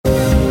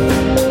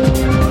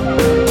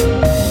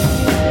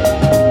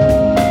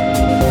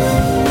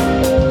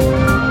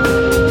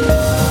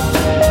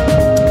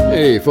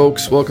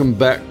folks. Welcome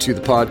back to the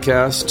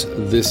podcast.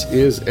 This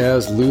is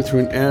As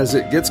Lutheran as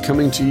It Gets,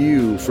 coming to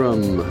you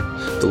from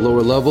the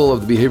lower level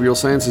of the Behavioral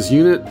Sciences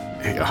Unit,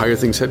 Higher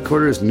Things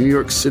Headquarters, New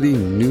York City,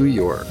 New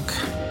York.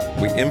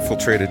 We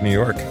infiltrated New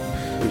York.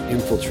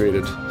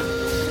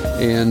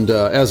 And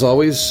as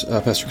always,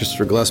 Pastor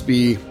Christopher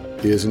Gillespie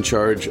is in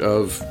charge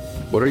of...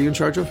 What are you in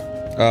charge of?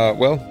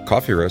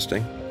 Coffee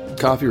roasting.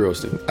 Coffee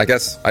roasting. I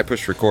guess I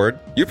push record.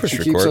 You push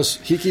record.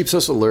 He keeps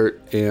us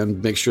alert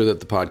and makes sure that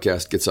the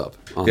podcast gets up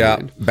online. Yeah,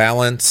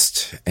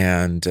 balanced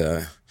and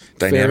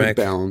dynamic.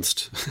 Fair,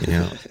 balanced.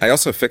 Yeah. I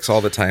also fix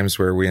all the times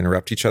where we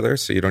interrupt each other,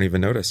 so you don't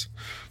even notice.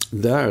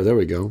 There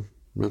we go.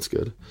 That's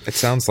good. It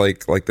sounds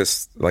like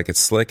this, like it's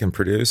slick and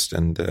produced,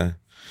 and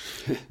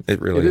it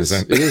really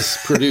isn't. It is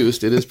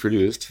produced. It is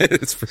produced.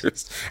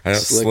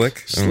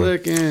 Slick.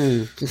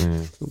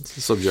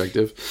 It's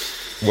subjective.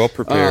 Well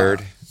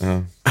prepared.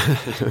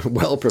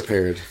 Well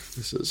prepared.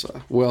 This is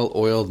a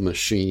well-oiled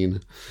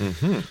machine.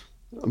 Mm-hmm.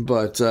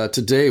 But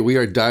today we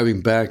are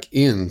diving back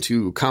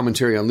into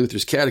Commentary on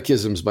Luther's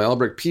Catechisms by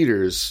Albrecht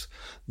Peters.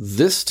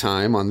 This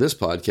time on this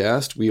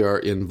podcast, we are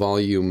in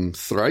volume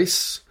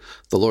thrice,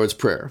 the Lord's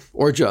Prayer,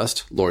 or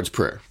just Lord's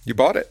Prayer. You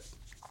bought it?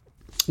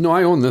 No,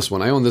 I own this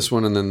one.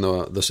 And then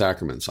the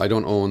sacraments. I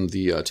don't own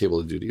the Table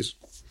of Duties.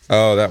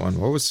 Oh, that one.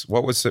 What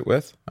was it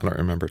with? I don't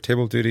remember.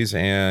 Table of Duties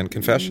and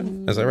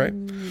Confession. Is that right?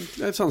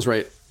 That sounds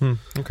right.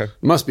 Okay.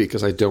 Must be,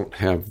 because I don't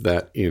have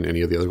that in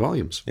any of the other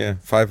volumes. Yeah,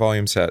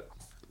 5-volume set.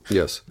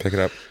 Yes. Pick it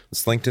up.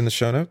 It's linked in the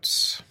show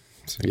notes.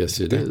 Yes,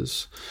 it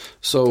is.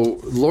 So,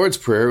 Lord's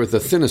Prayer, with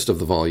the thinnest of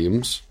the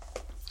volumes,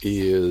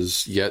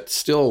 is yet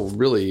still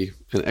really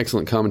an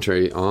excellent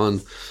commentary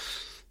on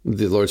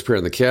the Lord's Prayer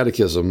and the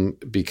Catechism,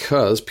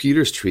 because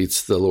Peters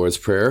treats the Lord's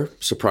Prayer,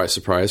 surprise,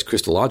 surprise,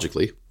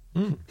 Christologically,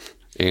 and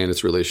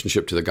its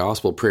relationship to the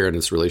gospel, prayer and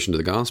its relation to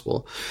the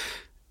gospel.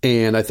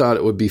 And I thought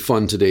it would be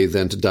fun today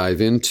then to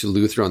dive into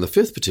Luther on the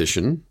fifth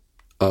petition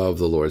of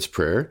the Lord's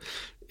Prayer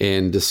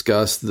and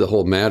discuss the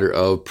whole matter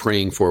of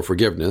praying for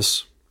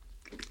forgiveness.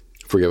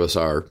 Forgive us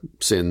our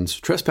sins,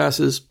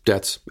 trespasses,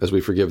 debts, as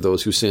we forgive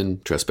those who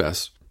sin,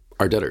 trespass,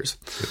 our debtors.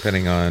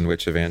 Depending on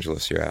which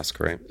evangelist you ask,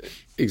 right?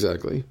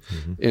 Exactly.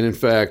 Mm-hmm. And in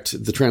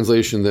fact, the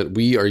translation that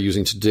we are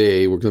using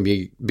today, we're going to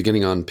be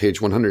beginning on page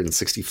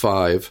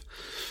 165.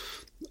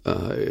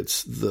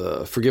 It's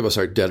the Forgive Us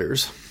Our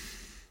Debtors.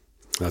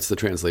 That's the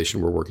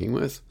translation we're working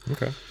with.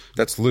 Okay.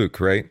 That's Luke,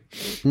 right?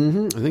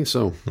 Mm-hmm. I think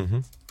so. Mm-hmm.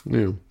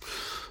 Yeah.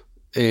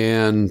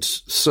 And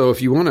so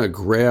if you want to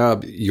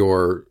grab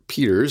your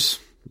Peters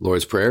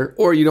Lord's Prayer,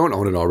 or you don't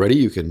own it already,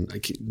 you can.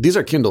 These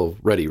are Kindle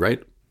ready,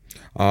 right?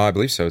 I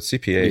believe so. It's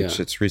CPH.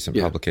 Yeah. It's recent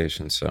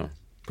publication, so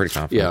pretty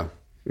confident.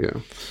 Yeah.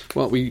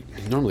 Well, we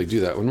normally do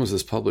that. When was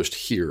this published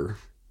here?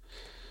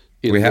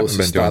 We haven't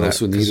been doing that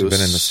because we've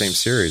been in the same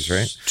series,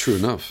 right? True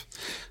enough.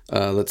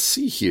 Let's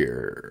see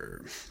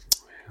here.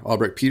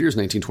 Albrecht Peters,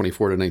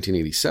 1924 to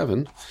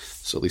 1987.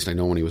 So at least I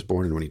know when he was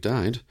born and when he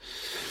died.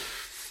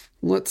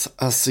 Let's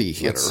see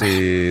here. Let's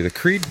see. The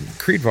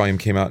Creed volume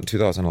came out in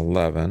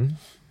 2011.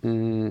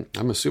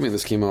 I'm assuming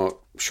this came out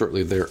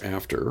shortly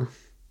thereafter.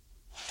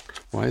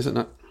 Why is it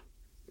not?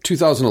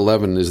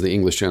 2011 is the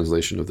English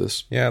translation of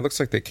this. Yeah, it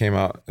looks like they came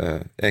out.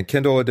 And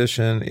Kindle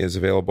edition is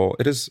available.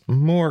 It is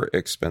more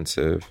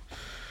expensive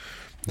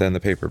than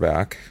the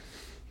paperback.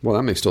 Well,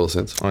 that makes total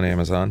sense. On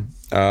Amazon.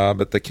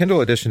 But the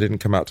Kindle edition didn't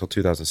come out till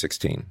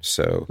 2016.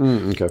 So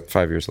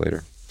 5 years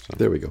later. So.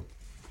 There we go.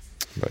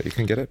 But you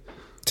can get it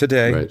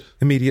today,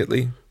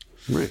 immediately.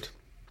 Right.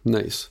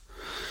 Nice.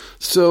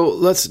 So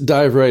let's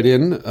dive right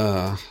in.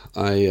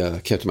 I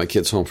kept my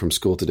kids home from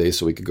school today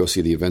so we could go see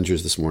the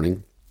Avengers this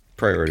morning.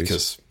 Priorities.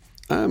 Because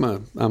I'm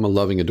a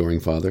loving, adoring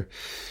father,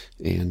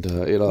 and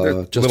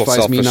it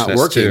justifies me not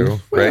working. Too,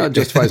 right? Well, it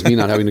justifies me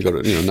not having to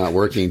go to not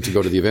working to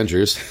go to the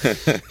Avengers.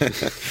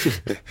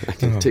 I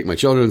can take my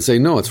children and say,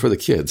 no, it's for the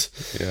kids.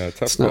 Yeah,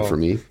 tough. It's not for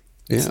me.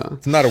 Yeah,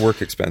 it's not a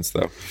work expense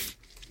though.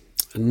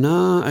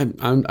 No,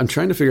 I'm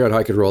trying to figure out how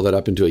I could roll that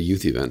up into a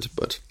youth event,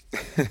 but.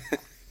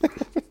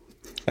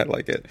 I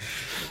like it.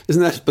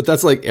 Isn't that? But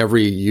that's like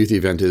every youth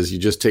event is. You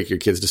just take your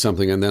kids to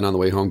something, and then on the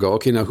way home, go,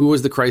 okay, now who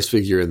was the Christ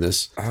figure in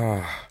this?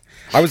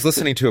 I was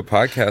listening to a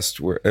podcast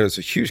where it was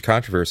a huge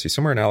controversy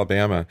somewhere in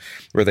Alabama,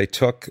 where they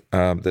took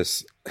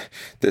this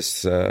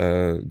it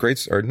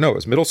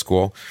was middle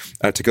school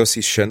to go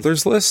see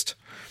Schindler's List.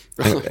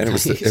 And it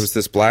was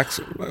this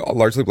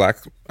largely black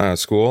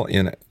school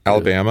in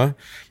Alabama,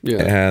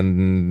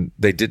 and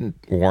they didn't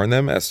warn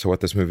them as to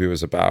what this movie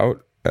was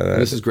about.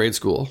 This is grade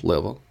school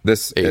level.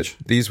 This age.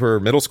 These were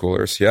middle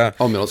schoolers, yeah.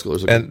 Oh, middle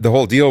schoolers. Okay. And the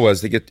whole deal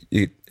was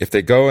if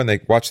they go and they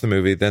watch the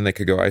movie, then they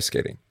could go ice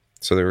skating.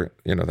 So they were,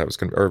 that was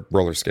or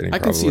roller skating. I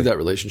can see that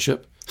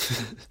relationship.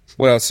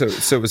 Well, so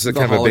it was the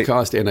kind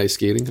Holocaust and ice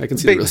skating. I can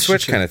see bait the and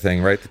switch kind of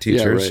thing, right? The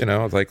teachers,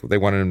 like they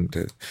wanted them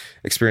to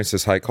experience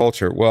this high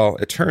culture. Well,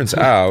 it turns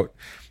out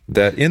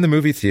that in the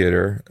movie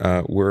theater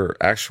were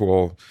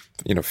actual,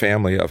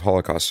 family of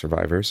Holocaust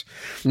survivors,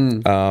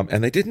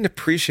 and they didn't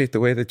appreciate the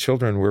way the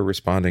children were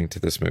responding to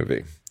this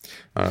movie.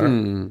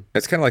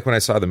 It's kind of like when I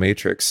saw The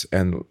Matrix,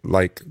 and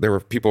like there were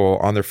people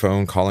on their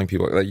phone calling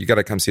people, like, you got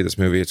to come see this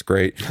movie. It's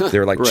great. They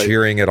were like Right.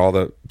 cheering at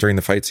during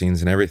the fight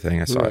scenes and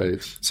everything. I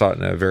saw it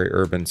in a very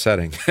urban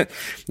setting.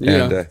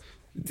 And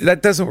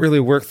that doesn't really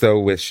work though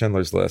with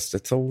Schindler's List.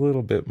 It's a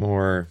little bit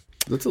more...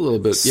 That's a little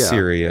bit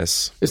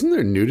serious. Isn't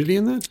there nudity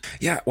in that?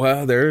 Yeah,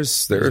 well,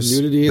 there's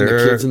nudity and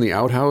the kids in the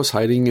outhouse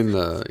hiding in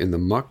the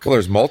muck. Well,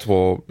 there's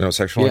multiple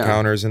sexual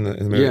encounters in the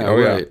movie.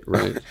 Yeah,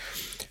 right.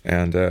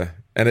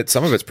 And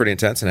some of it's pretty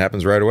intense and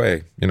happens right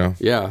away.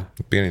 Yeah, at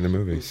the beginning of the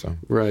movie. So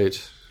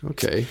right,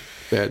 okay,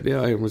 bad.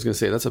 Yeah, I was going to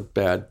say that's a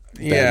bad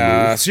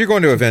move. So you're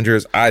going to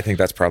Avengers. I think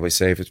that's probably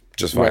safe. It's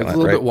just violent, right? A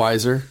little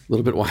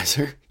bit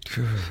wiser.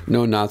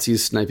 No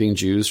Nazis sniping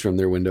Jews from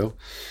their window.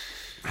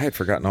 I had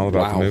forgotten all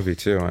about the movie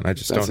too, and I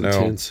just don't know.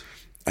 Intense.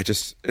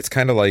 It's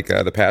kind of like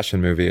the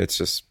Passion movie. It's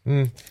just,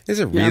 is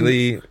it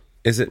really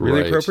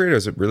appropriate, or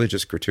is it really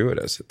just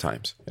gratuitous at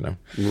times?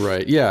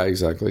 Right? Yeah,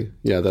 exactly.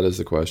 Yeah, that is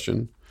the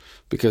question,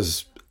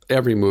 because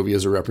every movie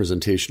is a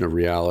representation of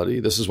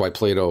reality. This is why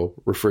Plato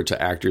referred to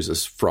actors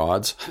as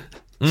frauds.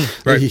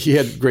 Right. He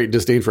had great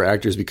disdain for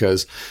actors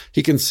because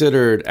he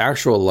considered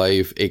actual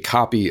life a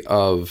copy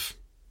of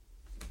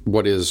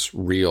what is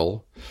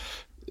real.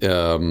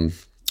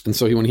 And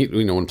so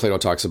when Plato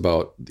talks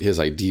about his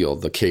ideal,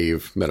 the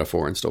cave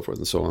metaphor and so forth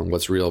and so on,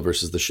 what's real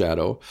versus the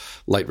shadow,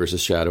 light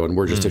versus shadow, and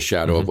we're just a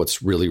shadow of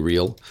what's really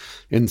real.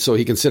 And so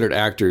he considered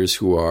actors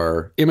who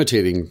are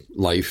imitating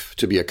life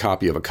to be a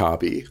copy of a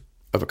copy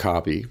of a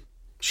copy.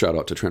 Shout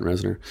out to Trent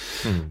Reznor.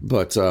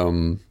 But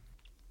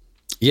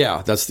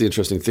that's the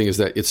interesting thing, is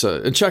that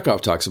and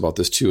Chekhov talks about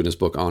this too in his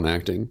book On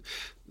Acting.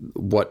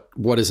 What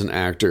is an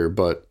actor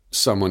but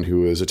someone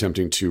who is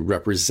attempting to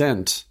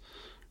represent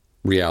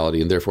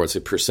reality, and therefore it's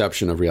a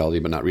perception of reality,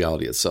 but not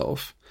reality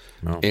itself.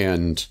 No.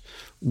 And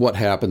what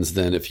happens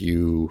then if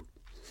you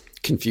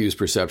confuse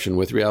perception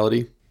with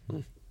reality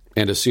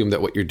and assume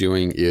that what you're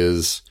doing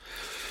is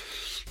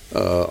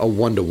a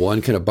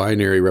one-to-one kind of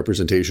binary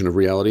representation of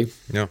reality?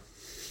 Yeah.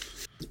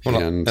 Well,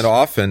 and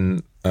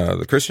often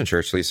the Christian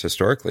church, at least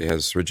historically,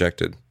 has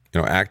rejected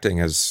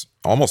acting as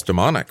almost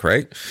demonic,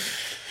 right?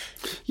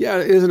 Yeah,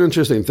 it is an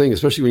interesting thing,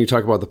 especially when you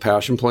talk about the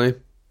Passion Play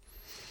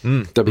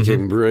that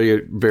became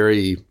very,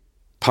 very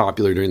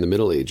popular during the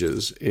Middle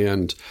Ages.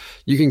 And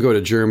you can go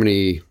to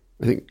Germany.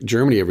 I think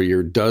Germany every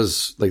year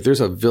does, like, there's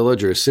a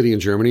village or a city in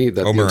Germany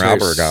that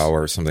Oberalbergau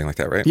or something like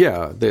that, right?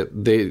 Yeah,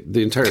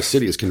 the entire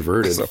city is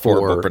converted for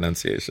horrible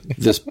pronunciation.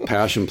 This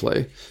Passion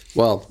Play.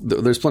 Well,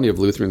 there's plenty of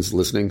Lutherans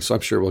listening, so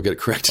I'm sure we'll get it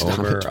corrected.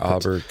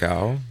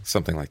 Oberalbergau,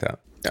 something like that.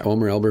 Yeah.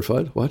 Omer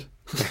Elberfud, what?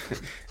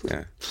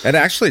 Yeah, and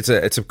actually,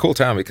 it's a cool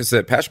town because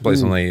the Passion Play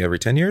is only every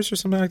 10 years or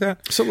something like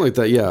that. Something like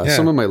that. Yeah.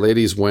 Some of my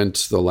ladies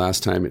went the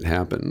last time it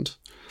happened.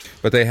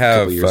 But they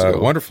have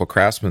wonderful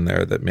craftsmen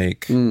there that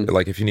make,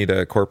 like, if you need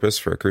a corpus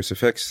for a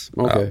crucifix,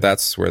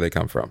 that's where they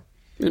come from.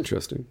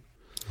 Interesting.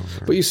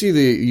 But you see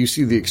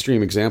the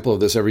extreme example of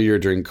this every year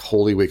during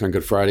Holy Week on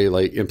Good Friday,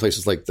 like in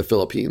places like the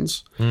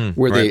Philippines,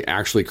 where they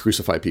actually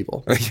crucify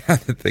people. Yeah,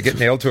 they get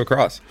nailed to a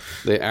cross.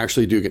 They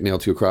actually do get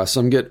nailed to a cross.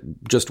 Some get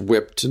just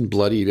whipped and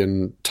bloodied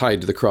and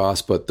tied to the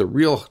cross, but the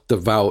real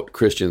devout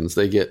Christians,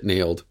 they get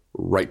nailed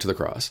right to the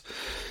cross.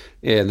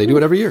 And they do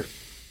it every year.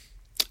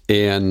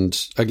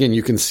 And again,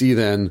 you can see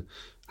then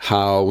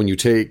how when you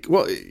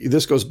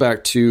this goes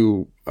back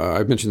to,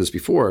 I've mentioned this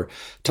before,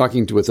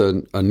 talking with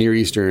a Near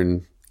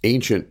Eastern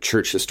ancient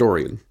church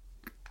historian.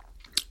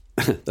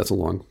 That's a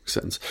long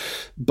sentence.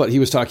 But he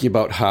was talking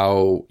about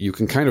how you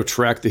can kind of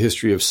track the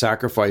history of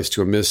sacrifice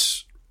to a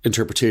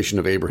misinterpretation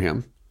of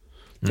Abraham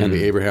and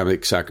the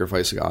Abrahamic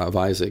sacrifice of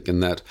Isaac,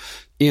 and that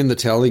in the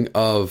telling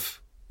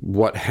of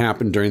what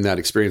happened during that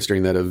experience,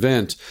 during that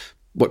event,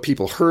 what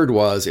people heard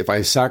was, if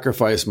I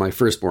sacrifice my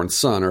firstborn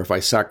son, or if I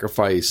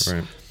sacrifice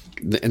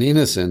an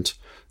innocent,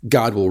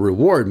 God will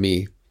reward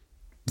me,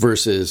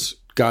 versus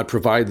God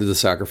provided the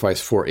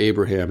sacrifice for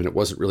Abraham, and it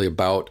wasn't really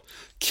about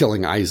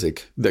killing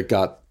Isaac that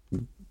got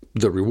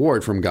the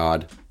reward from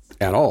God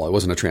at all. It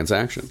wasn't a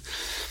transaction,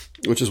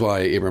 which is why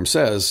Abraham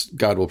says,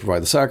 God will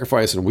provide the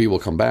sacrifice and we will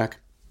come back.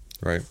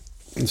 Right.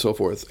 And so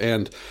forth.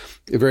 And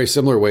in a very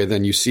similar way,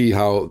 then you see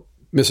how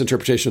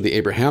misinterpretation of the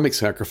Abrahamic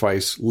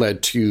sacrifice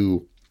led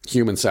to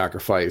human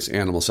sacrifice,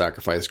 animal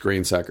sacrifice,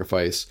 grain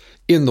sacrifice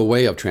in the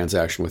way of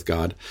transaction with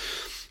God.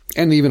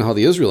 And even how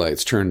the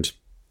Israelites turned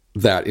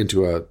that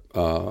into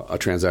a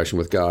transaction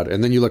with God.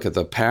 And then you look at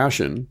the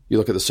Passion, you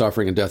look at the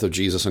suffering and death of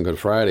Jesus on Good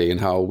Friday, and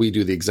how we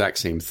do the exact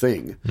same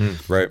thing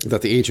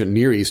that the ancient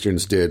Near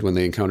Easterns did when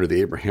they encountered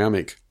the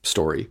Abrahamic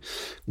story.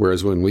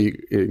 Whereas when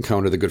we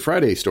encounter the Good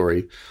Friday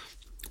story,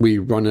 we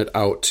run it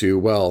out to,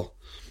 well,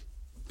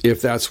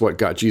 if that's what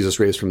got Jesus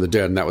raised from the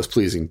dead and that was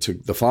pleasing to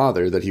the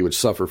Father, that he would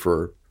suffer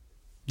for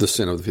the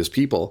sin of his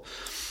people,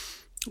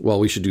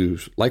 well, we should do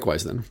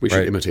likewise then. We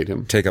should imitate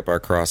him. Take up our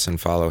cross and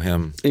follow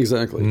him.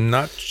 Exactly.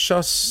 Not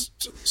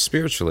just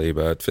spiritually,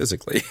 but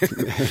physically.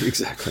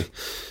 Exactly.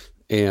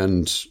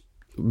 And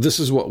this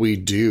is what we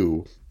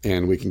do,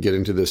 and we can get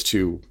into this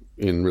too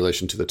in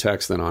relation to the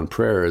text then on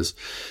prayer, is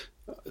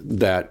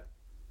that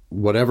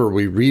whatever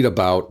we read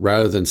about,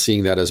 rather than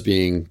seeing that as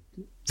being,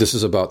 this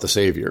is about the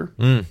Savior.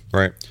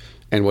 Right.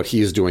 And what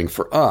he is doing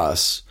for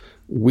us,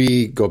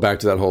 we go back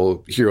to that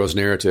whole hero's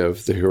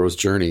narrative, the hero's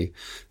journey,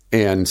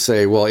 and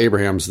say, well,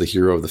 Abraham's the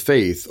hero of the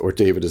faith, or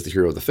David is the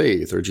hero of the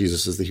faith, or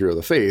Jesus is the hero of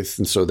the faith.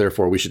 And so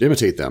therefore we should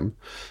imitate them.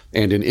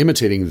 And in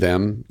imitating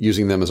them,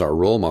 using them as our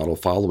role model,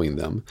 following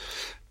them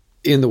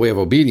in the way of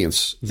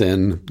obedience,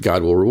 then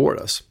God will reward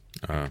us.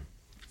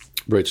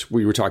 Which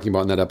we were talking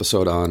about in that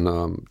episode on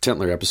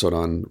Tentler episode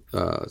on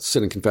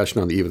sin and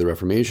confession on the eve of the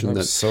Reformation. That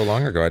was so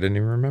long ago, I didn't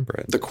even remember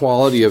it. The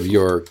quality of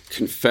your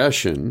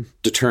confession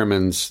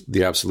determines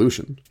the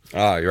absolution.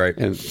 You're right.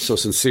 And so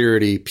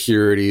sincerity,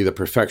 purity, the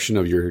perfection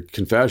of your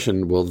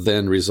confession will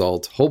then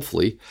result,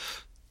 hopefully,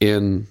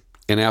 in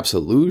an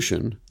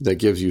absolution that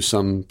gives you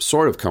some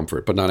sort of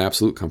comfort, but not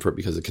absolute comfort,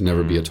 because it can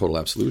never be a total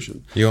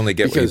absolution. You only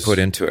get what you put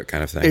into it,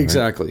 kind of thing.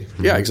 Exactly.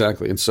 Right? Yeah,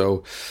 exactly. And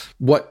so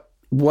what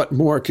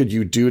more could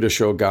you do to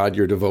show God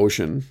your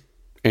devotion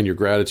and your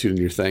gratitude and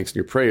your thanks and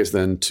your praise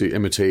than to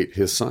imitate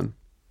his son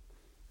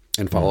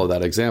and follow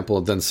that example,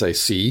 and then say,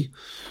 see,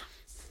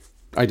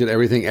 I did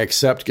everything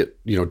except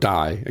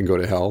die and go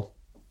to hell.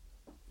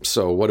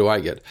 So what do I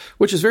get?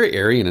 Which is very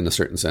Aryan in a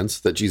certain sense,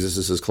 that Jesus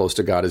is as close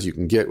to God as you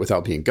can get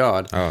without being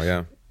God. Oh,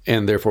 yeah.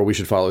 And therefore we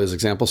should follow his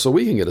example so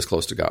we can get as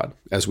close to God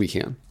as we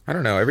can. I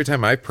don't know. Every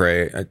time I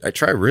pray, I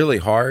try really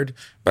hard,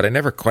 but I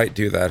never quite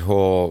do that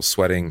whole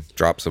sweating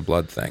drops of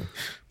blood thing.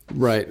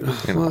 Right.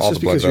 Well, it's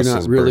just because you're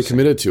not really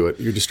committed to it.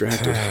 You're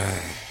distracted.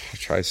 I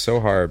try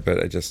so hard, but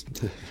I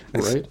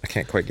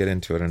can't quite get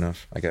into it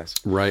enough, I guess.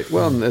 Right.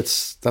 Well,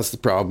 that's the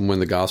problem when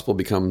the gospel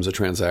becomes a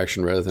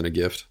transaction rather than a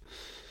gift.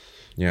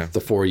 Yeah. The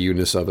for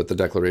you-ness of it, the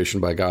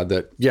declaration by God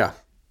that,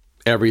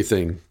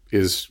 everything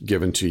is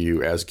given to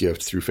you as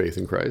gift through faith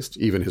in Christ,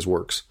 even his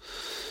works.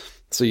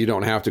 So you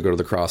don't have to go to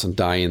the cross and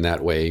die in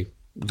that way.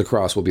 The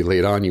cross will be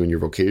laid on you in your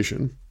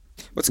vocation,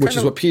 which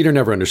is what Peter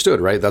never understood,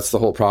 right? That's the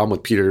whole problem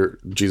with Peter,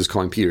 Jesus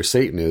calling Peter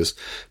Satan, is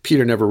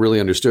Peter never really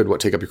understood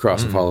what take up your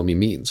cross and follow me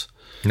means.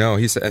 No,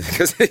 he said,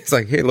 because he's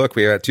like, hey, look,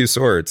 we got 2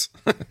 swords.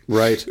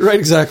 Right,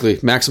 exactly.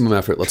 Maximum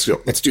effort. Let's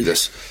go. Let's do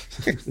this.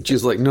 And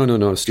she's like,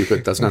 no,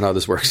 stupid. That's not how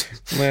this works.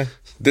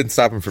 Didn't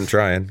stop him from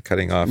trying,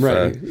 cutting off,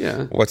 right,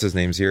 what's his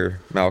name's ear?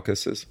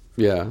 Malchus's.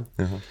 Yeah.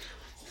 Uh-huh.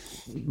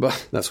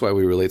 But that's why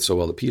we relate so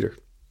well to Peter.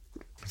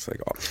 It's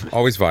like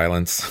always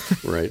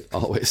violence. Right,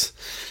 always.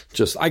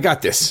 Just, I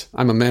got this.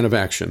 I'm a man of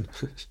action.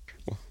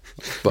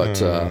 But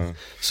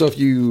so if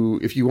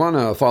you want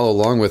to follow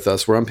along with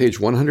us, we're on page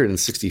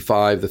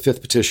 165, the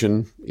fifth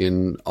petition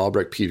in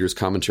Albrecht Peter's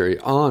commentary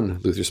on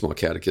Luther's Small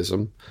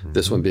Catechism,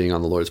 this one being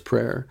on the Lord's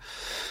Prayer.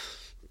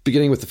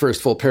 Beginning with the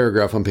first full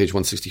paragraph on page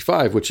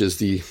 165, which is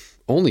the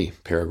only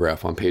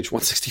paragraph on page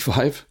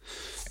 165.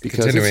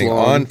 Because continuing it's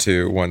long. On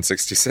to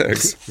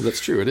 166.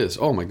 That's true, it is.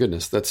 Oh my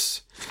goodness,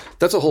 that's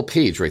a whole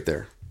page right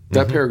there.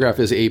 That paragraph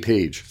is a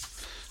page.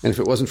 And if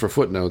it wasn't for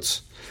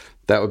footnotes,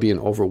 that would be an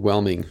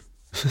overwhelming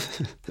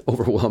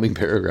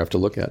paragraph to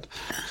look at.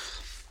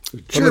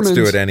 Well, let's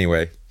do it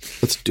anyway.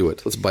 Let's do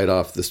it. Let's bite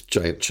off this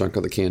giant chunk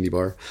of the candy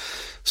bar.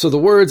 So the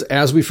words,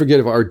 as we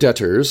forgive our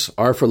debtors,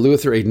 are for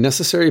Luther a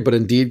necessary but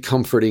indeed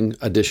comforting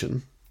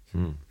addition.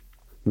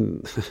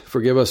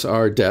 Forgive us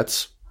our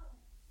debts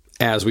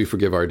as we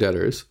forgive our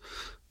debtors.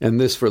 And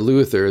this for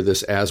Luther,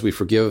 this as we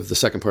forgive, the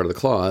second part of the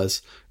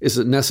clause, is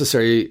a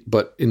necessary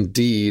but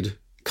indeed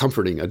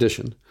comforting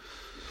addition.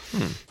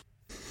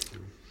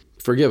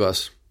 Forgive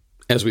us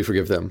as we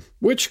forgive them,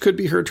 which could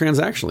be heard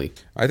transactionally.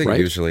 I think right?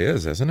 it usually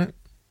is, isn't it?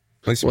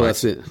 At least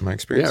that's it. My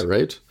experience. Yeah,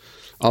 right.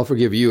 I'll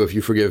forgive you if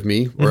you forgive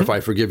me, or if I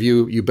forgive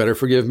you, you better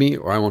forgive me,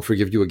 or I won't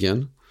forgive you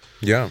again.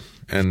 Yeah,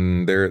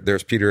 and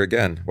there's Peter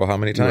again. Well, how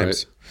many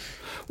times?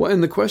 Right. Well,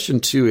 and the question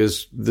too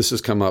is, this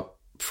has come up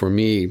for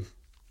me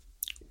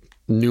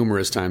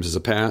numerous times as a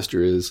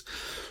pastor, is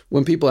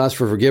when people ask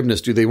for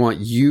forgiveness, do they want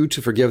you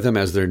to forgive them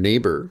as their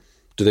neighbor?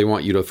 Do they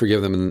want you to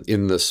forgive them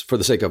in this for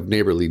the sake of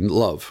neighborly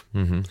love?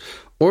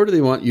 Or do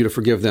they want you to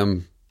forgive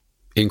them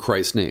in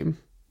Christ's name?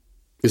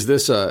 Is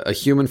this a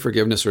human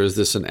forgiveness, or is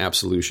this an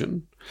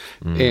absolution?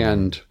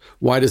 And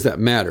why does that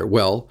matter?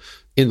 Well,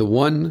 in the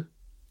one,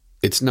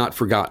 it's not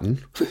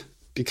forgotten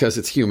because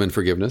it's human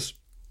forgiveness.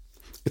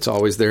 It's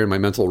always there in my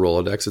mental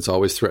Rolodex. It's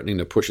always threatening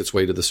to push its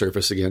way to the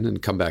surface again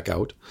and come back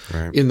out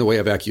in the way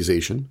of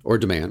accusation or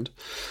demand,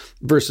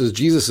 versus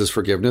Jesus's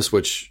forgiveness,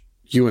 which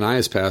you and I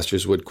as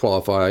pastors would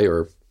qualify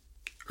or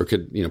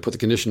could put the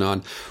condition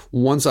on.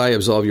 Once I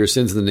absolve your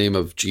sins in the name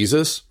of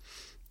Jesus,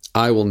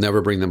 I will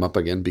never bring them up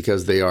again,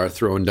 because they are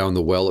thrown down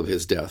the well of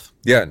his death.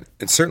 Yeah,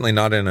 it's certainly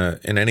not in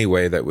any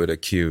way that would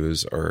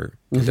accuse or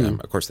condemn.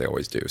 Of course, they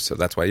always do. So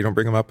that's why you don't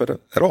bring them up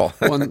at all.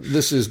 Well,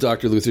 this is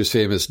Dr. Luther's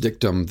famous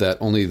dictum that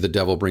only the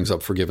devil brings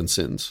up forgiven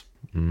sins,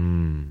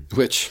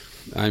 which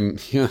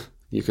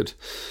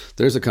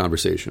there's a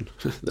conversation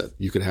that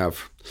you could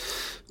have,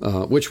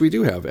 which we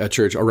do have at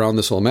church around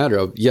this whole matter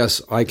of,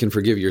 yes, I can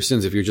forgive your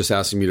sins if you're just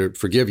asking me to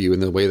forgive you in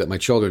the way that my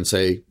children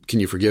say, can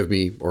you forgive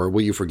me, or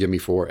will you forgive me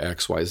for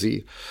X, Y,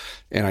 Z?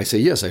 And I say,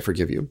 yes, I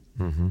forgive you.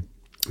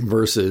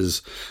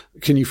 versus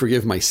can you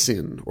forgive my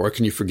sin? Or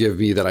can you forgive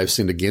me that I've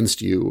sinned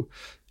against you?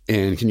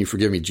 And can you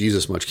forgive me,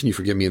 Jesus, much? Can you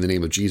forgive me in the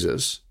name of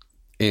Jesus?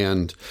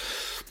 And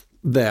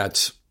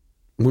that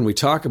when we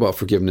talk about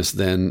forgiveness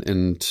then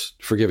and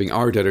forgiving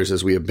our debtors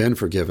as we have been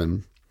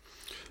forgiven,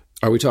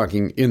 are we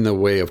talking in the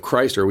way of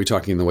Christ, or are we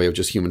talking in the way of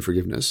just human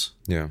forgiveness?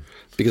 Yeah.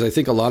 Because I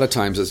think a lot of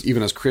times,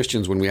 even as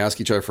Christians, when we ask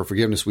each other for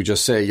forgiveness, we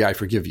just say, yeah, I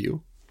forgive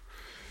you.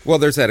 Well,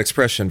 there's that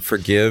expression,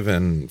 forgive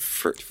and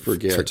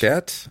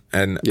forget.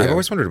 And Yeah. I've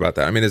always wondered about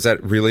that. I mean, is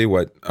that really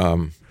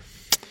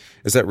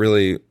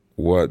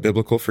what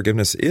biblical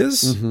forgiveness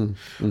is?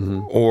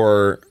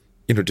 Or,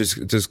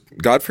 does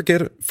God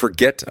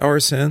forget our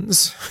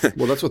sins?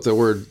 Well,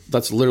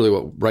 that's literally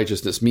what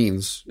righteousness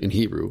means in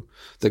Hebrew,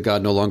 that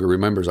God no longer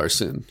remembers our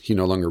sin. He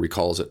no longer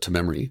recalls it to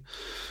memory.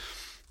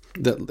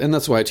 And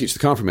that's why I teach the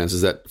confirmants,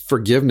 is that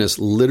forgiveness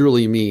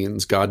literally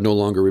means God no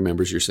longer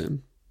remembers your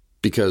sin,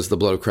 because the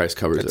blood of Christ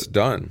covers it. It's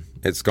done.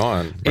 It's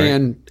gone.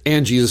 Right?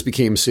 And Jesus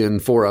became sin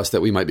for us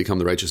that we might become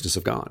the righteousness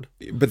of God.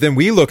 But then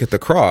we look at the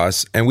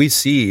cross and we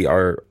see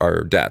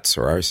our debts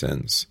or our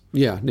sins.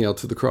 Yeah, nailed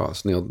to the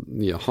cross,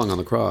 hung on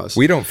the cross.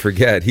 We don't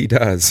forget; He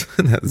does.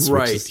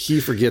 Right,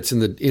 He forgets in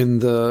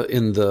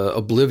the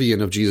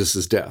oblivion of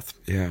Jesus' death.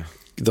 Yeah,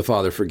 the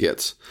Father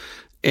forgets,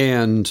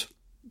 and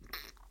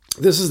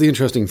this is the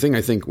interesting thing.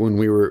 I think when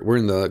we're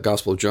in the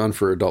Gospel of John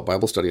for adult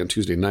Bible study on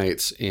Tuesday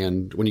nights,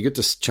 and when you get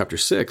to chapter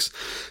 6,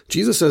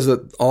 Jesus says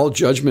that all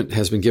judgment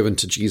has been given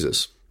to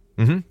Jesus.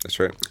 Mm-hmm. That's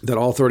right. That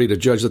all authority to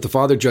judge, that the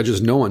Father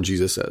judges no one,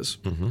 Jesus says,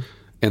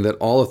 and that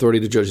all authority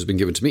to judge has been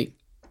given to me.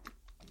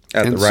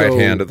 At the right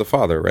hand of the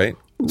Father, right?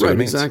 That's right,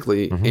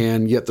 exactly.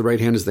 And yet the right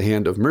hand is the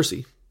hand of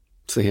mercy.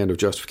 It's the hand of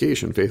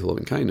justification, faith, love,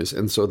 and kindness.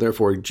 And so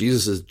therefore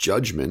Jesus'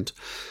 judgment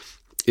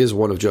is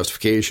one of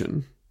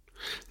justification.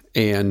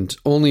 And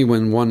only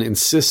when one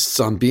insists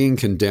on being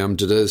condemned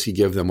does he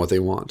give them what they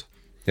want.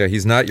 Yeah,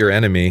 he's not your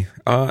enemy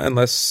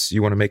unless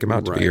you want to make him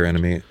out to be your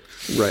enemy.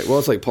 Right. Well,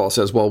 it's like Paul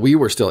says, well, we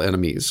were still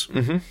enemies.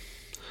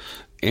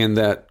 And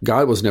that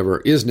God is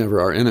never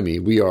our enemy.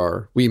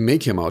 We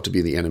make him out to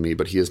be the enemy,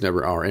 but he is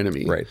never our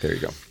enemy. Right, there you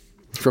go.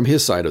 From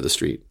his side of the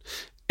street.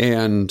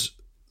 And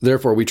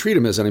therefore we treat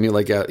him as enemy,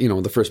 like,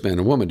 the first man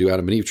and woman do.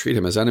 Adam and Eve treat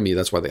him as enemy.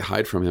 That's why they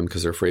hide from him,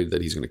 because they're afraid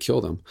that he's going to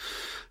kill them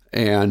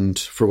and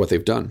for what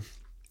they've done,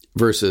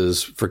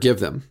 versus forgive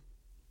them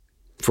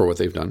for what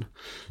they've done.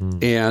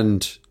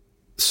 And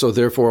so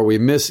therefore we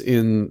miss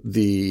in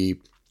the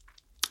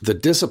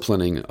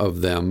disciplining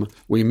of them,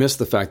 we miss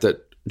the fact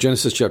that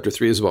Genesis chapter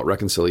 3 is about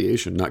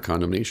reconciliation, not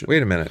condemnation.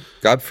 Wait a minute.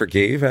 God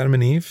forgave Adam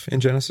and Eve in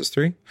Genesis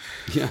 3?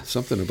 Yeah,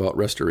 something about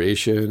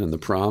restoration and the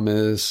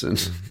promise. And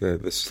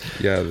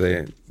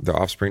the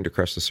offspring to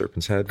crush the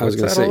serpent's head. I was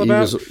going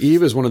to say,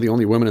 Eve is one of the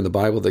only women in the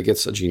Bible that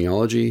gets a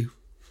genealogy,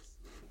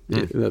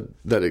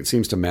 that it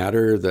seems to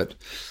matter, that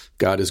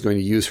God is going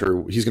to use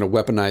her. He's going to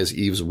weaponize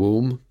Eve's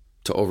womb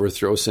to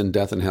overthrow sin,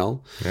 death, and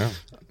hell. Yeah,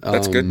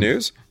 that's good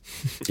news.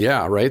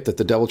 Yeah, right. That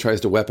the devil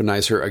tries to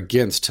weaponize her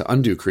to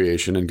undo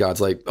creation, and God's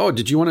like, "Oh,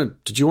 did you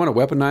want to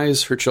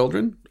weaponize her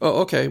children?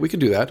 Oh, okay, we can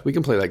do that. We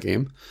can play that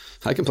game.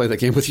 I can play that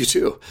game with you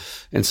too."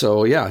 And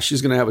so, yeah,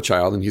 she's going to have a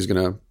child, and he's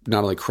going to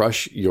not only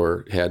crush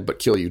your head but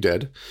kill you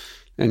dead.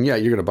 And yeah,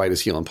 you're going to bite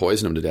his heel and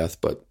poison him to death.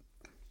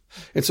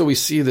 And so we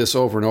see this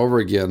over and over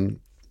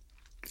again,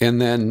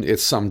 and then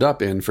it's summed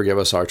up in "Forgive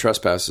us our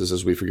trespasses,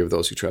 as we forgive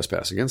those who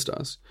trespass against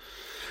us."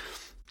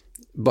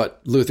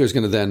 But Luther's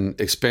going to then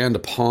expand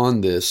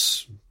upon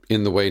this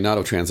in the way not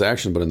of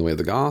transaction, but in the way of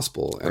the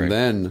gospel, and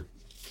then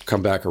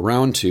come back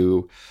around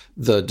to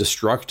the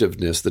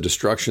destructiveness, the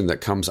destruction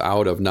that comes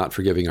out of not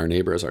forgiving our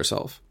neighbor as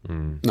ourselves,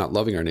 not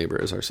loving our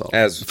neighbor as ourselves.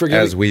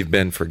 As we've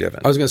been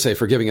forgiven. I was going to say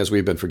forgiving as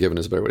we've been forgiven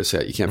is a better way to say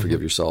it. You can't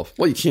forgive yourself.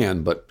 Well, you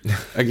can, but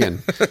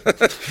again,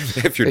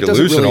 if you're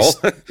delusional,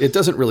 it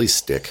doesn't really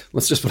stick.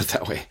 Let's just put it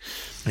that way.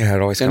 Yeah,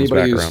 it always comes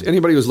back around.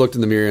 Anybody who's looked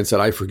in the mirror and said,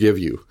 "I forgive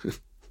you,"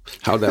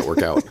 how'd that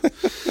work out?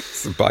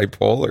 It's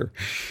bipolar.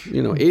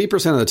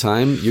 80% of the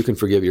time you can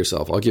forgive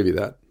yourself. I'll give you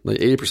that. Like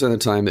 80% of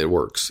the time it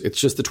works. It's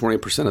just the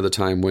 20% of the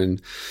time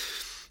when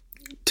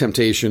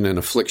temptation and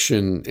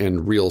affliction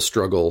and real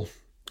struggle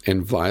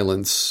and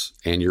violence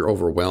and you're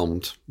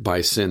overwhelmed by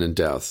sin and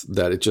death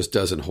that it just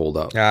doesn't hold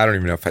up. I don't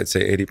even know if I'd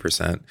say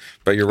 80%,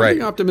 but you're right. I'm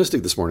being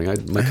optimistic this morning.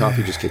 My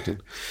coffee just kicked in.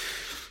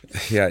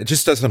 Yeah, it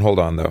just doesn't hold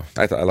on though.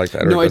 I like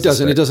that. No, it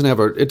doesn't. It doesn't have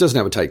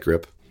a tight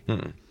grip.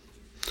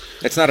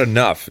 It's not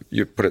enough.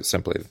 You put it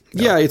simply.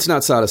 No. Yeah, it's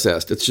not satis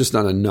est. It's just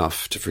not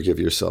enough to forgive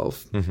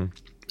yourself.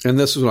 And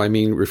this is what I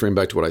mean, referring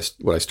back to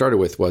what I started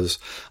with, was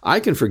I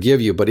can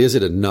forgive you, but is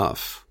it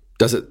enough?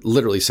 Does it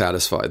literally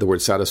satisfy? The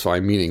word satisfy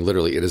meaning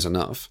literally it is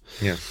enough.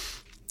 Yeah.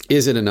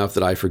 Is it enough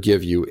that I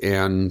forgive you?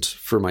 And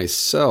for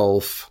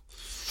myself,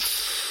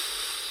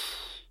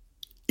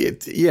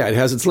 it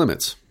has its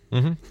limits.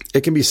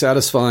 It can be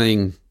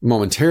satisfying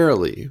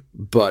momentarily,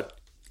 but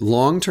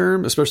long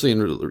term, especially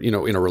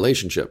in a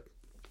relationship,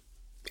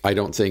 I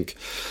don't think,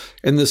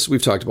 and this,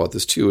 we've talked about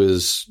this too,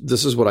 this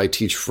is what I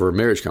teach for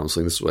marriage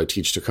counseling. This is what I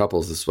teach to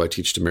couples. This is what I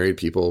teach to married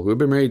people who have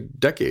been married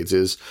decades,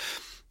 is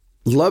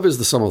love is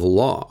the sum of the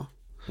law.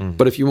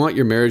 But if you want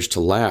your marriage to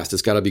last,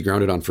 it's got to be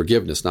grounded on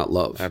forgiveness, not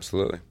love.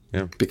 Absolutely.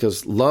 Yeah.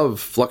 Because love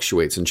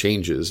fluctuates and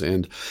changes.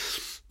 And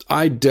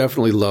I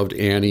definitely loved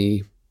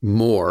Annie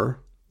more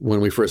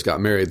when we first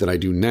got married than I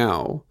do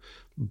now.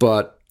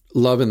 But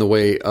love in the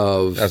way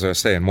of... As I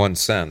say, in one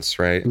sense,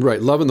 right?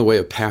 Right. Love in the way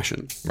of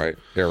passion. Right.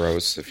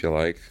 Eros, if you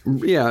like.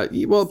 Yeah.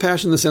 Well,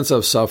 passion in the sense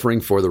of suffering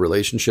for the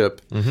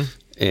relationship,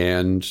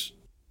 and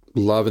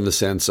love in the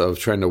sense of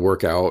trying to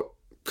work out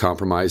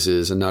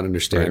compromises and not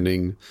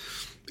understanding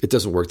it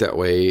doesn't work that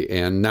way.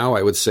 And now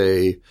I would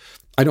say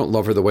I don't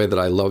love her the way that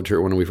I loved her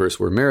when we first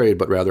were married,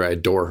 but rather I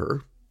adore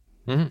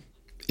her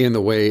in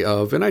the way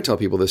of, and I tell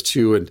people this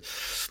too, and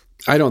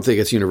I don't think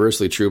it's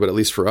universally true, but at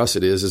least for us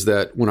it is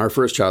that when our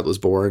first child was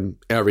born,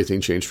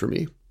 everything changed for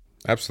me.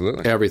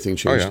 Absolutely. Everything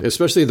changed,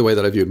 especially the way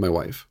that I viewed my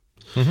wife.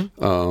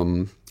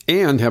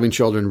 And having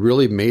children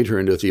really made her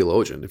into a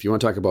theologian. If you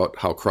want to talk about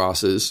how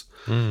crosses,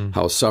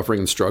 how suffering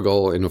and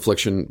struggle and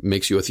affliction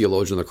makes you a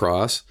theologian of the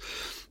cross,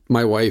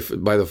 my wife,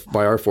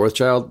 by our fourth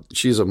child,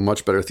 she's a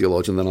much better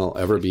theologian than I'll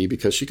ever be,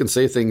 because she can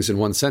say things in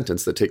one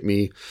sentence that take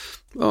me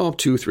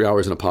 2-3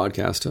 hours in a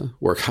podcast to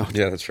work out.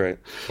 Yeah, that's right.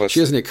 She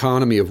has an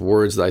economy of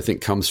words that I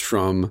think comes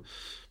from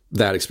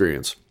that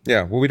experience.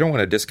 Yeah, well, we don't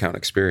want to discount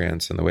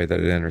experience in the way that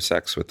it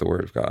intersects with the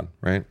Word of God,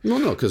 right?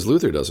 No, because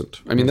Luther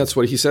doesn't. I mean, that's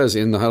what he says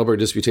in the Heidelberg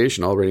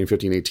Disputation, all reading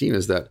 1518,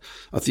 is that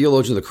a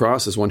theologian of the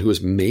cross is one who is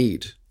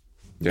made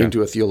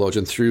into a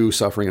theologian through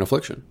suffering and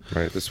affliction.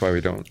 Right, that's why we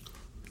don't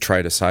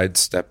try to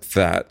sidestep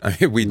that. I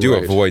mean, we do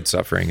avoid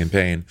suffering and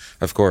pain,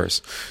 of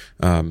course.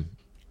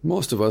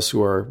 Most of us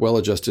who are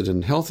well-adjusted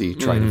and healthy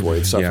try to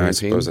avoid suffering and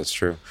pain. I suppose that's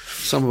true.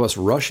 Some of us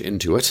rush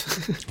into it.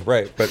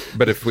 Right,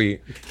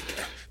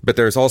 but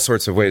there's all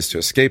sorts of ways to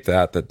escape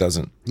that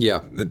doesn't.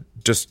 Yeah.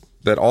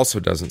 That also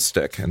doesn't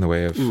stick in the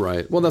way of...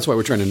 Right. Well, that's why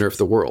we're trying to nerf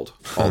the world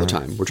all the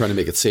time. We're trying to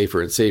make it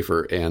safer and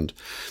safer. And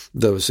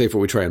the safer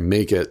we try and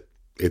make it,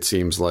 it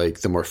seems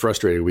like the more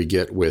frustrated we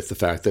get with the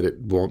fact that it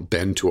won't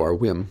bend to our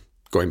whim.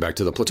 Going back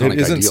to the Platonic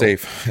ideal. It isn't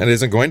safe. It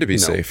isn't going to be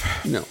safe.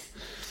 No.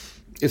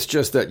 It's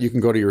just that you can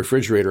go to your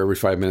refrigerator every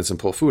 5 minutes and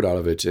pull food out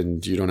of it,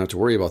 and you don't have to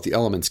worry about the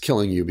elements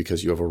killing you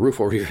because you have a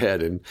roof over your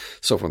head and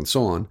so forth and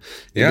so on.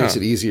 It makes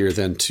it easier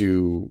than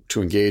to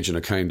engage in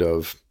a kind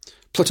of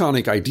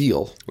Platonic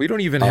ideal. Well, you don't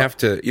even have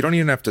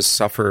to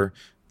suffer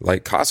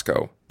like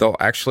Costco. They'll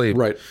actually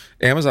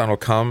Amazon will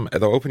come,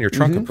 they'll open your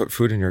trunk and put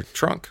food in your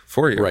trunk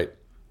for you. Right.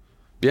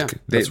 Yeah.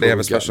 They have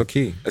a special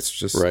key. It's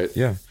just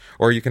yeah.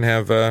 Or you can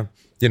have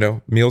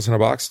meals in a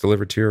box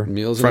delivered to your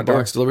front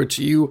door. Delivered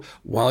to you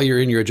while you're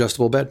in your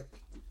adjustable bed.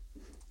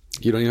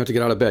 You don't even have to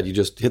get out of bed. You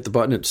just hit the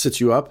button. It sits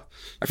you up.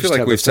 I feel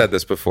like we've said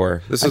this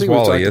before. This is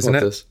Wall-E, isn't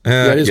it?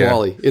 Yeah, it is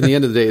Wall-E. In the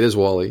end of the day, it is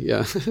Wall-E.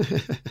 Yeah.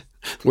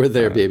 We're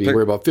there, baby.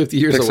 We're about 50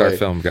 years away. Pixar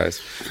film,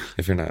 guys,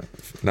 if you're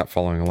not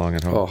following along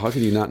at home. Oh, how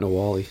can you not know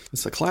Wall-E?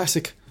 It's a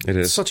classic. It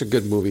is. It's such a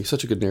good movie,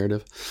 such a good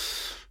narrative.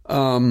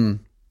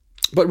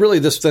 But really,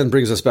 this then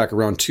brings us back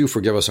around to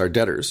forgive us our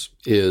debtors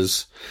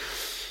is...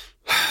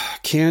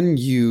 Can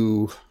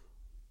you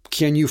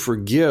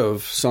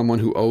forgive someone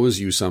who owes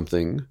you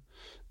something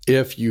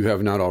if you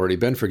have not already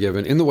been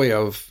forgiven in the way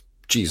of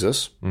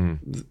Jesus,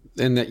 and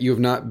that you have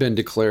not been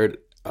declared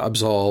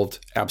absolved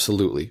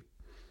absolutely?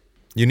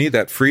 You need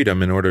that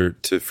freedom in order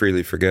to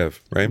freely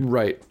forgive, right?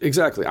 Right,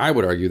 exactly. I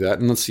would argue that,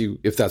 and let's see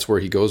if that's where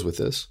he goes with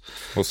this.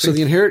 We'll see. So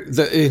the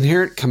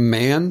inherent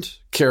command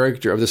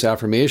character of this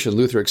affirmation,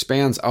 Luther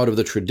expands out of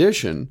the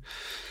tradition.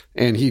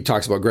 And he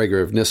talks about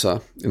Gregory of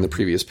Nyssa in the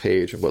previous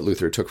page of what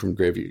Luther took from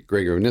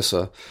Gregory of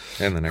Nyssa.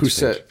 And the next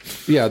page.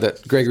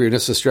 That Gregory of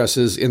Nyssa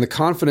stresses, in the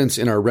confidence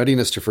in our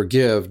readiness to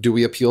forgive, do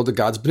we appeal to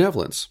God's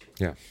benevolence?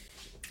 Yeah.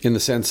 In the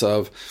sense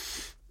of,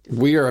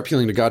 we are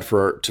appealing to God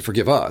to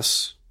forgive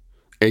us,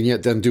 and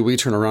yet then do we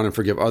turn around and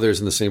forgive others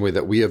in the same way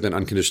that we have been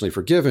unconditionally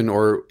forgiven?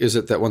 Or is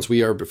it that once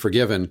we are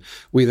forgiven,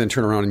 we then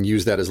turn around and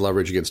use that as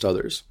leverage against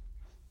others?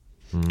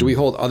 Do we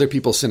hold other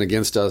people's sin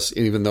against us,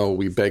 even though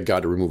we beg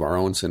God to remove our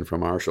own sin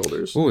from our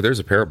shoulders? Oh, there's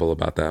a parable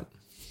about that.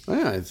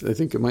 Yeah, I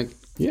think it might.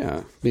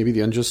 Yeah, maybe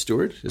the unjust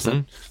steward. Is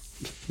that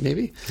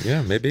maybe?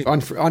 Yeah, maybe.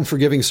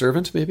 Unforgiving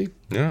servant, maybe.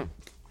 Yeah.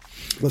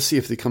 Let's see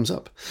if it comes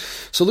up.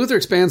 So Luther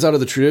expands out of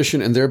the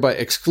tradition and thereby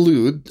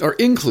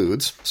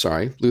includes,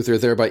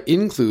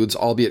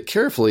 albeit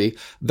carefully,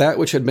 that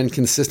which had been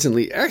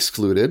consistently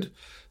excluded.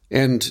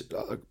 And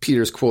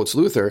Peters quotes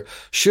Luther,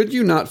 should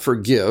you not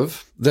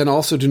forgive, then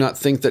also do not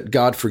think that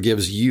God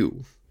forgives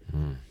you.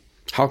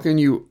 How can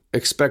you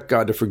expect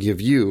God to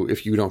forgive you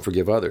if you don't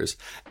forgive others?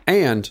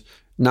 And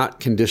not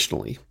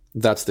conditionally.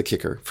 That's the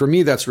kicker. For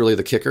me, that's really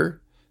the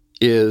kicker.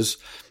 It's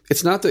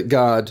not that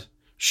God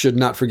should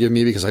not forgive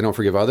me because I don't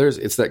forgive others.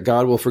 It's that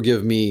God will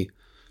forgive me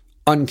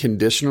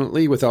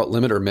unconditionally without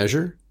limit or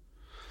measure.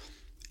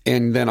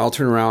 And then I'll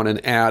turn around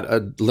and add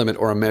a limit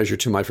or a measure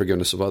to my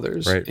forgiveness of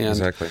others. Right, and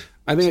exactly.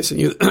 I think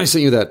I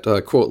sent you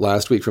that quote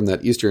last week from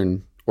that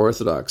Eastern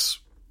Orthodox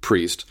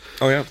priest.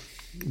 Oh, yeah.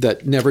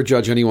 That never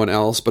judge anyone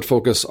else, but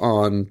focus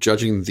on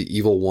judging the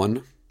evil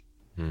one.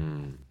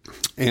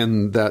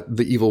 And that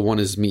the evil one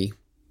is me.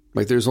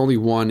 Like there's only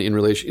one in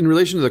relation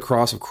to the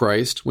cross of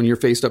Christ. When you're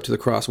faced up to the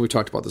cross, and we've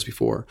talked about this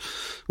before,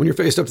 when you're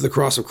faced up to the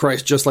cross of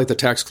Christ, just like the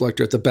tax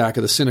collector at the back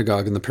of the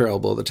synagogue in the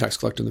parable of the tax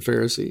collector and the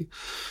Pharisee,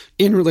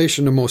 in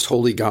relation to most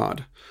holy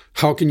God,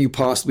 how can you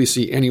possibly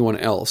see anyone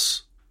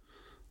else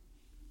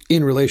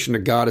in relation to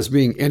God as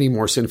being any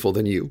more sinful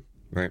than you?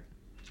 Right.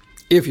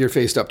 If you're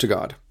faced up to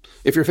God.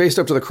 If you're faced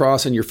up to the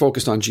cross and you're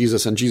focused on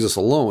Jesus and Jesus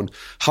alone,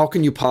 how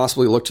can you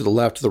possibly look to the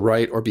left, to the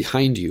right, or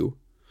behind you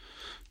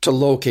to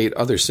locate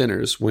other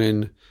sinners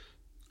when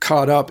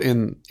caught up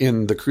in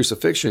the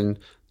crucifixion,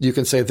 you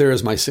can say, there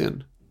is my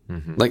sin.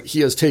 Mm-hmm. Like he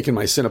has taken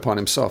my sin upon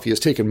himself. He has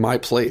taken my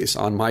place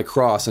on my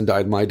cross and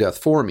died my death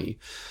for me.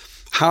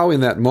 How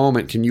in that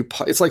moment can you,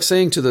 it's like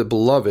saying to the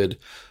beloved,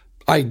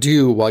 I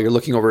do, while you're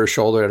looking over her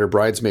shoulder at her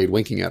bridesmaid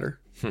winking at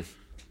her.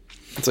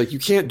 It's like, you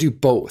can't do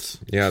both.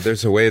 Yeah.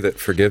 There's a way that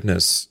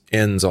forgiveness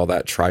ends all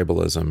that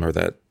tribalism or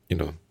that,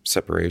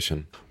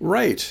 separation.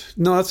 Right.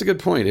 No, that's a good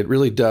point. It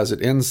really does.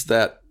 It ends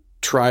that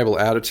tribal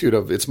attitude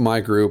of it's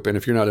my group, and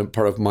if you're not a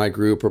part of my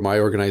group or my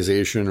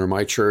organization or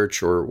my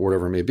church or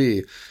whatever it may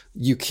be,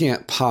 you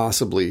can't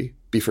possibly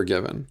be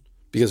forgiven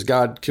because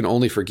God can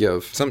only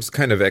forgive. Some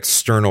kind of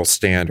external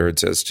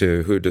standards as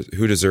to who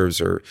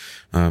deserves or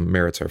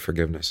merits our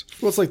forgiveness.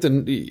 Well, it's like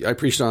I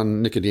preached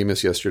on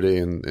Nicodemus yesterday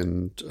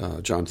in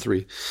John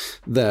 3,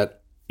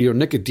 that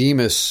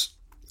Nicodemus,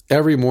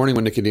 every morning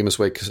when Nicodemus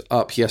wakes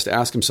up, he has to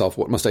ask himself,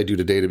 what must I do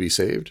today to be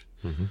saved?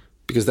 Mm-hmm.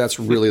 Because that's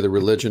really the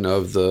religion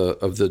of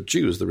the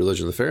Jews. The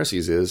religion of the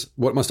Pharisees is,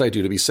 what must I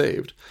do to be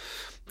saved?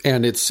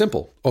 And it's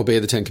simple. Obey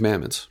the 10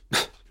 Commandments.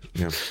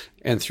 Yeah.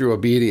 And through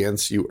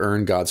obedience, you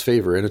earn God's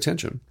favor and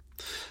attention.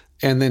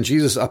 And then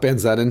Jesus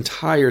upends that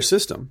entire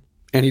system.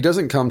 And he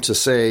doesn't come to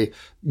say,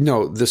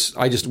 no,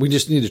 we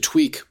just need to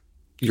tweak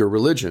your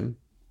religion.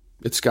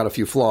 It's got a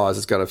few flaws.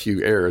 It's got a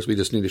few errors. We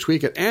just need to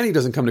tweak it. And he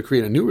doesn't come to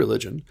create a new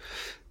religion.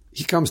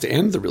 He comes to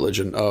end the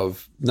religion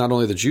of not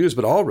only the Jews,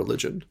 but all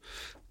religion.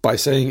 By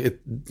saying,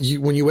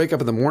 when you wake up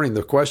in the morning,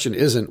 the question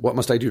isn't, what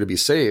must I do to be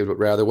saved? But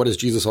rather, what has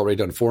Jesus already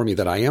done for me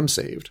that I am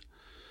saved?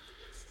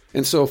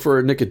 And so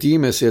for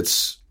Nicodemus,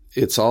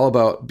 it's all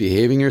about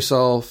behaving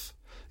yourself.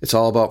 It's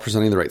all about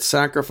presenting the right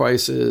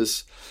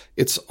sacrifices.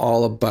 It's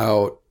all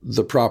about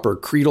the proper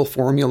creedal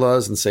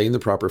formulas and saying the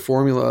proper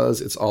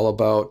formulas. It's all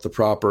about the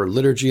proper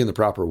liturgy and the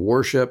proper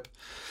worship.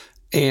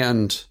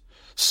 And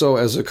so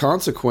as a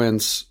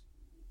consequence,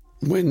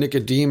 when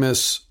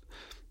Nicodemus,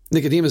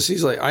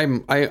 he's like,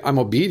 I'm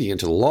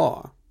obedient to the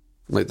law.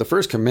 Like the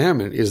first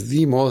commandment is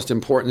the most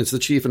important. It's the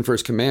chief and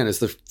first command. It's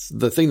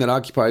the thing that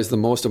occupies the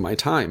most of my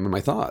time and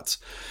my thoughts.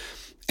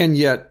 And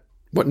yet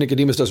what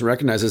Nicodemus doesn't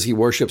recognize is he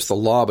worships the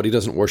law, but he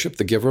doesn't worship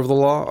the giver of the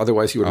law.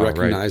 Otherwise he would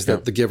recognize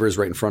that the giver is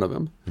right in front of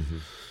him. Mm-hmm.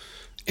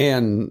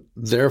 And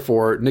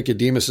therefore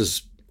Nicodemus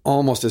is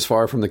almost as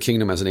far from the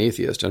kingdom as an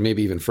atheist, and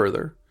maybe even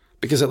further,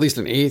 because at least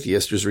an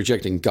atheist is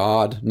rejecting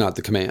God, not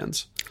the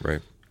commands.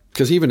 Right.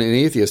 Because even an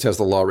atheist has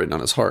the law written on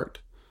his heart.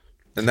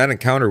 And that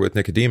encounter with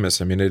Nicodemus,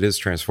 it is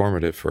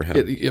transformative for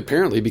him.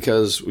 Apparently,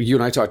 because you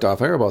and I talked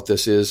off air about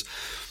this, is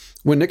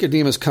when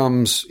Nicodemus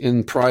comes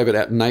in private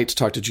at night to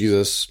talk to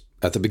Jesus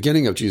at the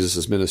beginning of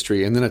Jesus'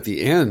 ministry, and then at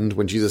the end,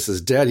 when Jesus is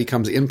dead, he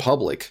comes in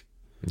public,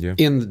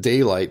 in the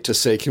daylight, to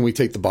say, can we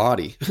take the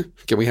body?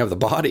 Can we have the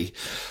body?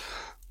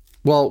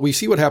 Well, we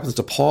see what happens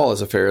to Paul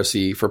as a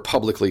Pharisee for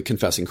publicly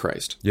confessing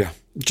Christ. Yeah.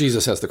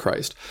 Jesus as the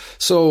Christ.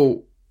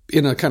 So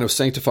in a kind of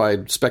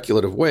sanctified,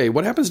 speculative way,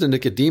 what happens to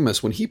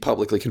Nicodemus when he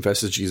publicly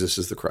confesses Jesus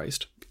is the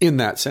Christ, in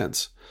that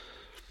sense?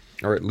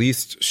 Or at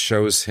least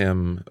shows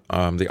him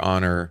the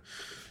honor,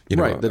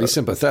 that he's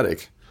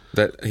sympathetic.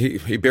 That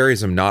he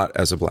buries him not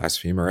as a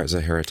blasphemer, as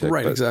a heretic.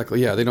 Right,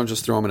 exactly. Yeah, they don't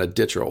just throw him in a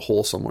ditch or a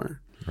hole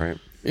somewhere. Right.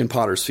 In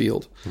Potter's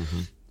Field.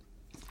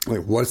 Mm-hmm.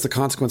 Like, what's the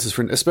consequences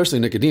for, especially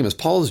Nicodemus?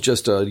 Paul is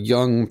just a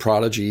young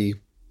prodigy,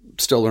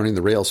 still learning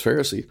the rails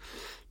Pharisee.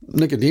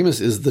 Nicodemus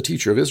is the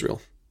teacher of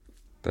Israel.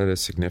 That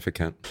is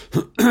significant.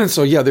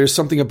 So there's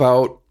something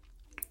about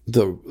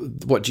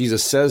what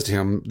Jesus says to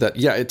him that,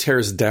 it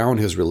tears down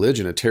his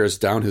religion. It tears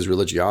down his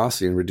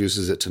religiosity and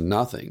reduces it to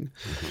nothing.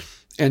 Mm-hmm.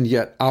 And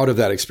yet out of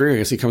that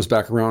experience, he comes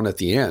back around at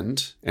the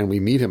end, and we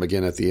meet him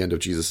again at the end of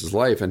Jesus'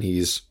 life. And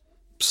he's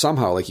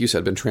somehow, like you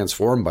said, been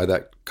transformed by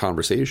that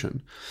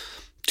conversation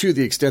to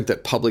the extent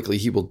that publicly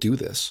he will do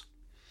this.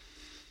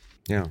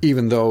 Yeah.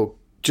 Even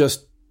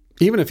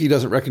if he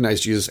doesn't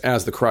recognize Jesus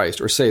as the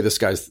Christ or say this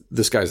guy's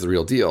the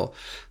real deal,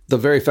 the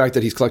very fact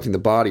that he's collecting the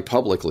body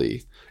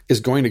publicly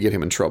is going to get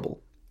him in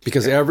trouble.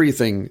 Because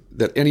everything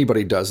that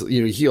anybody does,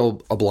 you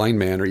heal a blind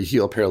man or you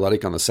heal a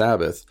paralytic on the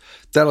Sabbath,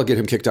 that'll get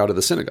him kicked out of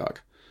the synagogue.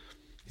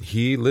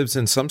 He lives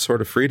in some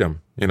sort of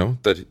freedom,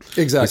 that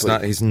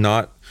exactly.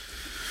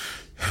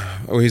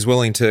 He's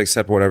willing to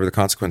accept whatever the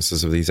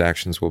consequences of these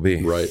actions will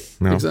be. Right.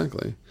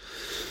 Exactly.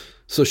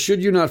 So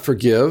should you not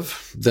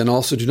forgive, then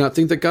also do not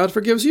think that God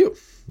forgives you.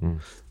 Mm.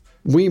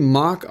 We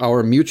mock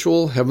our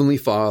mutual Heavenly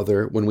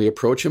Father when we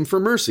approach him for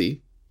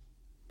mercy,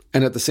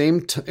 and at the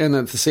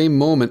same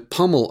moment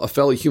pummel a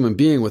fellow human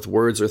being with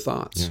words or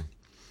thoughts. Yeah.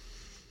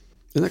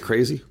 Isn't that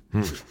crazy?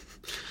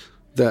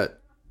 That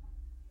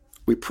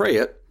we pray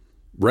it,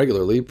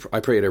 regularly. I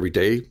pray it every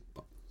day,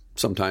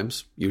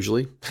 sometimes,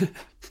 usually. I'm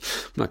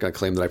not going to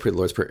claim that I pray the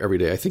Lord's Prayer every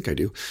day. I think I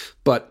do.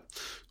 But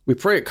we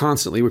pray it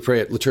constantly. We pray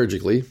it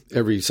liturgically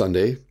every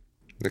Sunday.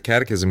 The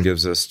Catechism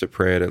gives us to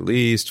pray it at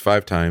least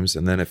 5 times,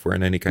 and then if we're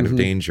in any kind of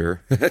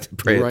danger, to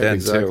pray it then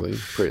exactly. too.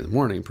 Pray it in the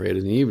morning, pray it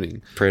in the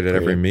evening. Pray it at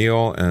every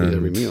meal. And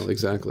every meal,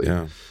 exactly.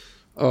 Yeah.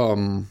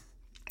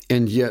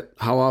 And yet,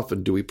 how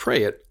often do we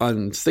pray it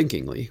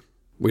unthinkingly?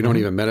 We don't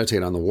even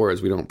meditate on the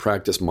words. We don't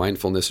practice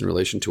mindfulness in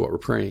relation to what we're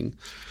praying.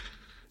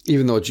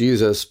 Even though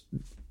Jesus,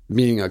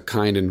 being a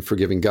kind and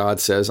forgiving God,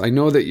 says, I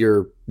know that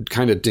you're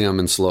kind of dim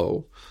and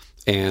slow,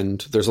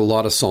 and there's a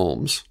lot of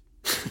psalms.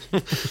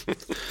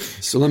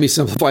 So let me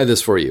simplify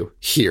this for you.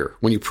 Here,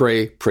 when you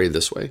pray, pray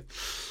this way.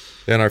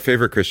 And our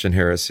favorite Christian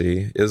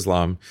heresy,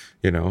 Islam,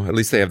 at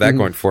least they have that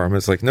going for them.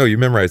 It's like, no, you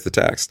memorize the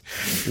text.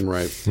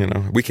 Right.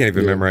 We can't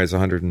even memorize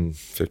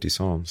 150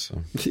 psalms.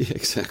 So. Yeah,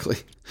 exactly.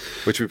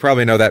 Which we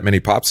probably know that many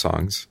pop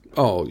songs.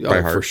 Oh,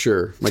 for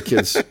sure. My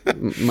kids,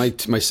 my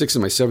 6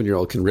 and my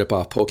 7-year-old can rip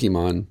off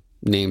Pokemon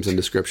names and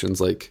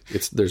descriptions like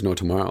there's no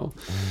tomorrow.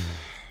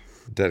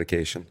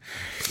 Dedication.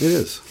 It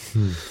is.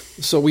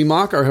 So we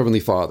mock our Heavenly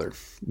Father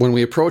when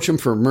we approach Him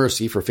for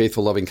mercy, for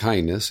faithful loving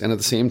kindness, and at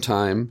the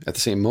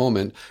same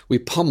moment, we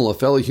pummel a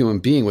fellow human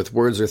being with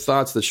words or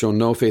thoughts that show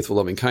no faithful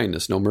loving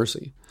kindness, no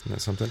mercy. Isn't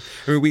that something?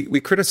 I mean,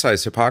 we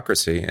criticize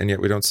hypocrisy, and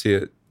yet we don't see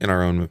it in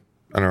our own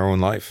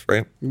life,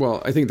 right?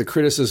 Well, I think the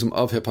criticism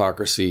of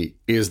hypocrisy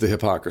is the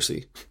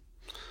hypocrisy,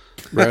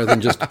 rather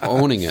than just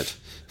owning it.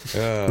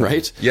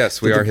 Right?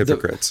 Yes, we are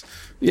hypocrites.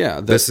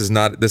 This is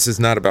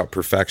not about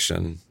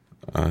perfection.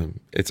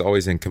 It's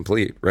always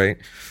incomplete, right?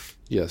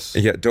 Yes.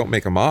 And yet, don't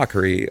make a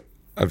mockery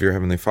of your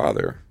Heavenly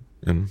Father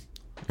and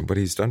what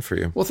He's done for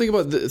you. Well, think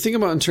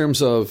about in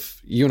terms of,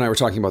 you and I were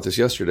talking about this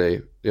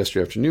yesterday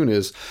afternoon,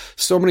 is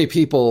so many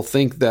people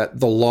think that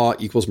the law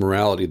equals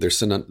morality. They're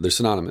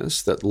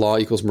synonymous, that law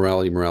equals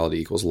morality, morality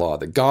equals law,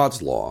 that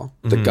God's law,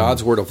 that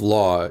God's word of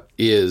law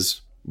is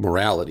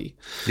morality.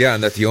 Yeah,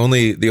 and that the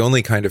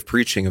only kind of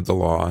preaching of the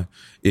law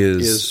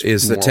is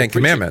the Ten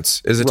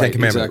Commandments, is the Ten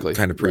Commandment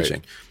kind of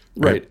preaching.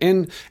 Right.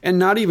 And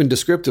not even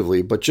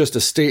descriptively, but just a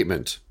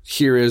statement.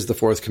 Here is the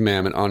 4th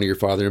commandment, honor your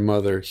father and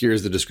mother.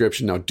 Here's the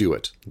description, now do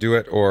it. Do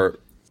it or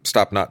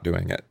stop not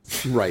doing it.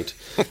 Right.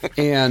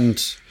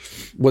 And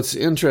what's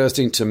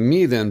interesting to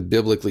me then,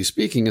 biblically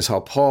speaking, is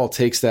how Paul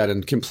takes that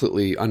and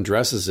completely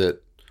undresses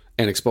it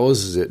and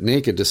exposes it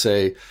naked to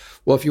say,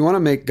 well, if you want to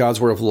make God's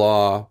word of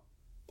law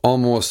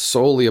almost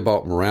solely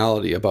about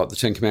morality, about the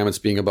 10 commandments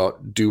being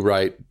about do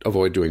right,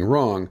 avoid doing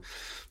wrong,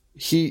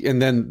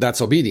 and then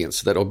that's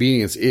obedience. That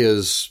obedience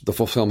is the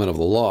fulfillment of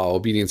the law.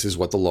 Obedience is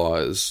what the law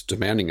is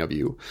demanding of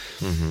you.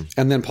 Mm-hmm.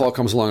 And then Paul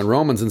comes along in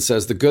Romans and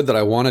says, the good that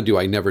I want to do,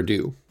 I never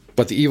do.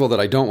 But the evil that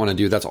I don't want to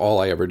do, that's all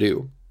I ever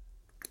do.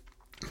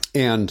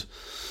 And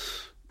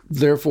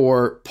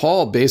therefore,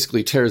 Paul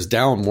basically tears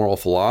down moral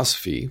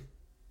philosophy,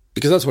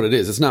 because that's what it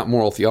is. It's not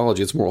moral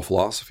theology, it's moral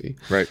philosophy.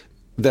 Right.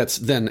 That's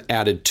then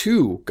added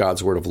to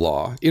God's word of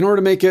law in order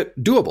to make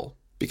it doable.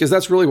 Because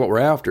that's really what we're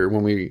after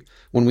when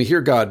we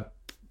hear God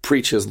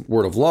preach His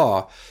word of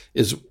law,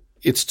 is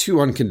it's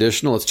too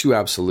unconditional, it's too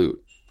absolute,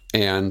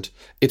 and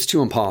it's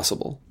too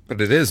impossible.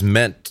 But it is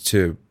meant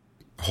to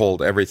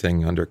hold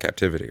everything under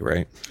captivity,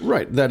 right?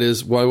 Right. That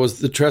is why was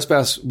the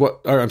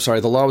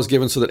the law was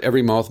given so that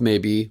every mouth may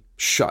be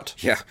shut.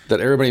 Yeah. That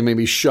everybody may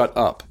be shut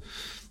up.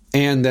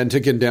 And then to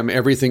condemn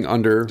everything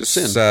under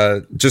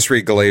sin. Just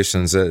read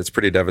Galatians. It's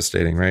pretty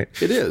devastating, right?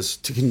 It is.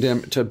 To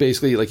condemn, to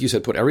basically, like you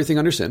said, put everything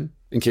under sin.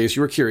 In case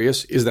you were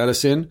curious, is that a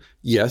sin?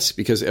 Yes,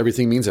 because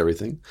everything means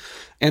everything.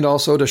 And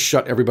also to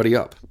shut everybody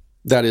up.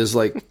 That is,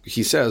 like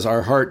he says,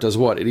 our heart does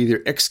what? It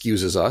either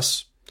excuses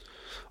us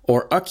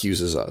or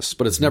accuses us,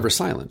 but it's never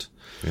silent.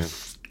 Yeah.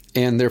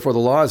 And therefore the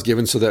law is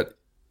given so that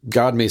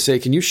God may say,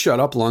 can you shut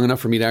up long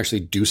enough for me to actually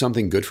do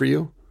something good for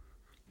you?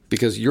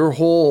 Because your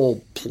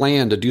whole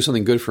plan to do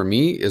something good for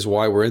me is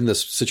why we're in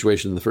this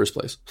situation in the first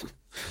place.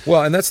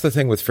 Well, and that's the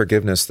thing with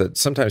forgiveness, that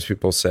sometimes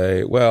people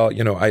say, well,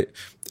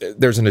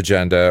 there's an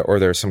agenda or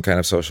there's some kind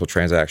of social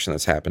transaction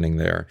that's happening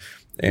there.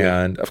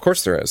 And of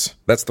course there is.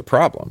 That's the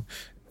problem.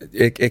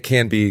 It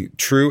can be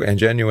true and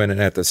genuine,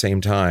 and at the same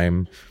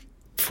time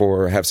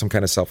have some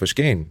kind of selfish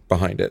gain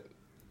behind it.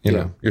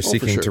 You're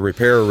seeking to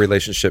repair a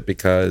relationship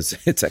because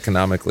it's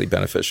economically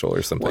beneficial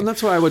or something. Well, and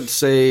that's why I would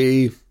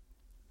say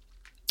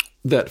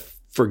that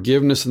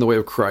forgiveness in the way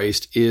of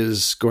Christ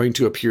is going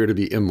to appear to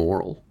be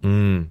immoral.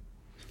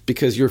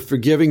 Because you're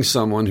forgiving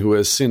someone who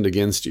has sinned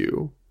against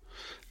you.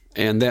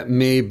 And that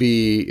may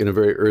be, in a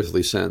very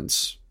earthly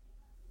sense,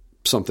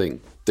 something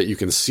that you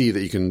can see,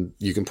 that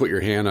you can put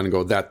your hand on and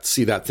go,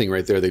 see that thing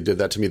right there, they did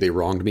that to me, they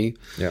wronged me.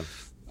 Yeah.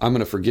 I'm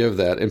going to forgive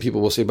that. And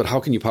people will say, but how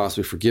can you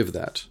possibly forgive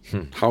that?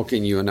 How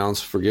can you announce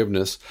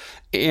forgiveness?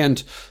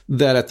 And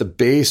that at the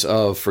base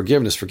of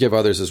forgiveness, forgive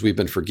others as we've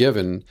been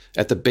forgiven,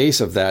 at the base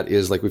of that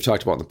is, like we've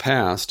talked about in the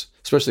past,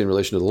 especially in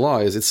relation to the law,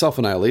 is it's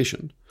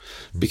self-annihilation.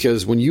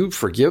 Because when you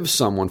forgive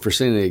someone for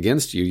sinning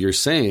against you, you're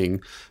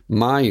saying,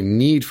 my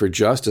need for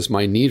justice,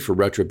 my need for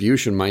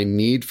retribution, my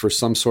need for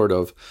some sort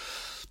of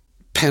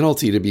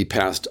penalty to be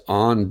passed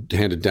on,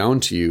 handed down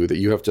to you, that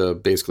you have to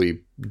basically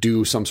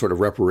do some sort of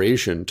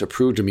reparation to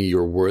prove to me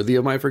you're worthy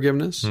of my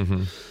forgiveness,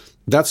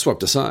 that's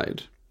swept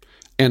aside.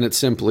 And it's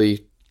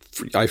simply,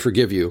 I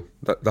forgive you.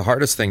 The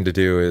hardest thing to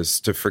do is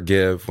to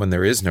forgive when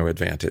there is no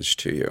advantage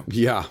to you.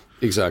 Yeah,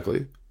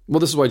 exactly. Well,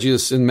 this is why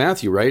Jesus in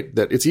Matthew, right?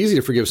 That it's easy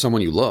to forgive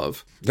someone you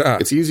love.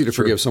 It's easy to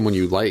forgive someone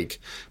you like,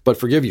 but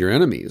forgive your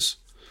enemies.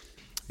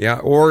 Yeah,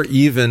 or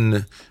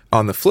even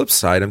on the flip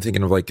side, I'm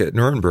thinking of like at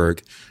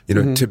Nuremberg,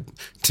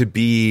 to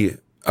be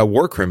a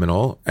war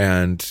criminal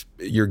and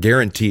you're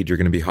guaranteed you're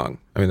going to be hung.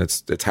 I mean,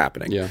 it's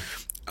happening. Yeah.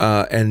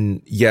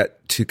 And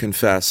yet to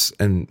confess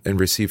and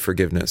receive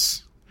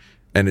forgiveness.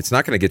 And it's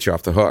not going to get you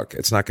off the hook.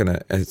 It's not going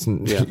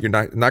to, you're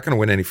not going to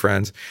win any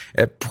friends.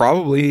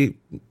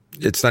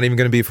 It's not even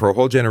going to be for a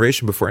whole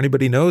generation before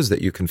anybody knows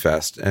that you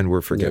confessed and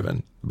were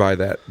forgiven by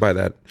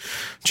that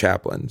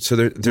chaplain. So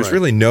there's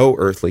really no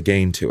earthly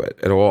gain to it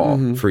at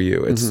all for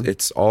you.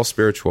 It's all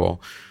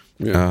spiritual.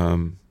 Yeah.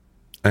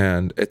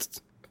 And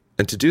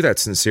to do that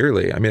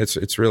sincerely, I mean,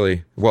 it's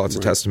really, it's a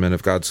testament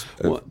of God's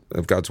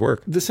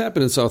work. This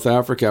happened in South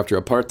Africa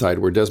after apartheid,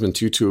 where Desmond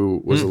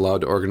Tutu was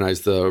allowed to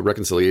organize the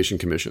Reconciliation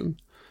Commission,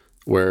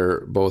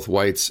 where both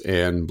whites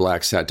and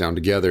blacks sat down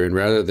together. And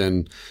rather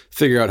than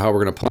figure out how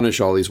we're going to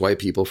punish all these white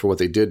people for what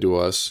they did to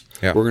us,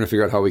 we're going to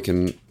figure out how we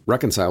can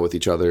reconcile with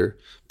each other,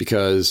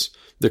 because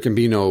there can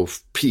be no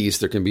peace,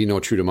 there can be no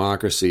true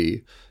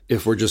democracy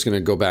if we're just going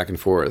to go back and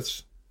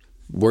forth.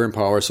 We're in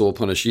power, so we'll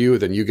punish you.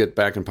 Then you get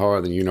back in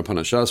power, then you're going to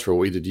punish us for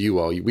what we did to you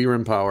while we were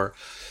in power.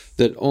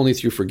 That only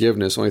through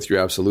forgiveness, only through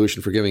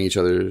absolution, forgiving each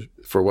other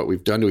for what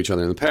we've done to each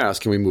other in the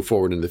past, can we move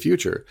forward in the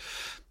future.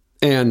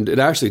 And it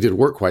actually did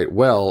work quite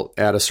well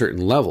at a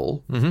certain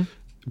level,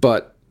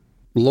 but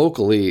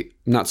locally,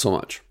 not so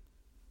much.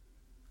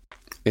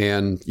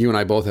 And you and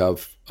I both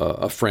have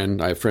a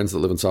friend. I have friends that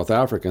live in South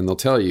Africa, and they'll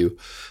tell you,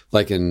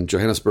 like in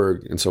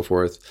Johannesburg and so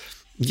forth,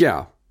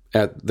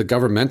 at the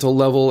governmental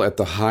level, at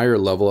the higher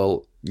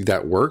level,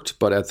 that worked,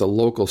 but at the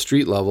local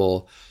street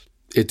level,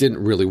 it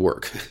didn't really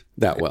work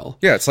that well.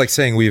 Yeah, it's like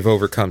saying we've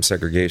overcome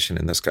segregation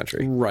in this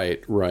country.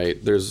 Right.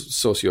 There's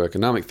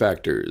socioeconomic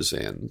factors,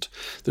 and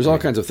there's all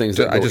kinds of things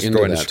that go into that. I just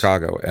go into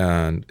Chicago,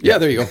 and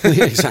there you go.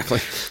 Exactly.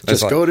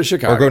 Just go to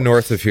Chicago, or go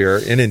north of here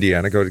in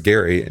Indiana, go to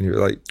Gary, and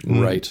you're like,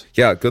 right.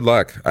 Yeah, good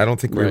luck. I don't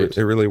think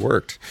it really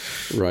worked.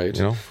 Right.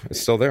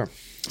 It's still there.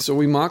 So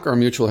we mock our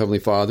mutual Heavenly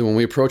Father when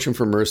we approach Him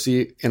for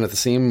mercy, and at the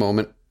same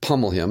moment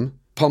pummel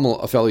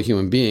a fellow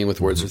human being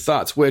with words or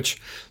thoughts,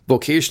 which,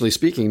 vocationally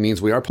speaking,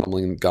 means we are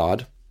pummeling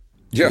God.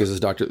 Yeah. Because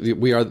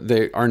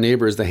as our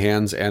neighbor is the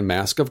hands and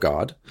mask of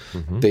God.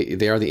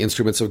 They are the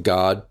instruments of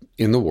God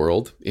in the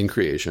world, in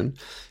creation.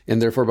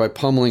 And therefore, by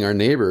pummeling our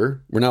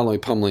neighbor, we're not only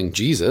pummeling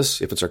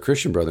Jesus, if it's our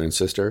Christian brother and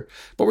sister,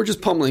 but we're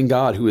just pummeling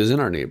God, who is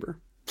in our neighbor,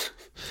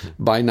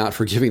 by not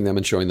forgiving them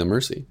and showing them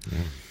mercy. Yeah.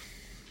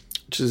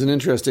 Which is an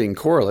interesting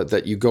correlate,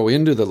 that you go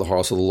into the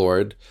house of the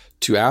Lord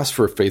to ask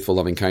for faithful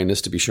loving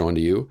kindness to be shown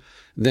to you.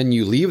 Then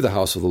you leave the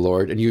house of the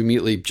Lord and you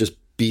immediately just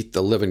beat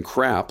the living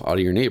crap out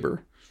of your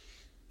neighbor.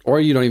 Or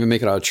you don't even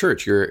make it out of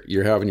church.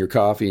 You're having your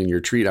coffee and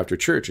your treat after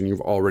church, and you've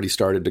already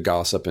started to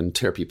gossip and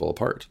tear people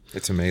apart.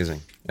 It's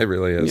amazing. It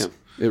really is.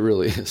 Yeah, it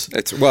really is.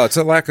 It's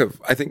a lack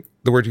of, I think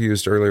the word you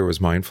used earlier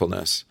was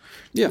mindfulness.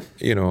 Yeah.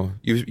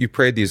 You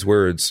prayed these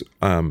words,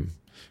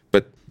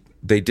 but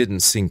they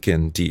didn't sink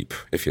in deep,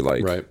 if you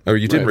like. Right. Or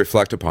you didn't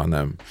reflect upon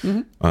them.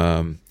 And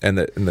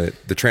the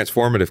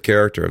transformative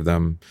character of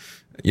them,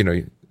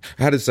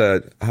 how does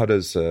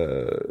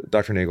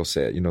Dr. Nagel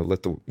say it?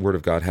 Let the word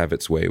of God have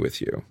its way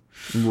with you.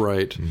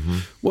 Right.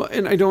 Well,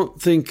 and I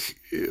don't think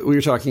we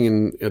were talking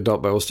in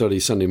adult Bible study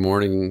Sunday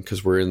morning,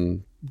 because we're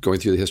going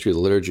through the history of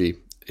the liturgy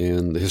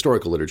and the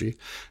historical liturgy,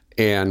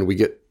 and we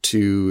get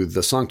to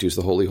the Sanctus,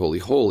 the Holy, Holy,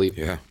 Holy.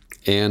 Yeah.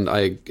 And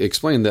I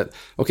explained that,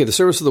 okay, the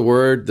service of the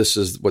word, this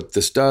is what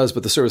this does,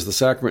 but the service of the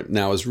sacrament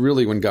now is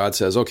really when God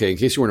says, okay, in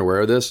case you weren't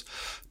aware of this,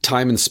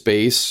 time and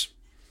space,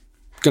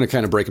 going to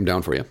kind of break them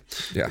down for you.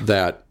 Yeah.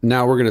 That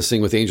now we're going to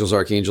sing with angels,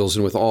 archangels,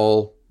 and with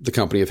all the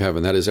company of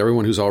heaven. That is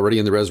everyone who's already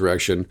in the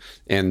resurrection,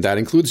 and that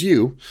includes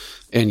you.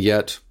 And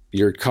yet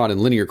you're caught in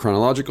linear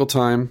chronological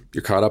time.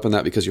 You're caught up in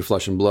that because you're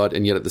flesh and blood.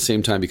 And yet at the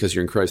same time, because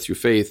you're in Christ through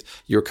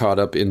faith, you're caught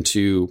up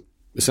into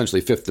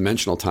essentially fifth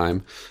dimensional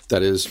time.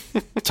 That is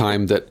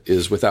time that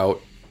is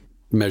without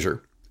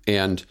measure.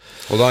 And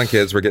hold on,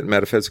 kids, we're getting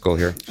metaphysical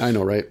here. I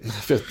know, right?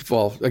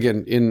 Well,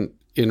 again,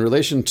 in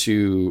relation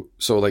to,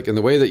 so like in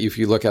the way that if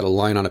you look at a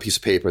line on a piece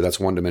of paper, that's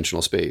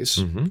one-dimensional space,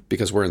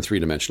 because we're in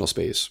three-dimensional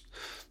space.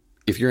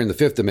 If you're in the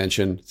fifth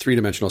dimension,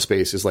 three-dimensional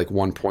space is like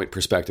one-point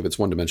perspective. It's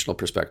one-dimensional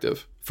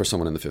perspective for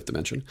someone in the fifth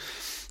dimension.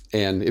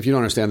 And if you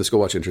don't understand this, go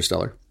watch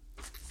Interstellar,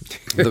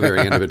 the very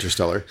end of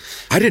Interstellar.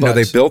 I didn't know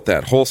they built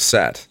that whole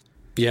set.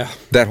 Yeah,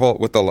 that whole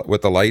with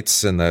the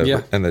lights and the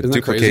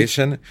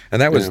duplication, crazy?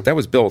 And that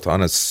was built on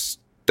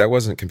that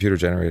wasn't computer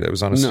generated. It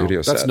was on a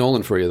studio set. That's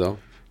Nolan for you, though.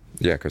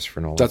 Yeah,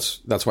 Christopher Nolan.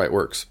 That's why it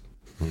works.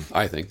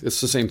 I think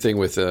it's the same thing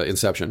with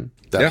Inception.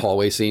 That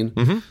hallway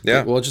scene.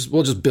 Yeah, we'll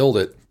just build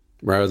it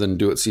rather than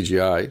do it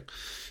CGI,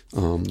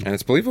 and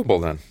it's believable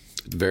then.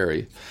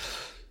 Very.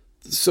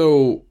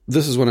 So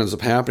this is what ends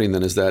up happening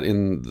then, is that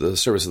in the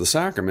service of the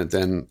sacrament,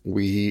 then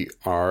we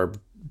are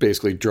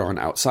basically drawn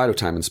outside of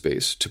time and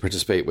space to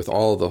participate with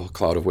all the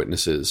cloud of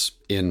witnesses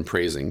in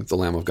praising the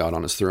Lamb of God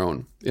on his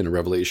throne in a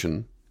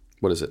Revelation,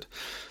 what is it,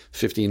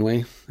 15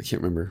 way? I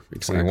can't remember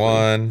exactly.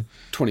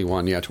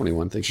 21, yeah,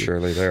 21, thank you.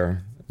 Surely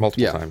there,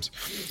 multiple times.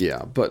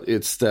 Yeah, but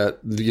it's that,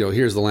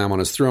 here's the Lamb on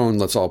his throne,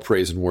 let's all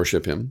praise and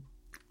worship him.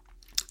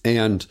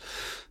 And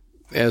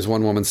as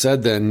one woman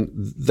said then,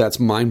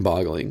 that's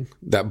mind-boggling.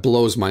 That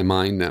blows my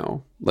mind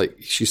now. Like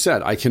she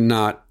said, I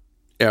cannot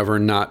ever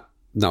not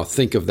now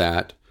think of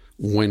that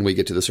when we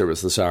get to the service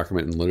of the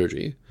sacrament and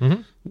liturgy.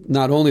 Mm-hmm.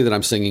 Not only that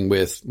I'm singing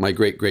with my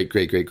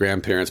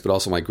great-great-great-great-grandparents, but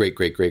also my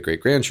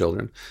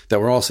great-great-great-great-grandchildren, that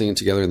we're all singing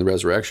together in the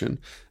resurrection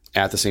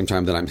at the same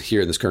time that I'm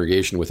here in this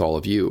congregation with all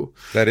of you.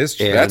 That's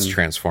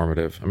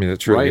transformative. I mean, it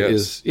truly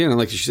is. And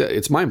like she said,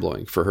 it's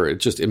mind-blowing for her.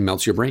 It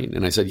melts your brain.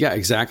 And I said, yeah,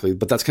 exactly.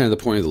 But that's kind of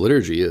the point of the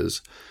liturgy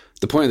is,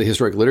 the point of the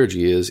historic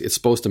liturgy is it's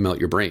supposed to melt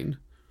your brain.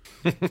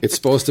 It's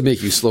supposed to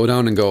make you slow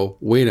down and go,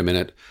 wait a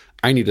minute,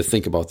 I need to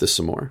think about this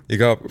some more. You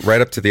go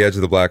right up to the edge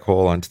of the black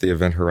hole onto the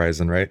event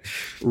horizon, right?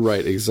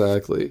 Right,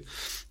 exactly.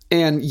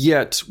 And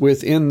yet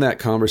within that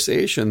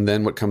conversation,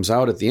 then what comes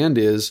out at the end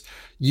is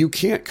you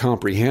can't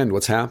comprehend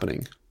what's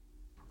happening.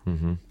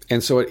 Mm-hmm.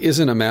 And so it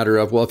isn't a matter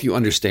of, well, if you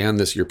understand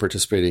this, you're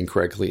participating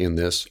correctly in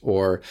this,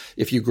 or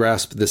if you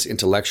grasp this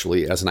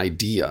intellectually as an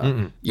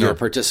idea, you're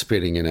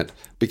participating in it.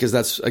 Because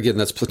that's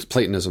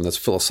Platonism, that's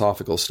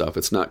philosophical stuff.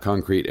 It's not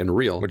concrete and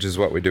real. Which is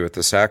what we do with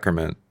the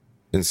sacrament,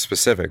 in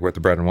specific, with the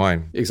bread and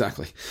wine.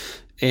 Exactly.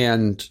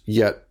 And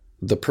yet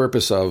the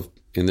purpose of,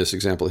 in this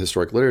example,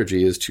 historic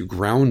liturgy is to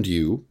ground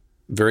you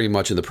very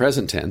much in the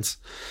present tense,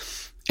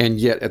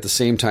 and yet at the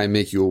same time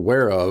make you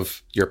aware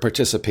of your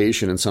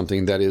participation in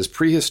something that is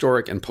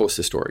prehistoric and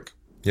post-historic.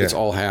 Yeah. It's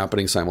all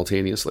happening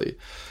simultaneously.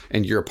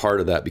 And you're a part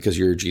of that because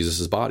you're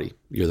Jesus' body.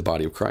 You're the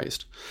body of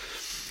Christ.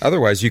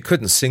 Otherwise, you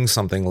couldn't sing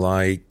something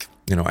like,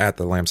 at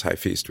the Lamb's High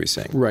Feast we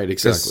sing. Right,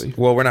 exactly.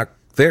 Well, we're not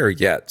there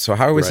yet. So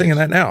how are we singing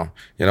that now?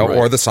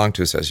 Or the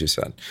Sanctus, as you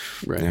said.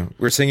 Right.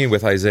 We're singing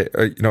with Isaiah.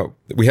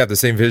 We have the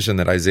same vision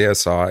that Isaiah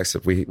saw,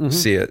 except we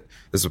see it.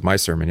 This was my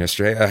sermon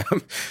yesterday.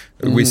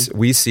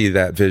 We see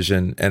that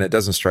vision, and it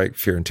doesn't strike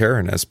fear and terror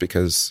in us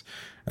because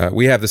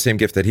we have the same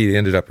gift that he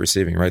ended up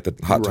receiving, right? The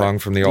hot tongue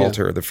from the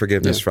altar, the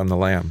forgiveness from the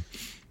Lamb.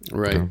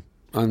 Right.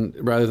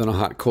 Rather than a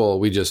hot coal,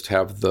 we just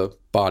have the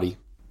body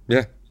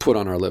put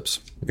on our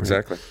lips.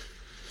 Exactly. Right?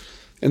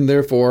 And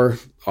therefore,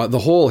 the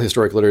whole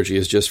historic liturgy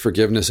is just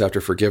forgiveness after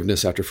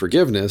forgiveness after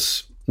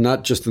forgiveness,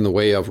 not just in the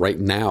way of right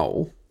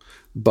now,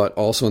 but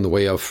also in the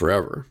way of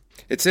forever.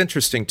 It's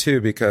interesting,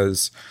 too,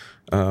 because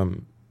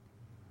one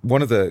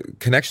of the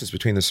connections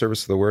between the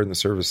service of the Word and the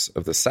service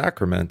of the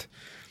sacrament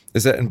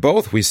is that in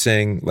both we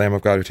sing, Lamb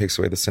of God who takes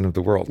away the sin of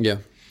the world. Yeah.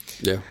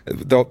 Yeah.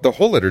 The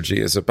whole liturgy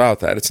is about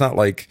that. It's not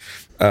like,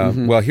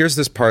 well, here's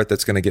this part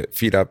that's going to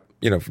feed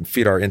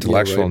our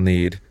intellectual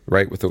need,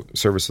 right, with the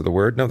service of the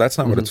Word. No, that's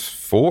not what it's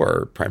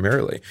for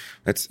primarily.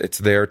 It's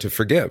there to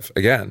forgive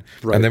again.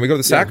 Right. And then we go to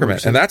the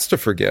sacrament, and that's to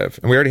forgive.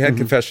 And we already had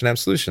confession and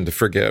absolution to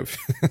forgive.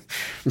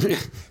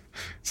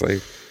 It's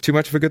like, too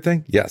much of a good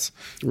thing? Yes.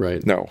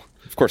 Right. No,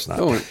 of course not.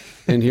 Oh,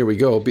 and here we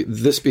go.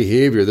 This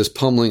behavior, this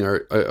pummeling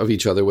of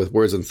each other with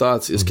words and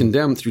thoughts is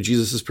condemned through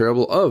Jesus'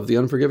 parable of the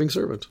unforgiving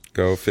servant.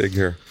 Go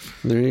figure.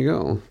 There you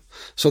go.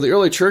 So the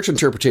early church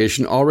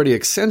interpretation already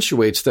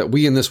accentuates that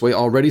we in this way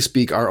already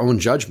speak our own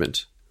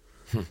judgment.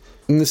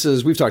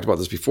 And we've talked about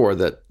this before,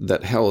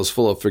 that hell is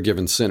full of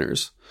forgiven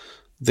sinners.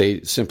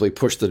 They simply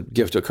pushed the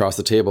gift across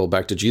the table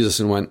back to Jesus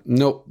and went,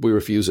 nope, we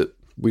refuse it.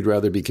 We'd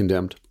rather be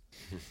condemned.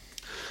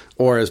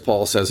 Or as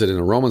Paul says it in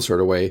a Roman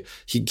sort of way,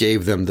 he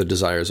gave them the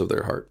desires of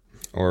their heart.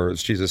 Or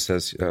as Jesus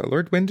says,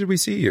 Lord, when did we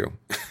see you?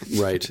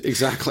 Right,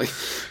 exactly.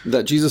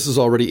 That Jesus is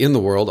already in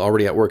the world,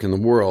 already at work in the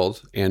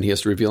world, and he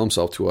has to reveal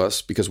himself to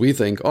us because we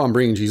think, I'm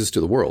bringing Jesus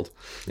to the world.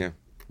 Yeah,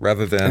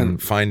 rather than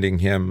finding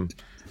him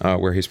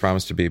where he's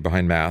promised to be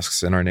behind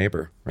masks in our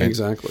neighbor. Right?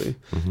 Exactly.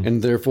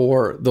 And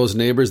therefore, those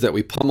neighbors that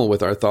we pummel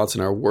with our thoughts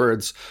and our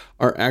words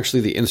are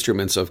actually the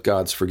instruments of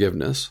God's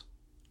forgiveness,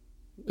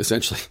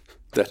 essentially.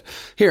 That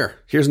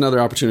here's another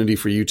opportunity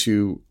for you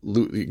to,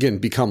 again,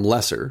 become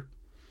lesser,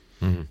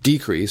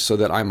 decrease so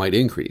that I might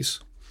increase.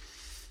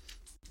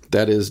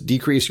 That is,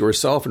 decrease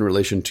yourself in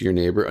relation to your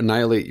neighbor,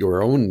 annihilate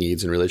your own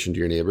needs in relation to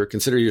your neighbor,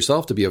 consider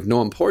yourself to be of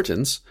no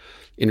importance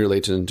in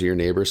relation to your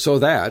neighbor so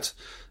that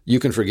you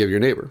can forgive your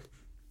neighbor.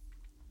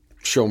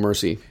 Show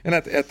mercy. And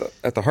at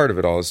the heart of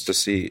it all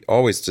is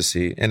always to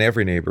see in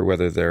every neighbor,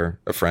 whether they're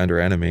a friend or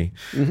enemy,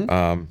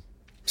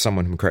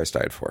 someone whom Christ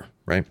died for,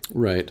 right?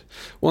 Right.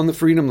 Well, and the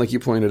freedom, like you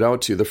pointed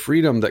out too, the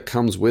freedom that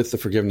comes with the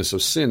forgiveness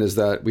of sin is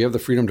that we have the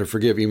freedom to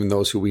forgive even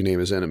those who we name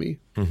as enemy.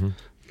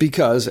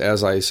 Because,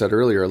 as I said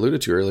earlier,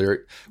 alluded to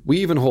earlier, we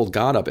even hold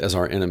God up as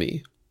our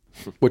enemy,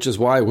 which is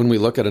why when we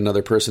look at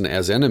another person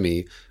as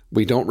enemy,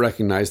 we don't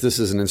recognize this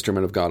is an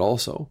instrument of God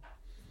also.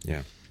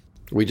 Yeah.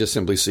 We just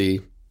simply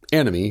see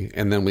enemy,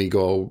 and then we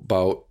go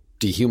about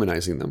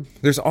dehumanizing them.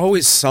 There's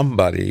always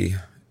somebody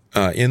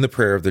in the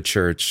prayer of the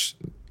church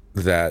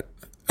that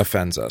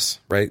offends us,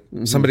 right?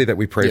 Somebody that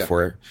we pray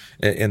for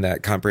in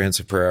that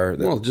comprehensive prayer.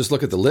 Well, just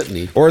look at the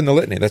litany. Or in the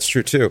litany, that's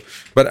true too.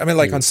 But I mean,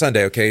 like on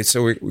Sunday, okay,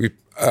 so we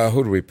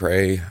who do we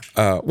pray?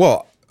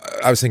 Well,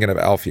 I was thinking of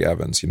Alfie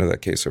Evans,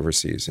 that case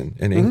overseas in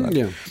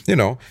England.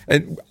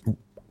 And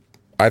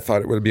I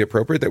thought it would be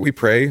appropriate that we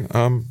pray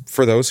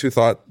for those who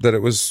thought that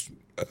it was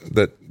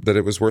that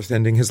it was worth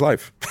ending his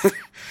life.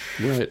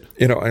 Right.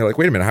 I'm like,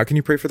 wait a minute, how can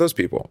you pray for those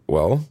people?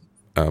 Well,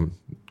 do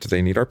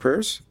they need our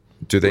prayers?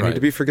 Do they need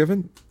to be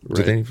forgiven?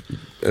 Do they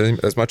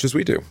as much as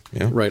we do?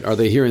 Right. Are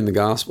they hearing the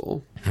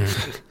gospel?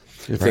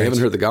 If they haven't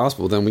heard the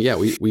gospel, then we ought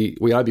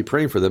to be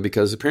praying for them,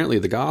 because apparently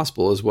the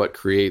gospel is what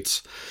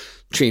creates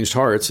changed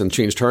hearts, and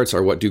changed hearts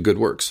are what do good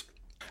works.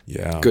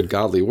 Yeah. Good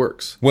godly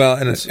works. Well,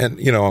 and this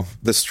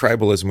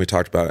tribalism we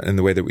talked about, and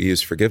the way that we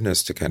use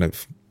forgiveness to kind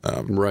of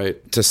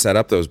to set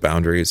up those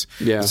boundaries.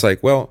 Yeah. It's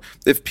like, well,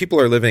 if people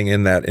are living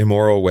in that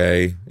immoral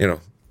way,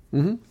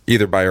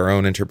 either by our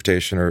own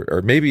interpretation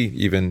or maybe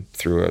even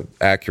through an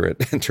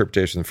accurate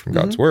interpretation from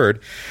God's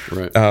word,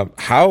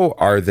 how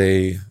are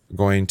they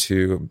going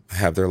to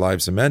have their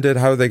lives amended?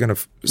 How are they going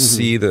to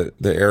see the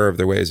error of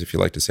their ways, if you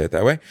like to say it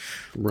that way,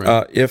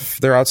 if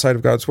they're outside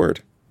of God's word?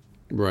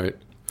 Right.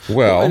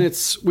 Well, and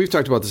we've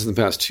talked about this in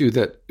the past too,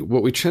 that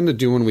what we tend to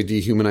do when we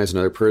dehumanize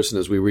another person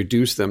is we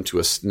reduce them to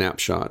a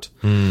snapshot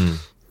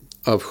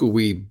of who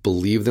we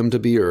believe them to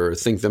be or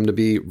think them to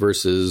be,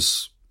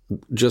 versus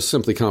just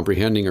simply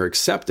comprehending or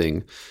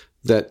accepting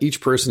that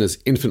each person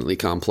is infinitely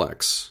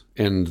complex,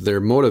 and their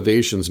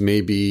motivations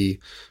may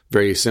be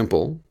very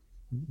simple,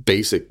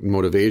 basic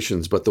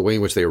motivations, but the way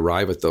in which they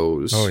arrive at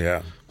those. Oh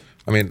yeah.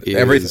 I mean,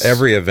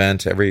 every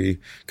event, every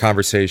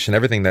conversation,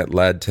 everything that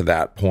led to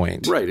that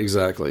point, right?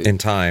 Exactly. In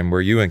time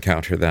where you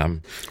encounter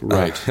them,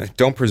 right?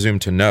 Don't presume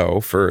to know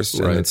first,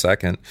 and then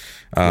second,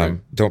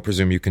 don't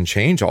presume you can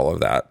change all of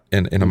that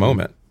in a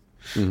moment,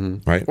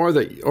 right? Or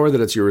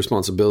that it's your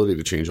responsibility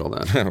to change all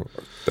that,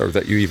 or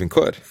that you even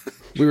could.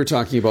 We were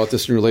talking about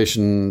this in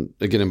relation,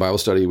 again, in Bible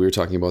study, we were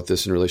talking about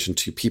this in relation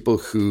to people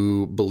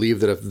who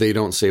believe that if they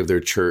don't save their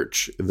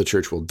church, the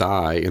church will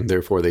die, and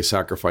therefore they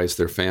sacrifice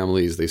their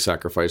families, they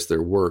sacrifice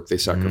their work, they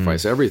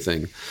sacrifice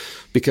everything,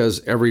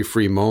 because every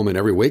free moment,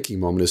 every waking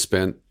moment is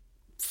spent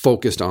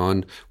focused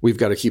on, we've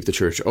got to keep the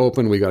church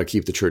open, we've got to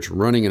keep the church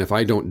running, and if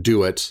I don't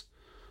do it,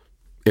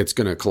 it's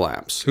going to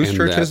collapse. Whose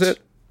church is it?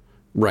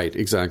 Right,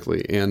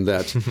 exactly. And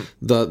that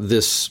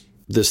this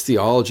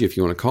theology, if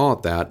you want to call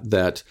it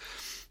that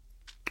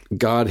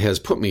God has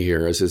put me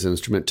here as his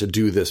instrument to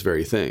do this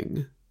very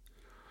thing.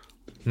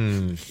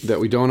 That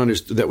we don't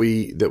understand, that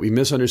we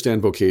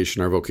misunderstand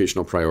vocation, our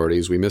vocational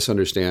priorities. We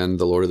misunderstand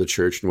the Lord of the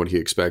church and what he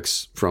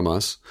expects from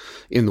us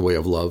in the way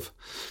of love.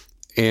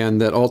 And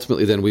that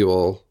ultimately then we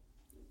will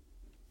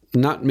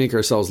not make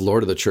ourselves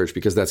Lord of the church,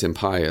 because that's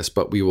impious,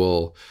 but we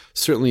will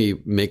certainly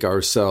make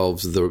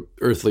ourselves the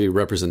earthly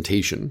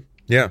representation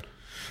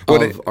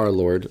of our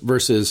Lord,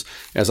 versus,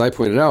 as I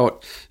pointed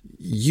out,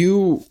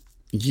 you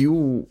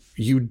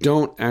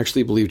don't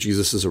actually believe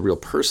Jesus is a real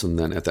person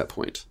then at that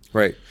point.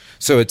 Right.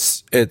 So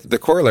the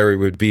corollary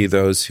would be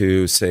those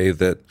who say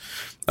that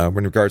in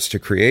regards to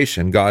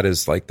creation, God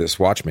is like this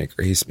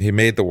watchmaker. He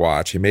made the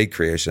watch, he made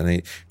creation,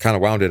 he kind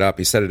of wound it up,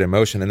 he set it in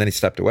motion, and then he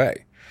stepped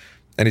away.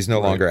 And he's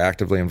no longer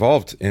actively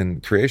involved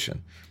in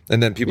creation.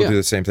 And then people do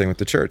the same thing with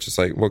the church. It's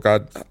like, well,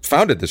 God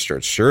founded this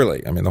church,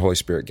 surely. I mean, the Holy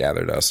Spirit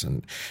gathered us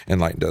and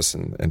enlightened us,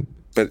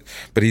 but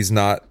he's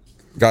not.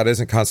 God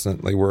isn't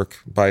constantly work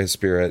by his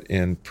Spirit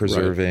in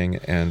preserving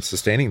and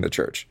sustaining the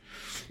church.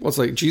 Well, it's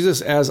like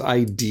Jesus as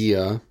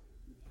idea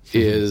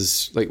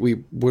is like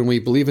when we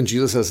believe in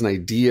Jesus as an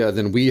idea,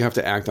 then we have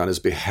to act on his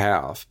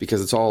behalf,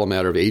 because it's all a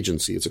matter of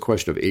agency. It's a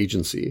question of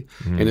agency.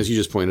 And as you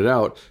just pointed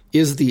out,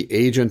 is the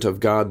agent of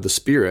God the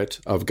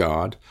Spirit of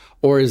God,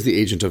 or is the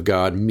agent of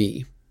God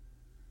me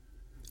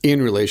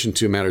in relation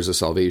to matters of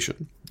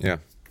salvation? Yeah.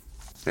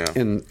 Yeah.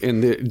 And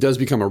it does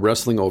become a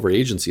wrestling over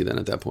agency then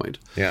at that point.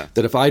 Yeah.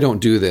 That if I don't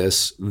do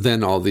this,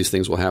 then all these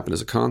things will happen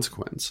as a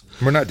consequence.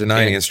 We're not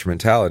denying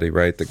instrumentality,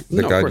 right? That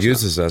God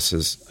uses us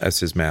as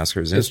his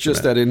master's instrument. It's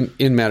just that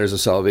in matters of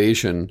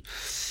salvation,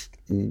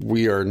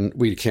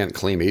 we can't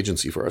claim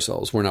agency for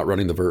ourselves. We're not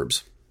running the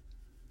verbs.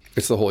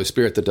 It's the Holy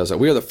Spirit that does that.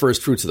 We are the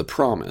first fruits of the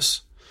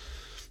promise.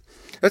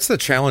 That's the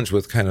challenge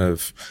with kind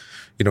of,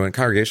 in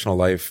congregational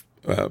life.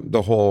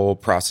 The whole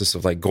process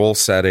of like goal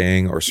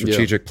setting or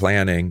strategic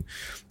planning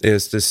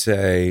is to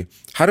say,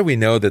 how do we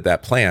know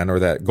that plan or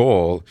that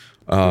goal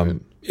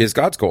is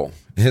God's goal,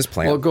 his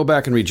plan? Well, go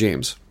back and read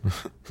James,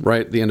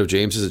 right? The end of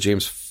James. Is it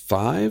James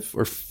 5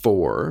 or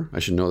 4? I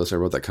should know this. I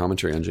wrote that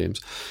commentary on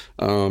James,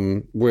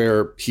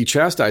 where he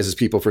chastises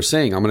people for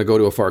saying, I'm going to go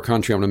to a far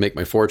country, I'm going to make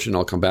my fortune,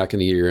 I'll come back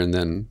in a year and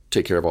then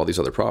take care of all these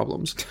other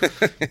problems.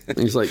 And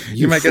he's like,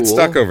 you might fool. Get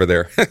stuck over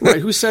there.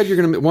 Right? Who said you're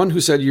going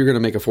to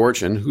make a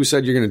fortune? Who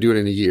said you're going to do it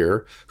in a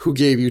year? Who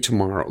gave you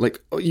tomorrow? Like,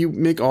 you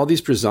make all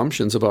these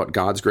presumptions about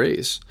God's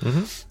grace,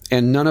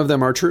 and none of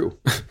them are true.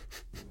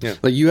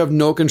 Like, you have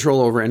no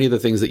control over any of the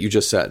things that you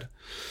just said.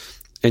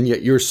 And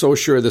yet you're so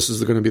sure this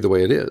is going to be the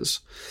way it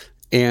is.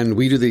 And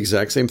we do the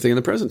exact same thing in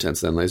the present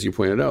tense then, as you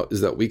pointed out, is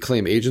that we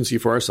claim agency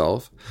for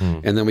ourselves,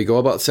 and then we go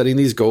about setting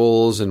these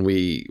goals, and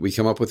we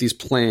come up with these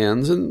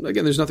plans. And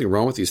again, there's nothing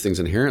wrong with these things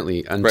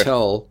inherently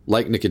until,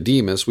 like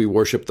Nicodemus, we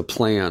worship the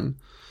plan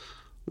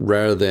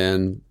rather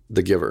than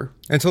the giver.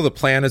 Until the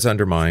plan is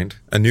undermined,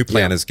 a new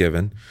plan is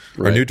given,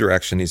 or a new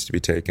direction needs to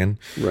be taken.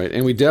 Right.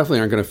 And we definitely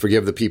aren't going to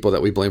forgive the people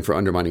that we blame for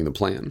undermining the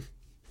plan.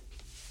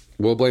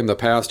 We'll blame the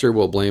pastor,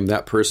 we'll blame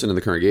that person in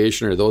the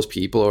congregation or those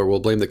people, or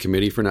we'll blame the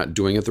committee for not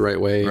doing it the right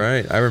way.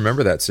 Right. I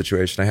remember that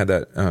situation. I had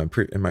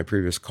that in my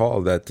previous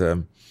call,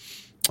 that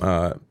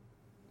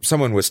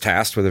someone was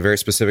tasked with a very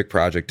specific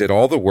project, did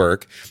all the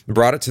work,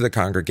 brought it to the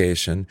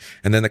congregation,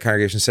 and then the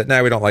congregation said,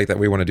 "No, we don't like that.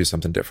 We want to do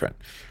something different."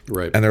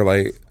 Right. And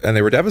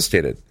they were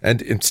devastated.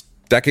 And it's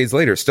decades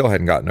later, still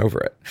hadn't gotten over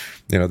it.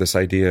 This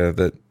idea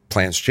that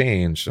plans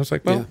change. I was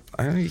like, well,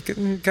 you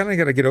kind of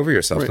got to get over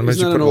yourself. Right.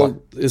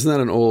 Isn't that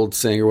an old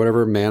saying or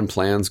whatever? Man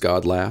plans,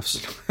 God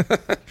laughs.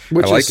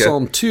 Which like is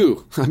Psalm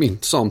 2. I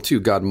mean, Psalm 2,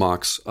 God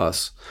mocks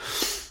us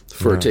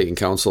for taking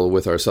counsel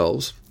with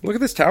ourselves. Look at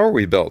this tower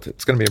we built.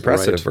 It's going to be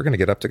impressive. Right. We're going to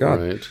get up to God.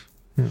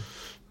 Right.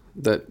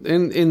 That,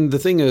 and the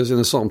thing is, in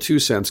the Psalm 2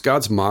 sense,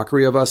 God's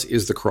mockery of us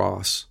is the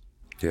cross.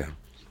 Yeah.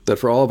 That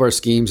for all of our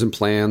schemes and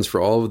plans,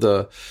 for all of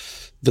the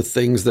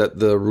things that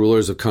the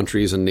rulers of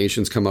countries and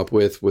nations come up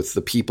with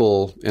the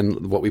people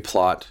and what we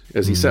plot,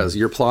 as he says,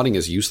 your plotting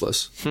is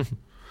useless.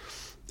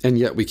 And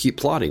yet we keep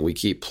plotting. We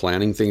keep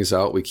planning things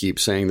out. We keep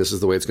saying this is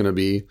the way it's going to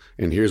be,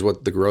 and here's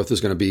what the growth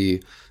is going to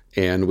be.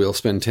 And we'll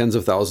spend tens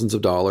of thousands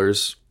of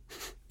dollars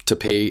to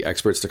pay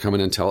experts to come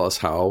in and tell us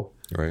how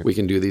we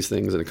can do these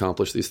things and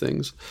accomplish these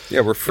things.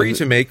 Yeah, we're free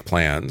to make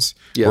plans.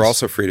 Yes. We're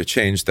also free to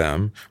change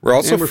them. We're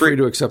also free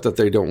to accept that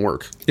they don't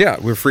work. Yeah,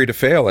 we're free to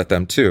fail at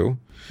them too.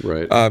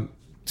 Right.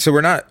 So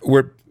we're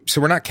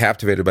not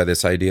captivated by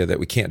this idea that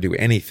we can't do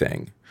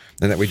anything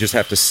and that we just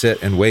have to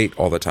sit and wait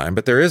all the time.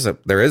 But there is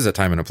a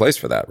time and a place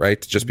for that,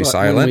 right? To just be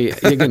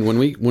silent.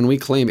 When we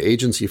claim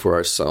agency for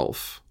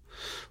ourselves,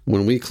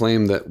 when we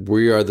claim that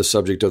we are the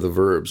subject of the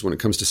verbs when it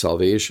comes to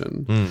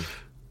salvation,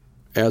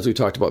 as we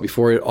talked about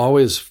before, it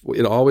always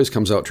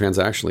comes out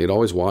transactionally. It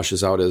always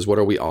washes out as, what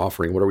are we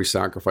offering? What are we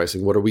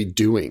sacrificing? What are we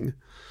doing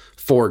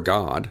for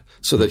God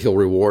so that he'll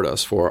reward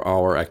us for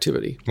our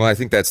activity? Well, I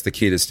think that's the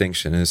key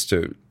distinction, is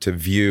to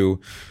view,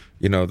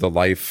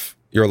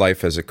 your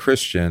life as a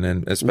Christian,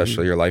 and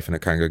especially your life in a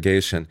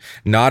congregation,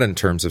 not in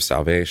terms of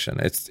salvation.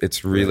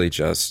 It's really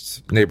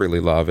just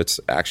neighborly love. It's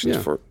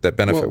actions that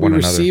benefit one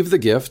another. We receive the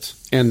gift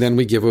and then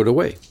we give it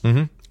away.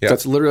 Mm-hmm. Yeah.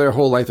 That's literally, our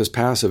whole life is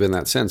passive in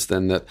that sense,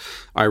 then, that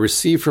I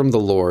receive from the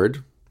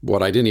Lord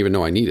what I didn't even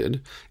know I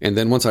needed. And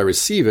then once I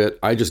receive it,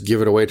 I just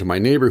give it away to my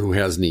neighbor who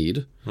has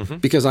need,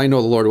 because I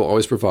know the Lord will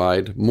always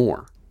provide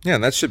more. Yeah,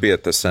 and that should be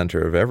at the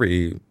center of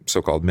every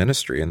so-called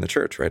ministry in the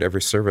church, right?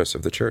 Every service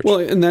of the church. Well,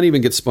 and that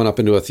even gets spun up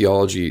into a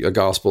theology, a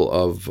gospel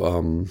of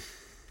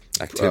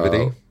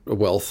activity,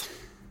 wealth,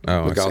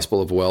 a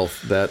gospel of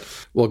wealth. That,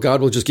 well,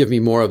 God will just give me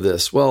more of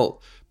this.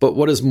 Well, but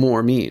what does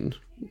more mean?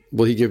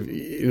 Will he give,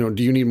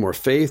 do you need more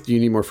faith? Do you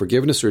need more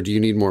forgiveness? Or do you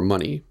need more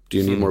money? Do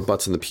you need more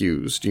butts in the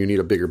pews? Do you need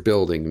a bigger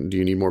building? Do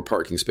you need more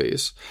parking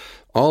space?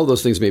 All of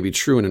those things may be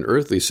true in an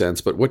earthly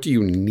sense, but what do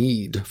you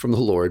need from the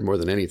Lord more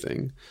than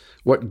anything?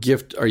 What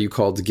gift are you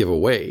called to give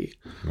away?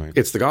 Right.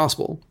 It's the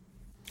gospel.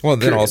 Well,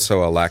 then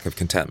also a lack of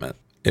contentment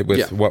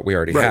with what we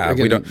already have.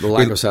 Again, the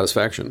lack of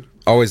satisfaction.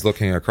 Always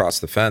looking across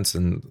the fence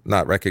and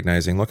not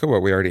recognizing, look at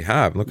what we already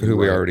have. Look at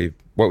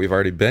what we've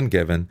already been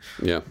given.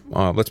 Yeah.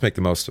 Let's make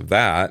the most of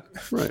that.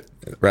 Right.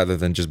 Rather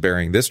than just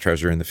burying this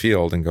treasure in the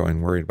field and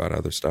going worried about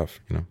other stuff,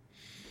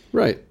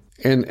 Right.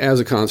 And as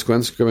a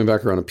consequence, coming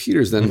back around to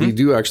Peter's, then we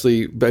do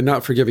actually, by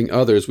not forgiving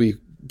others, we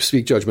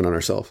speak judgment on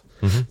ourselves.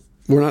 Mm-hmm.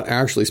 We're not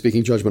actually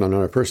speaking judgment on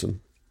another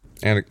person.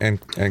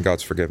 And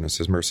God's forgiveness,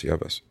 his mercy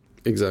of us.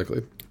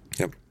 Exactly.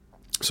 Yep.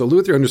 So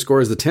Luther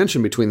underscores the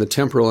tension between the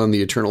temporal and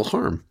the eternal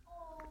harm.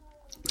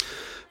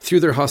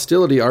 Through their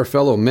hostility, our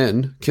fellow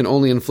men can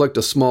only inflict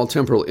a small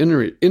temporal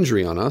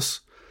injury on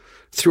us.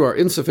 Through our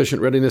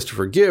insufficient readiness to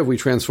forgive, we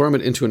transform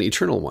it into an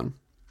eternal one.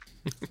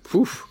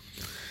 Whew,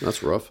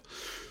 that's rough.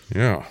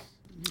 Yeah.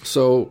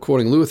 So,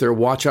 quoting Luther,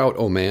 "Watch out,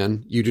 O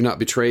man, you do not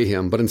betray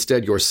him, but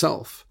instead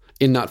yourself.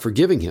 In not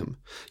forgiving him,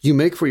 you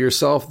make for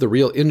yourself the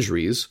real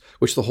injuries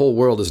which the whole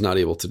world is not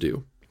able to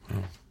do."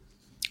 Oh.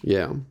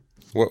 Yeah.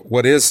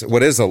 What is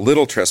a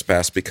little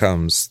trespass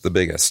becomes the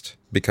biggest,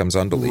 becomes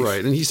unbelief.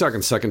 Right, and he's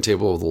talking second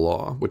table of the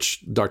law,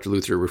 which Dr.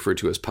 Luther referred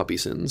to as puppy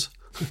sins.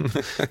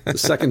 The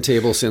second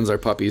table sins are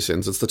puppy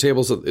sins. It's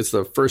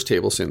the first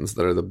table sins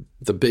that are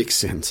the big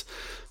sins.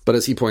 But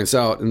as he points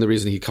out, and the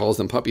reason he calls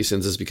them puppy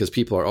sins is because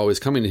people are always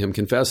coming to him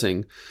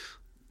confessing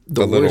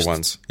the little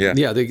ones. Yeah.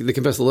 Yeah, they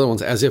confess the little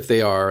ones as if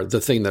they are the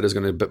thing that is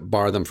going to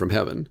bar them from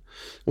heaven.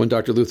 When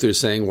Dr. Luther is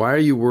saying, why are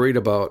you worried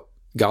about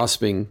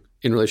gossiping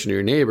in relation to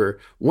your neighbor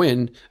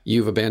when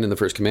you've abandoned the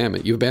first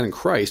commandment? You've abandoned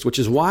Christ, which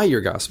is why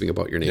you're gossiping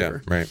about your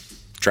neighbor. Yeah, right.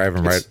 Drive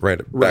them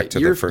right back to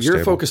the first You're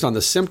table. focused on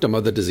the symptom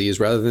of the disease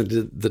rather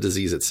than the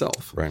disease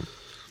itself. Right.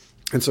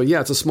 And so,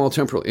 it's a small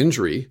temporal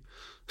injury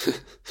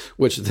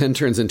which then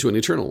turns into an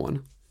eternal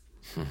one.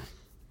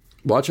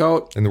 Watch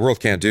out. And the world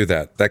can't do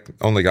that.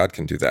 Only God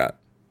can do that.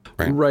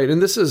 Right.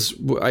 And this is,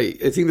 I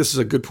think this is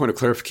a good point of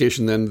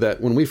clarification then,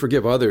 that when we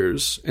forgive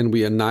others and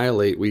we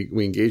annihilate, we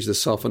engage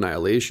this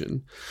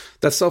self-annihilation.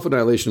 That's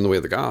self-annihilation in the way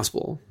of the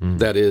gospel.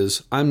 That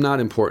is, I'm not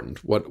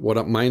important.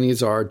 What my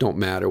needs are don't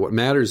matter. What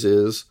matters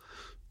is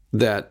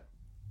that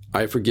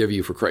I forgive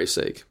you for Christ's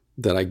sake,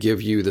 that I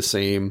give you the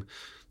same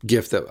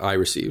gift that I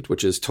received,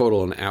 which is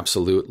total and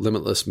absolute,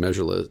 limitless,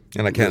 measureless.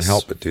 And I can't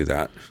help but do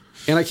that.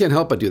 And I can't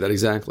help but do that,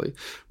 exactly.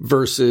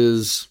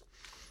 Versus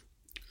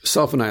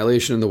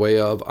self-annihilation in the way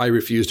of, I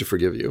refuse to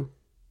forgive you,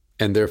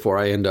 and therefore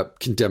I end up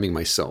condemning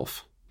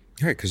myself.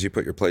 Right, because you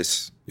put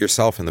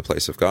yourself in the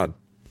place of God.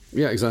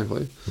 Yeah,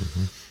 exactly.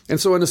 And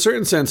so in a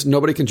certain sense,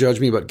 nobody can judge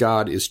me but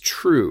God is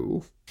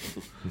true.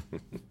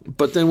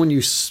 But then when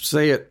you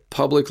say it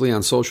publicly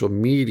on social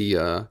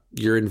media,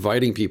 you're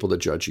inviting people to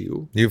judge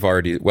you. You've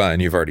already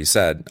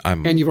said,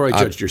 and you've already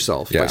judged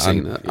yourself by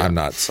saying that. Yeah. I'm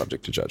not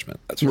subject to judgment.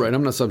 That's right.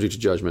 I'm not subject to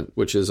judgment,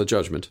 which is a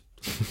judgment.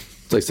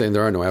 It's like saying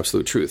there are no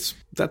absolute truths.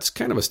 That's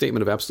kind of a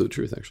statement of absolute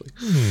truth, actually.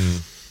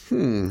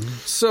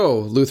 So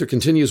Luther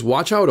continues,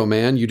 watch out, O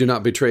man, you do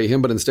not betray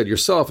him, but instead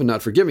yourself in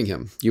not forgiving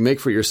him. You make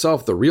for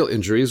yourself the real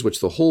injuries which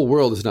the whole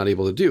world is not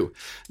able to do.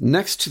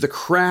 Next to the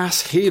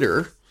crass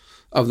hater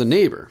of the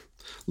neighbor,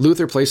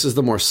 Luther places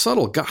the more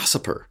subtle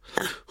gossiper,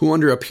 who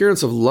under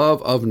appearance of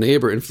love of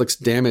neighbor inflicts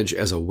damage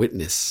as a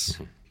witness.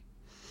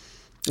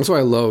 That's why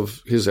I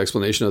love his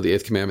explanation of the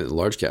Eighth Commandment in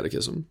the Large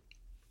Catechism.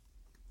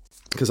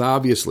 Because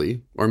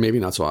obviously, or maybe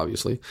not so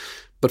obviously,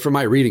 but from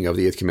my reading of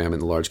the Eighth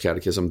Commandment in the Large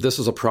Catechism, this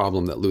is a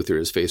problem that Luther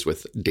is faced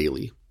with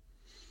daily.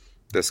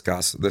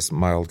 This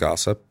mild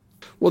gossip?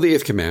 Well, the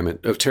Eighth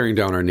Commandment of tearing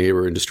down our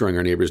neighbor and destroying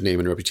our neighbor's name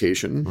and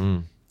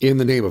reputation in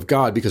the name of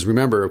God. Because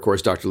remember, of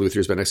course, Dr. Luther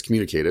has been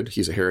excommunicated.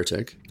 He's a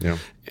heretic. Yeah.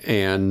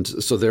 And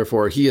so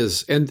therefore he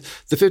is, and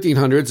the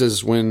 1500s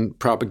is when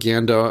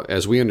propaganda,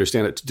 as we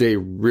understand it today,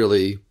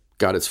 really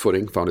got its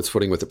footing, found its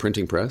footing with the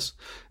printing press.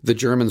 The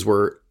Germans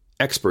were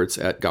experts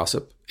at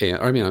gossip,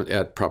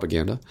 at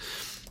propaganda.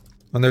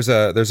 And there's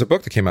a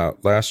book that came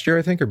out last year,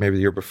 I think, or maybe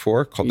the year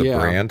before, called The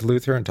Brand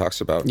Luther, and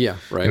talks about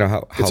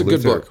how it's a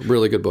good book,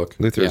 really good book.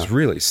 Luther is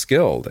really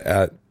skilled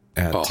at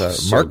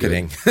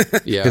marketing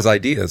his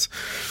ideas.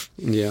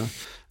 Yeah,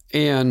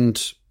 and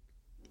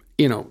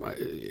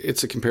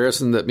it's a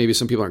comparison that maybe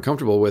some people aren't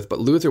comfortable with, but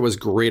Luther was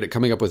great at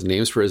coming up with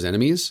names for his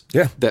enemies.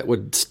 That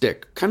would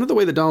stick, kind of the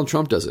way that Donald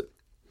Trump does it.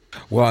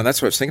 Well, and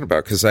that's what I was thinking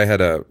about, because I had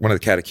one of the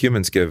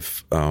catechumens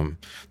give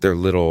their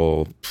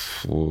little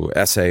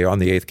essay on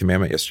the Eighth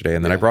Commandment yesterday,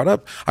 and then I brought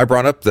up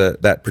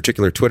that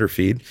particular Twitter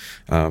feed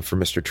for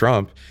Mr.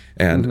 Trump,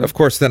 and of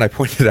course, then I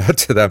pointed out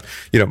to them,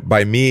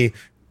 by me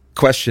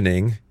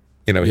questioning,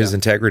 his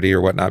integrity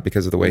or whatnot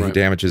because of the way he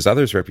damages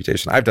others'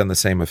 reputation, I've done the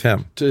same of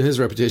him. To his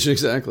reputation,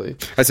 exactly.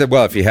 I said,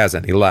 well, if he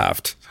hasn't, he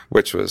laughed,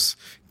 which was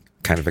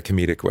kind of a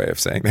comedic way of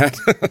saying that.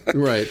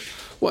 Right.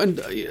 Well, and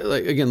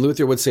again,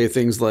 Luther would say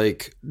things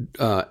like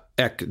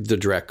 "Eck the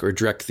Dreck" or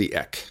 "Dreck the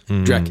Eck,"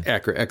 "Dreck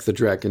Eck" or "Eck the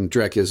Dreck," and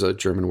 "Dreck" is a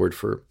German word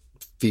for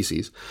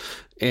feces,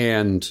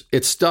 and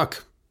it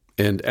stuck.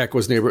 And Eck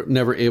was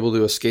never able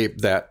to escape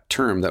that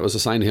term that was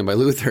assigned to him by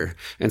Luther,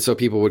 and so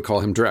people would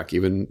call him Dreck.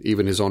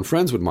 Even his own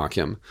friends would mock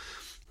him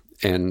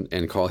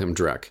and call him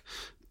Dreck.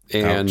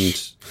 And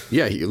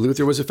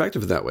Luther was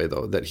effective that way,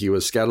 though, that he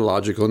was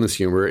scatological in his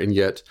humor. And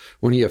yet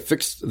when he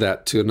affixed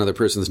that to another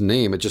person's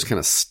name, it just kind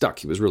of stuck.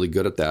 He was really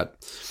good at that.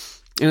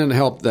 And it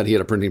helped that he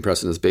had a printing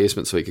press in his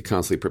basement, so he could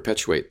constantly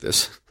perpetuate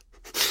this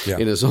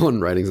in his own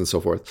writings and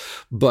so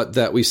forth. But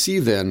that we see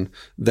then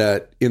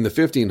that in the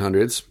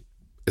 1500s,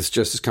 it's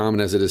just as common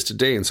as it is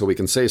today. And so we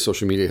can say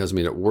social media has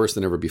made it worse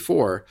than ever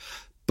before.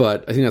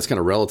 But I think that's kind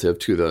of relative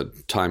to the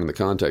time and the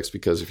context,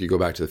 because if you go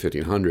back to the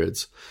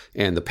 1500s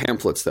and the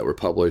pamphlets that were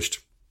published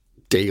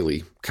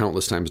daily,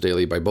 countless times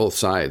daily by both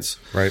sides,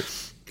 right,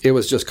 it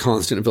was just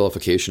constant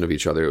vilification of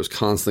each other. It was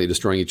constantly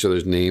destroying each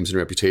other's names and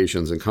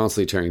reputations and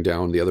constantly tearing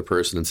down the other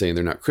person and saying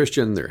they're not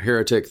Christian, they're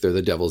heretic, they're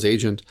the devil's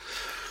agent.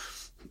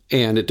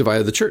 And it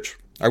divided the church.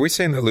 Are we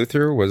saying that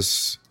Luther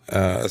was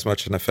as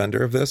much an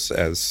offender of this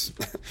as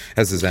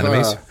his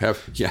enemies?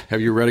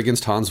 Have you read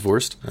Against Hans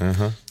Wurst?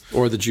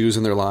 Or the Jews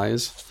and their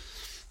lies?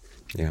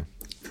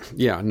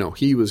 Yeah, no,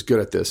 he was good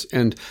at this.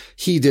 And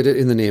he did it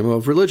in the name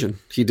of religion.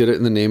 He did it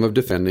in the name of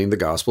defending the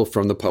gospel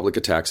from the public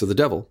attacks of the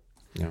devil.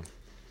 Yeah.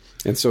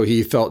 And so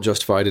he felt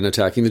justified in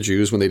attacking the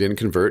Jews when they didn't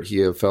convert.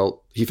 He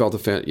felt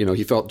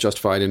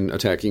justified in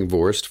attacking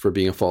Wurst for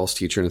being a false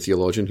teacher and a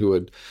theologian who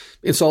had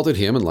insulted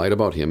him and lied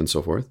about him and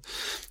so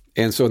forth.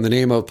 And so in the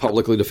name of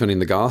publicly defending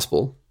the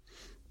gospel,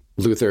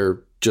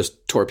 Luther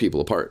just tore people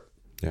apart.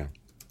 Yeah.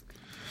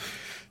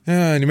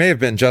 And he may have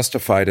been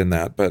justified in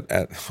that, but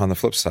on the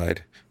flip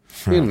side,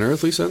 In an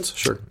earthly sense,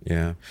 sure.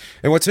 Yeah.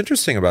 And what's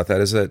interesting about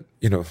that is that,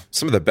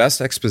 some of the best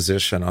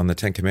exposition on the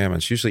Ten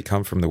Commandments usually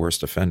come from the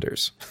worst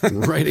offenders.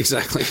 Right,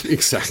 exactly.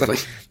 Exactly.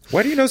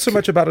 Why do you know so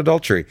much about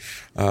adultery?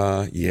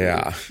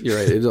 Yeah. You're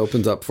right. It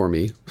opens up for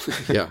me.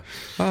 Yeah.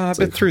 I've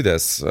been through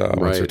this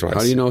once or twice.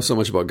 How do you know so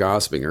much about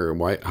gossiping, or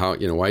why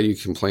do you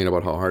complain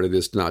about how hard it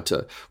is not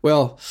to,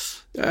 or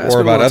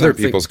about other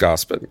people's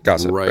gossip,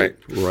 right?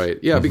 Right.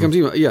 Yeah, it becomes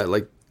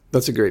even,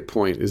 that's a great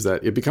point, is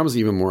that it becomes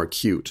even more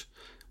acute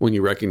when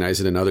you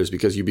recognize it in others,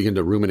 because you begin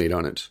to ruminate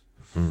on it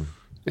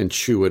and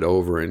chew it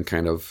over, and it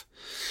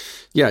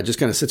just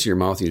kind of sits in your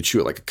mouth and you chew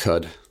it like a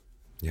cud.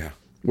 Yeah.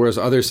 Whereas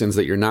other sins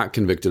that you're not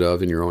convicted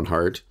of in your own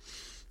heart,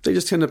 they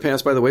just tend to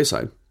pass by the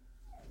wayside.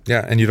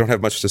 Yeah, and you don't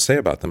have much to say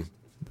about them.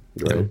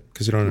 Right.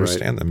 Because you don't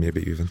understand them,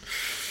 maybe even.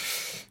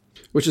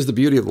 Which is the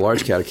beauty of the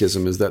Large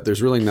Catechism, is that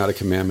there's really not a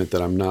commandment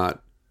that I'm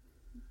not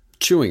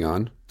chewing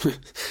on,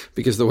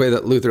 because the way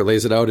that Luther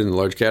lays it out in the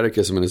Large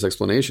Catechism and his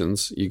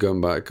explanations, you go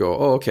back,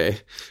 oh, okay,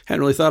 hadn't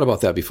really thought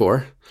about that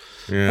before.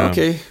 Yeah.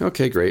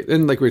 Okay, great.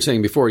 And like we were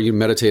saying before, you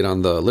meditate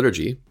on the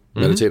liturgy,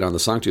 meditate on the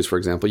Sanctus, for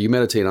example. You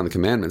meditate on the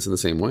commandments in the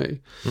same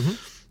way,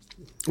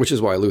 which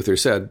is why Luther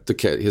said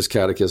his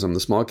catechism, the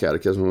Small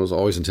Catechism, was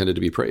always intended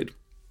to be prayed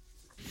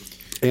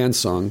and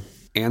sung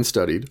and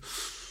studied.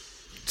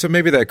 So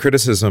maybe that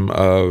criticism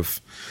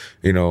of,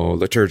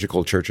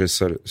 liturgical churches,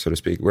 so to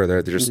speak, where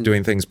they're just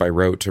doing things by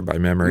rote or by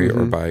memory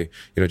or by,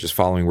 just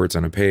following words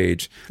on a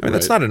page. I mean,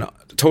 that's not a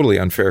totally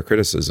unfair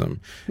criticism.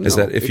 Is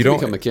that if you don't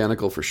become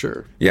mechanical, for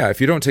sure. Yeah,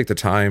 if you don't take the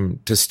time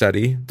to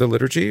study the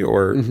liturgy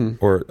or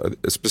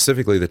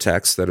specifically the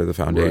texts that are the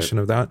foundation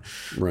of that,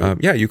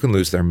 you can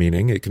lose their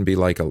meaning. It can be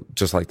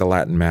just like the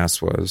Latin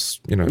Mass was,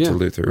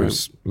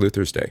 to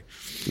Luther's day.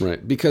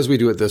 Right, because we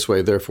do it this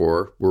way,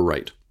 therefore we're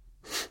right.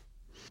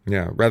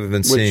 Yeah, rather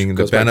than seeing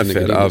the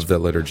benefit of the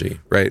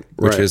liturgy, right?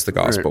 Which is the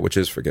gospel, which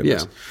is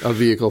forgiveness. Yeah, a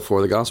vehicle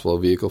for the gospel, a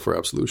vehicle for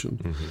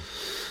absolution.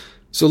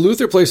 So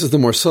Luther places the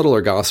more subtler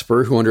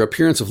gossiper, who under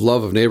appearance of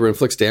love of neighbor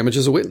inflicts damage,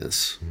 as a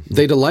witness.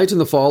 They delight in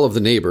the fall of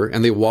the neighbor,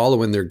 and they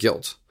wallow in their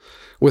guilt.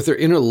 With their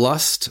inner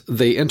lust,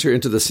 they enter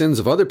into the sins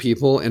of other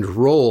people and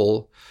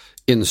roll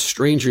in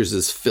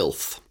strangers'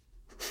 filth.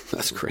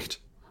 That's great.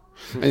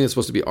 I think it's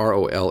supposed to be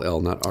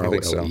R-O-L-L, not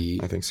R-O-L-E.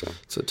 I think so.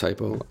 It's a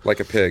typo.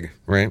 Like a pig,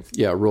 right?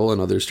 Yeah, roll in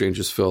other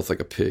strangers' filth like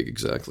a pig,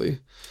 exactly.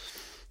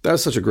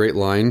 That's such a great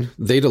line.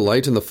 They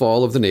delight in the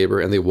fall of the neighbor,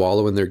 and they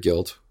wallow in their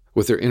guilt.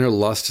 With their inner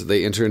lust,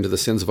 they enter into the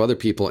sins of other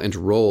people and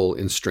roll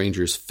in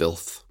strangers'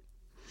 filth.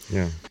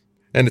 Yeah.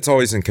 And it's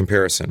always in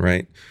comparison,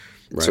 right?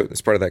 So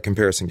it's part of that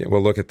comparison game.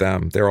 Well, look at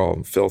them. They're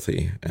all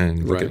filthy.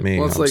 And look at me.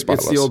 Well, I'm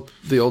spotless. It's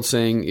the old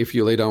saying, if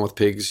you lay down with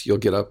pigs, you'll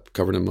get up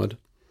covered in mud.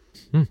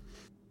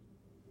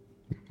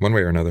 One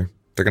way or another.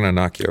 They're going to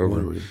knock you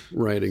over.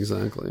 Right,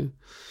 exactly.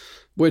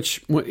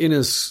 Which, in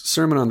his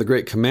sermon on the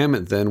Great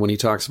Commandment, then, when he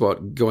talks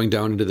about going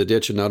down into the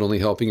ditch and not only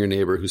helping your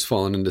neighbor who's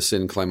fallen into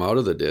sin climb out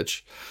of the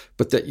ditch,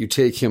 but that you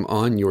take him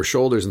on your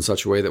shoulders in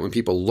such a way that when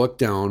people look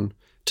down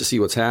to see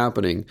what's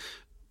happening,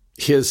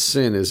 his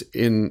sin is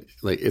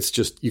it's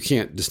just, you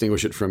can't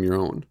distinguish it from your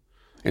own.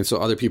 And so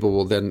other people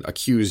will then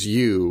accuse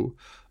you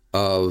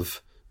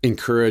of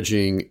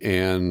encouraging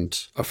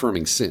and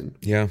affirming sin.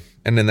 Yeah.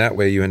 And in that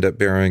way, you end up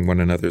bearing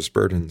one another's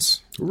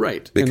burdens.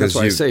 Right. Because and that's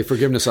why I say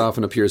forgiveness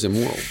often appears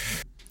immoral.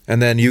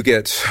 And then you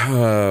get,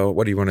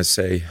 what do you want to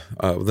say?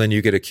 Then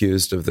you get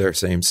accused of their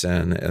same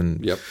sin.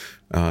 And, and you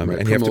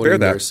have to bear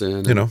that.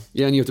 Sin, and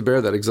you have to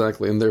bear that,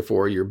 exactly. And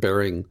therefore, you're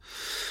bearing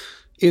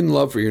in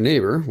love for your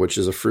neighbor, which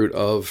is a fruit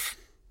of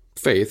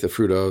faith, a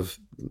fruit of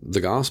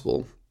the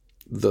gospel.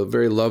 The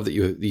very love that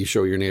you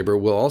show your neighbor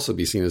will also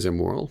be seen as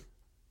immoral.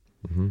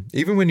 Mm-hmm.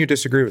 Even when you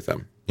disagree with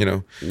them,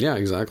 Yeah,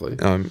 exactly.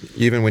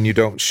 Even when you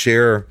don't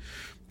share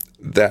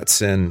that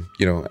sin,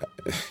 you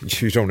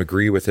don't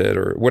agree with it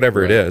or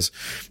whatever it is,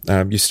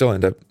 you still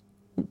end up,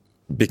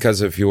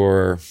 because of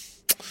your,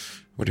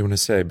 what do you want to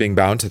say, being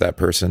bound to that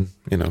person,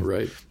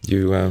 Right.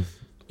 You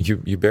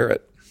bear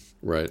it.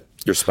 Right.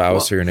 Your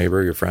spouse or your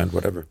neighbor, your friend,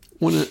 whatever.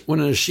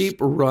 When a sheep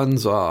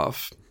runs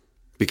off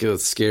because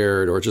it's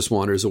scared or just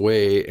wanders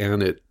away,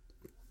 and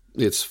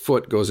its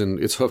hoof goes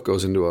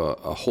into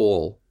a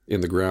hole in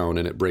the ground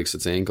and it breaks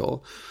its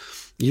ankle,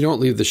 you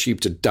don't leave the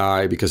sheep to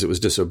die because it was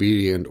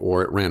disobedient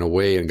or it ran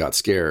away and got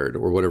scared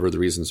or whatever the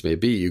reasons may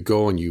be. You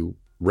go and you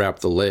wrap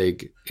the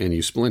leg and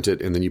you splint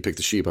it, and then you pick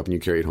the sheep up and you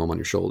carry it home on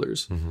your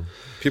shoulders. Mm-hmm.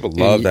 People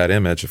love that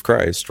image of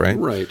Christ, right?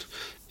 Right.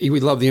 We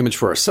love the image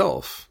for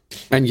ourselves.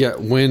 And yet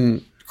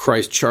when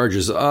Christ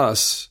charges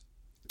us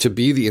to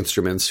be the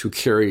instruments who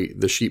carry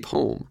the sheep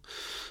home,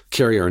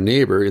 carry our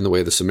neighbor in the way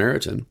of the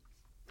Samaritan,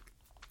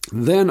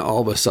 then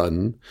all of a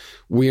sudden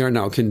we are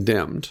now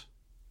condemned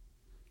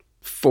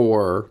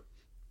for,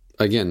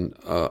 again,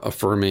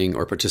 affirming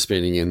or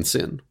participating in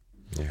sin.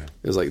 Yeah.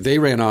 It's like they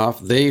ran off,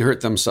 they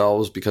hurt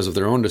themselves because of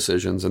their own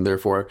decisions, and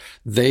therefore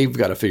they've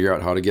got to figure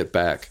out how to get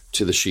back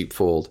to the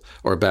sheepfold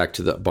or back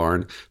to the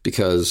barn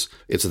because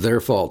it's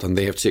their fault and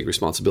they have to take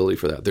responsibility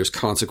for that. There's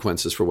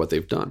consequences for what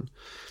they've done.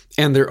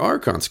 And there are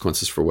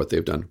consequences for what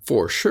they've done,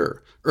 for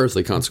sure.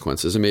 earthly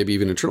consequences and maybe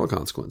even eternal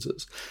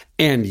consequences.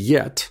 And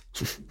yet,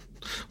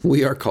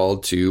 we are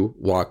called to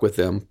walk with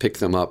them, pick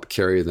them up,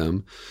 carry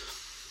them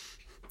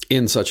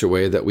in such a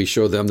way that we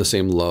show them the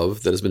same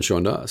love that has been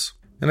shown to us.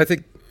 And I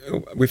think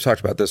we've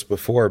talked about this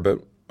before, but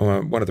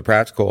one of the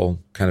practical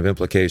kind of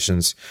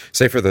implications,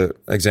 say for the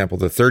example,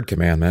 the third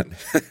commandment,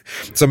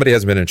 somebody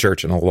hasn't been in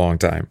church in a long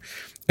time,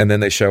 and then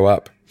they show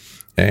up.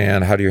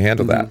 And how do you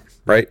handle that,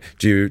 right?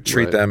 Do you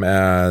treat them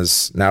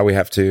as now we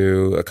have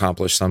to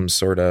accomplish some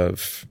sort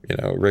of,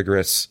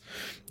 rigorous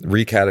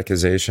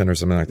recatechization or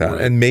something like that?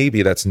 Right. And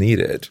maybe that's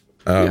needed.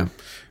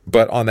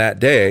 But on that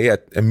day,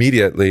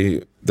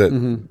 immediately,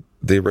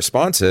 the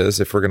response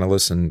is, if we're going to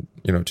listen,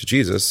 to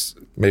Jesus,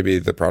 maybe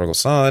the prodigal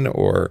son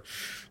or,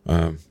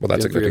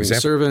 that's a good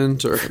example.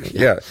 Servant or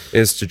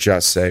is to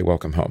just say,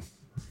 welcome home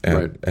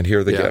and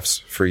here are the gifts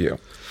for you.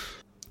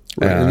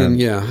 Right. And then,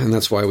 and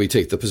that's why we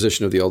take the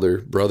position of the elder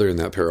brother in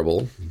that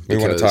parable. We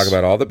want to talk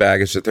about all the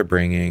baggage that they're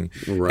bringing.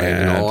 Right.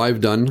 And all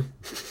I've done.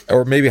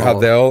 Or maybe how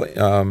they'll,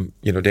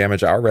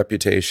 damage our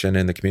reputation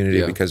in the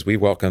community because we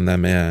welcome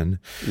them in.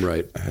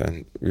 Right.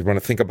 And we want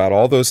to think about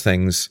all those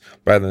things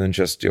rather than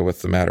just deal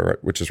with the matter,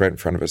 which is right in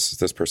front of us.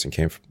 This person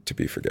came to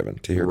be forgiven,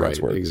 to hear God's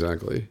word.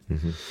 Exactly.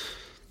 Mm-hmm.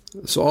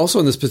 So also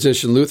in this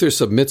petition, Luther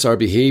submits our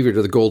behavior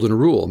to the golden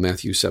rule,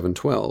 Matthew 7:12.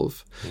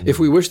 Mm-hmm. If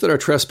we wish that our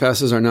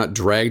trespasses are not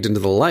dragged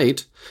into the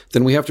light,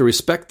 then we have to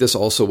respect this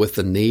also with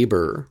the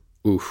neighbor.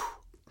 Oof.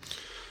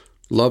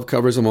 Love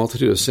covers a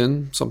multitude of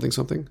sin,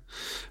 something.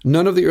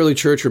 None of the early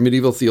church or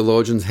medieval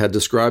theologians had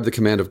described the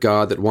command of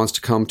God that wants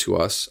to come to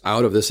us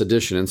out of this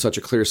edition in such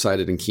a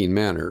clear-sighted and keen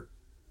manner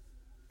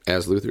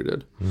as Luther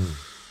did.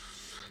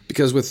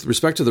 Because with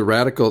respect to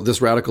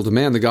this radical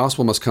demand, the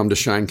gospel must come to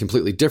shine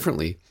completely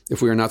differently if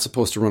we are not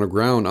supposed to run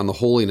aground on the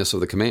holiness of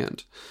the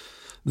command.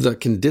 The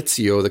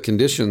conditio, the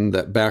condition,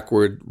 that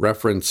backward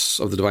reference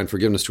of the divine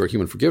forgiveness to our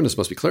human forgiveness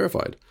must be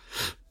clarified.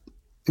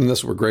 And this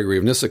is where Gregory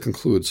of Nyssa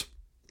concludes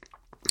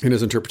in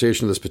his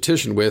interpretation of this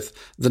petition with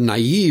the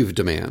naive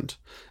demand.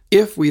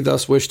 If we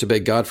thus wish to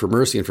beg God for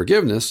mercy and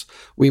forgiveness,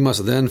 we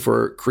must then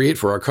create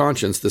for our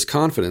conscience this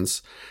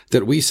confidence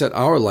that we set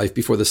our life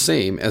before the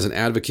same as an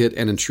advocate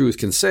and in truth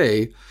can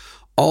say,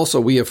 also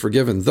we have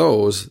forgiven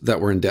those that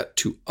were in debt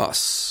to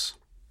us.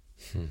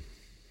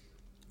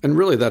 And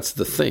really that's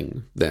the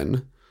thing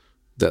then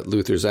that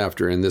Luther's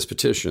after in this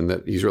petition,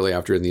 that he's really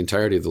after in the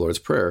entirety of the Lord's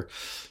Prayer,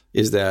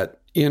 is that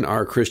in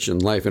our Christian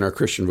life, in our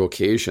Christian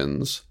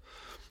vocations,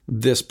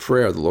 this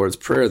prayer, the Lord's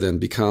Prayer, then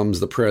becomes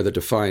the prayer that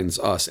defines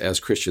us as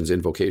Christians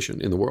in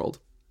vocation in the world.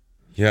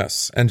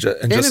 Yes. And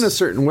in a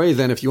certain way,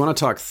 then, if you want to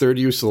talk third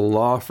use of the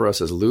law for us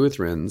as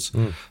Lutherans,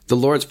 the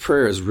Lord's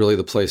Prayer is really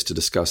the place to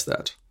discuss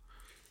that.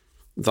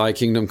 Thy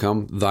kingdom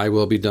come, thy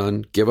will be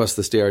done. Give us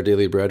this day our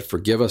daily bread.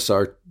 Forgive us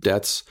our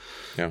debts.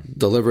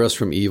 Deliver us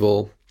from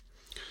evil.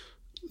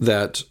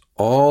 That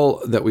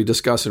all that we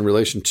discuss in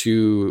relation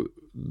to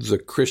the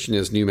Christian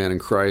as new man in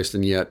Christ,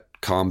 and yet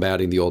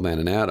combating the old man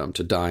in Adam,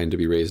 to die and to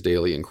be raised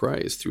daily in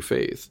Christ through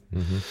faith,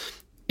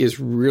 is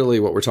really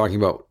what we're talking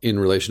about in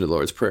relation to the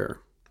Lord's Prayer.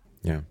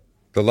 Yeah.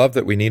 The love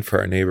that we need for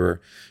our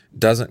neighbor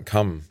doesn't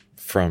come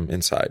from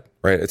inside,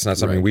 right? It's not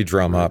something we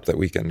drum up that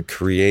we can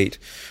create.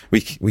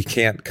 We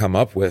can't come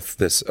up with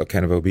this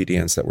kind of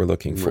obedience that we're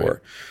looking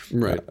for.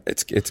 Right.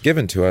 It's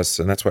given to us,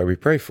 and that's why we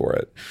pray for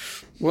it.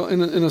 Well,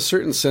 in a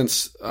certain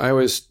sense, I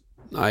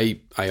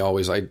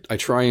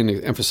try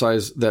and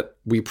emphasize that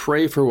we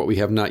pray for what we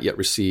have not yet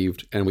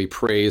received, and we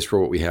praise for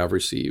what we have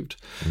received.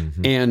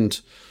 And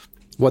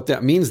what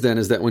that means then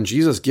is that when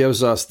Jesus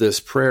gives us this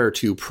prayer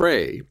to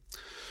pray,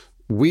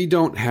 we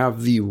don't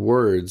have the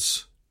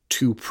words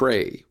to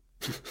pray.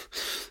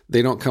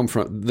 They don't come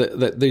from,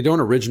 they don't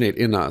originate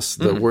in us,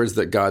 the words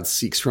that God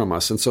seeks from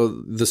us. And so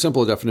the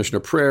simple definition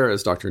of prayer,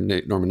 as Dr.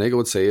 Norman Nagel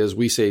would say, is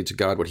we say to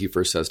God what he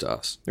first says to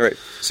us. Right.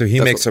 So he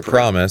makes a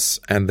promise,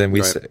 and then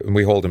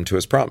we hold him to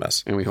his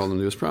promise. And we hold him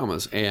to his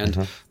promise.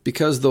 And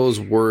because those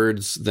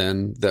words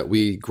then that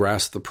we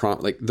grasp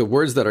the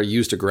words that are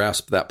used to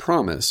grasp that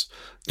promise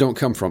don't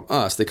come from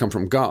us, they come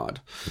from God.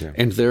 Yeah.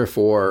 And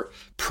therefore,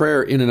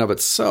 prayer in and of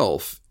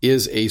itself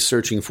is a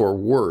searching for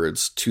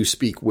words to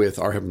speak with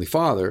our Heavenly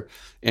Father.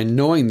 And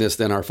knowing this,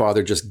 then our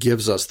Father just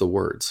gives us the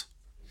words.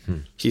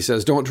 He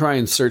says, don't try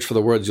and search for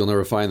the words, you'll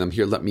never find them.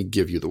 Here, let me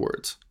give you the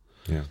words.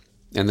 Yeah.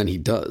 And then he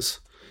does.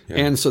 Yeah.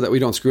 And so that we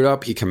don't screw it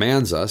up, he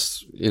commands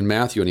us, in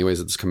Matthew anyways,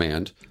 it's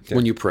command,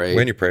 when you pray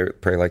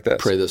pray like this.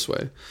 Pray this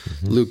way.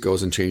 Luke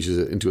goes and changes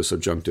it into a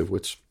subjunctive,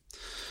 which,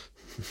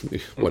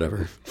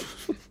 whatever.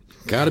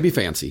 Got to be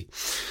fancy.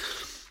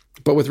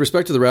 But with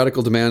respect to the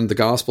radical demand, the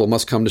gospel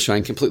must come to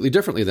shine completely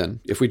differently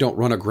then, if we don't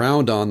run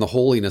aground on the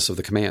holiness of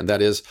the command.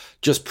 That is,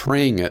 just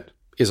praying it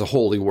is a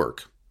holy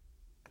work.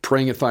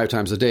 Praying it 5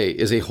 times a day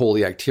is a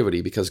holy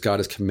activity because God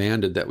has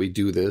commanded that we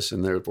do this,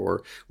 and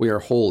therefore we are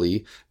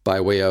holy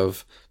by way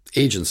of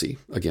agency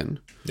again.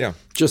 Yeah.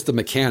 Just the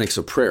mechanics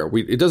of prayer.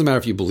 It doesn't matter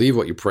if you believe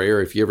what you pray or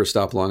if you ever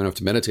stop long enough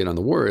to meditate on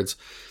the words.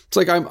 It's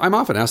like I'm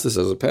often asked this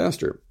as a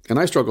pastor, and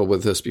I struggled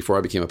with this before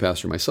I became a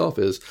pastor myself,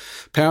 is,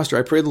 Pastor,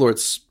 I pray the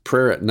Lord's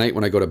Prayer at night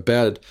when I go to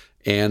bed,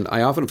 and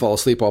I often fall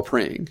asleep while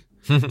praying.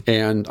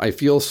 And I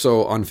feel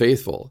so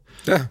unfaithful.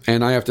 Yeah.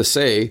 And I have to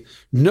say,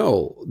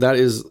 no, that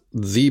is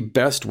the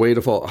best way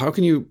to fall. How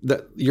can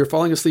you're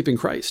falling asleep in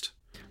Christ.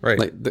 Right.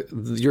 Like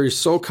you're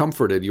so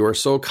comforted. You are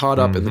so caught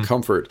up in the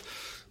comfort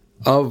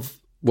of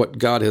what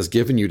God has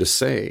given you to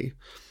say.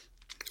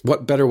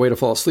 What better way to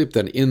fall asleep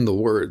than in the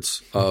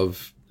words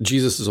of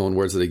Jesus' own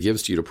words that he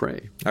gives to you to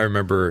pray? I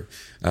remember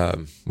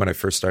when I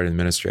first started in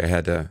ministry, I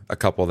had a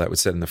couple that would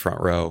sit in the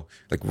front row,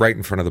 like right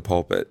in front of the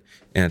pulpit.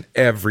 And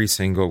every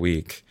single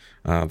week,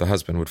 the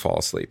husband would fall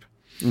asleep.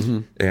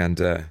 And,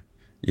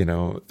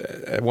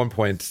 at one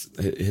point,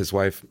 his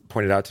wife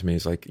pointed out to me,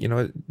 he's like,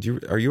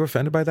 are you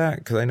offended by that?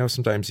 Because I know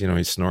sometimes,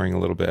 he's snoring a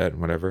little bit and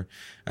whatever.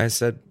 I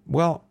said,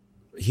 well,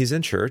 he's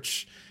in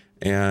church.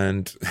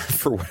 And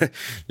for what,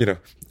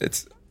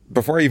 it's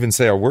before I even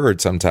say a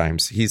word,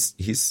 sometimes he's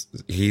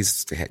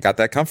got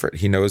that comfort.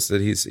 He knows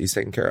that he's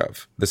taken care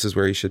of. This is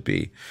where he should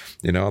be,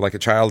 like a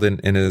child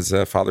in his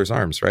father's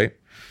arms, right?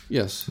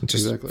 Yes,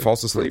 just exactly.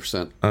 Falls asleep,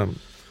 100%.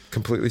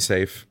 Completely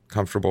safe,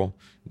 comfortable,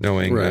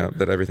 knowing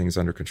that everything's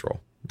under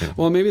control. Yeah.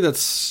 Well, maybe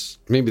that's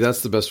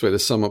the best way to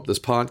sum up this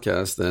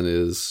podcast. Then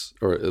is,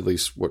 or at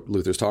least what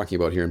Luther's talking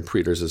about here, and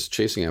Preeters is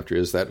chasing after,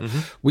 is that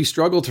we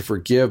struggle to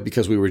forgive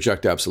because we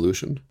reject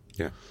absolution.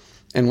 Yeah.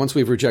 And once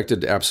we've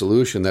rejected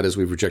absolution, that is,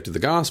 we've rejected the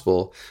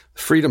gospel,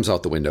 freedom's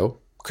out the window.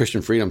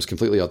 Christian freedom's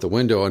completely out the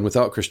window. And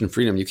without Christian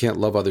freedom, you can't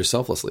love others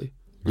selflessly.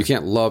 You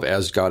can't love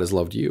as God has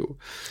loved you.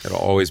 It'll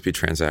always be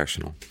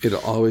transactional.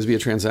 It'll always be a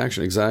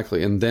transaction,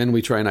 exactly. And then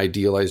we try and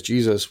idealize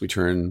Jesus. We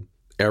turn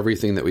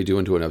everything that we do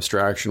into an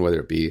abstraction, whether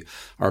it be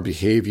our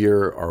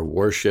behavior, our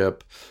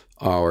worship,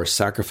 our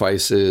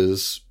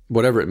sacrifices,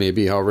 whatever it may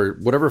be,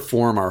 whatever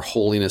form our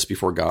holiness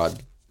before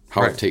God,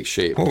 how it takes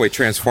shape. Well, we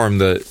transform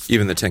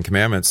even the Ten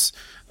Commandments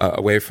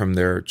away from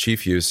their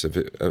chief use of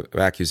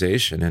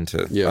accusation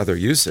into other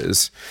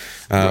uses.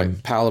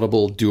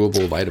 Palatable,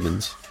 doable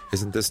vitamins.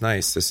 Isn't this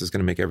nice? This is going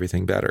to make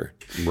everything better.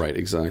 Right,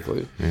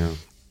 exactly. Yeah.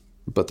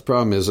 But the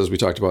problem is, as we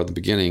talked about at the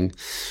beginning,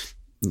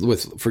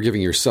 with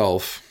forgiving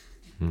yourself,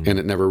 and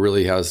it never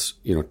really has,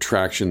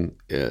 traction.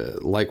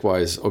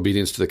 Likewise,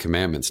 obedience to the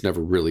commandments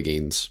never really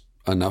gains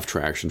enough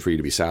traction for you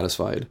to be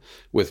satisfied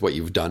with what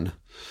you've done.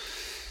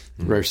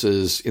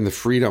 Versus in the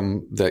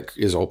freedom that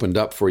is opened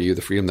up for you,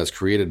 the freedom that's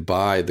created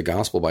by the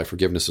gospel, by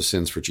forgiveness of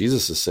sins for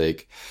Jesus'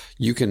 sake,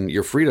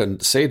 you're free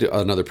to say to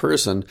another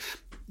person,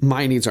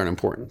 my needs aren't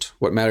important.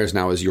 What matters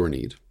now is your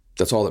need.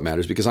 That's all that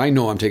matters, because I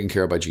know I'm taken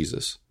care of by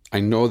Jesus. I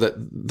know that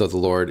the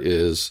Lord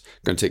is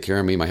going to take care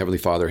of me. My Heavenly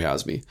Father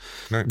has me.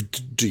 Right.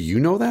 Do you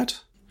know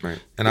that? Right.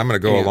 And I'm going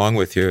to go along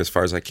with you as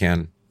far as I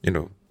can,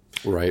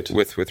 right.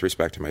 with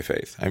respect to my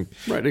faith.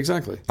 Right,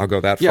 exactly. I'll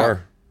go that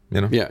far.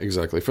 Yeah,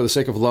 exactly. For the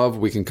sake of love,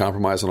 we can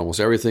compromise on almost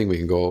everything. We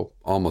can go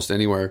almost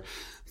anywhere.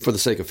 For the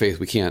sake of faith,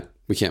 we can't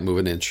move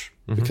an inch,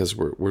 because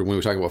when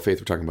we talk about faith,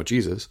 we're talking about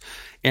Jesus.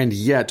 And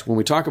yet, when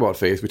we talk about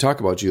faith, we talk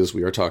about Jesus,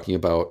 we are talking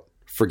about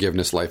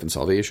forgiveness, life, and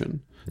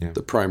salvation,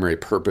 the primary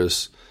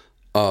purpose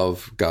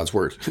of God's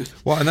word.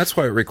 Well, and that's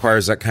why it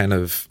requires that kind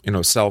of,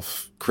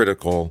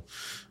 self-critical,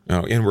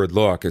 inward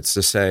look. It's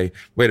to say,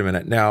 wait a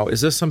minute, now, is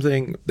this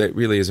something that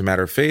really is a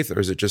matter of faith, or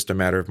is it just a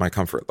matter of my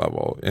comfort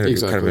level in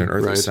kind of an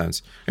earthly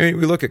sense? I mean,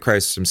 we look at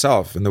Christ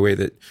himself in the way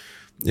that,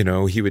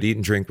 he would eat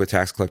and drink with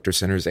tax collectors,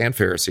 sinners, and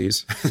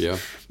Pharisees.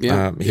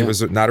 He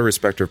was not a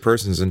respecter of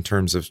persons in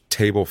terms of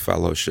table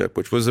fellowship,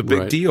 which was a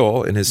big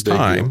deal in his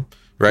time,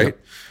 right? Yep.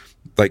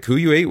 Like who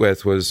you ate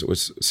with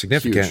was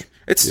significant. Huge.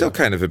 It's still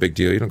kind of a big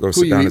deal. You don't go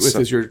sit down. Who you eat with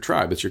is your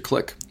tribe. It's your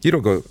clique. You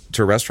don't go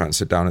to a restaurant and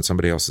sit down at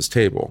somebody else's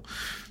table.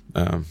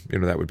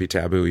 That would be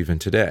taboo even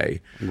today.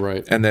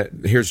 Right. And that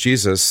here's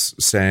Jesus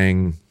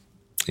saying,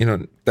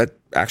 that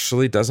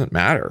actually doesn't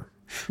matter.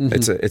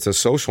 It's a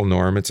social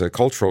norm. It's a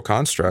cultural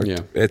construct. Yeah.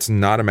 It's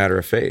not a matter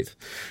of faith.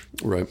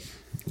 Right.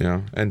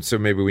 And so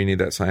maybe we need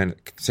that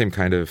same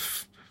kind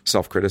of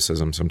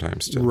self-criticism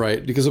sometimes too.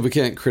 Right. Because if we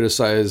can't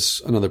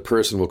criticize another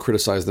person, we'll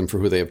criticize them for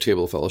who they have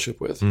table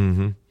fellowship with.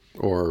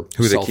 Or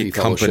who they keep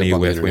company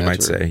with, we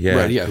might say. Yeah.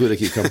 Right, who they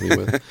keep company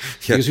with.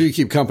 Because who you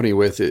keep company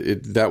with,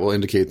 that will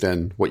indicate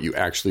then what you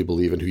actually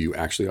believe and who you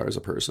actually are as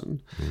a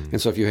person.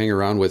 And so if you hang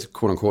around with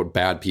quote-unquote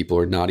bad people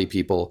or naughty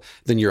people,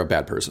 then you're a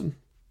bad person.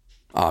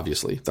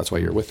 Obviously. That's why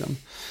you're with them.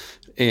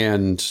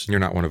 And you're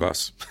not one of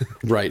us.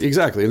 Right,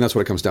 exactly. And that's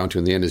what it comes down to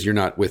in the end, is you're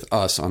not with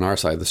us on our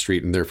side of the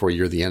street, and therefore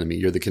you're the enemy.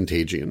 You're the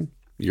contagion.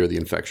 You're the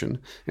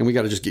infection. And we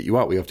got to just get you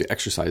out. We have to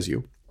exercise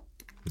you.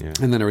 Yeah.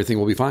 And then everything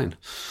will be fine.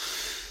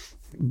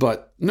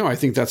 But no, I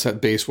think that's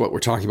at base what we're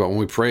talking about when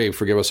we pray,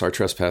 forgive us our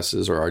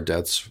trespasses or our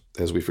debts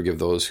as we forgive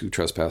those who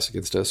trespass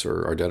against us,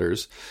 or our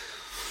debtors.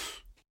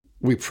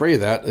 We pray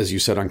that, as you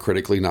said,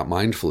 uncritically, not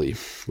mindfully.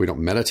 We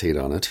don't meditate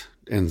on it.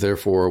 And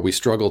therefore we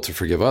struggle to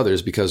forgive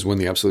others, because when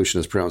the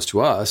absolution is pronounced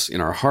to us, in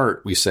our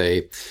heart, we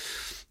say,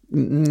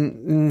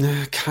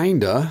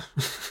 kinda,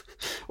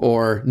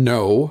 or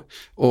no,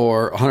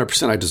 or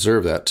 100% I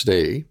deserve that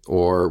today,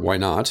 or why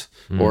not,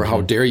 or how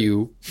dare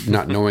you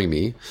not knowing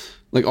me.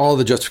 Like all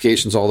the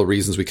justifications, all the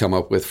reasons we come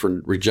up with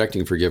for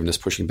rejecting forgiveness,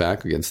 pushing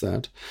back against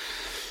that.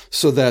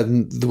 So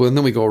then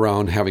we go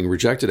around having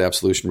rejected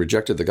absolution,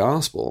 rejected the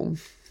gospel,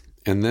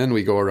 and then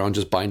we go around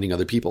just binding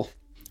other people.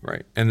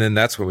 Right. And then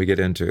that's when we get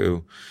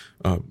into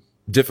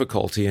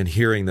difficulty in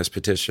hearing this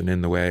petition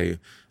in the way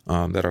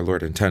that our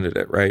Lord intended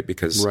it, right?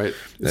 Because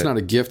it's not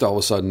a gift all of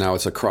a sudden. Now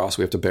it's a cross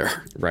we have to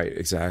bear. Right,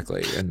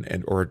 exactly.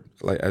 And or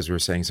like, as we were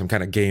saying, some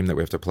kind of game that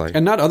we have to play.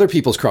 And not other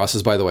people's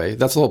crosses, by the way.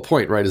 That's the whole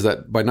point, right? Is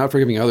that by not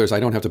forgiving others, I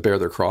don't have to bear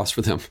their cross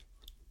for them.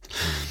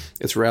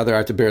 It's rather I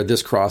have to bear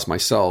this cross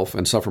myself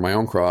and suffer my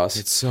own cross.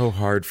 It's so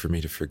hard for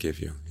me to forgive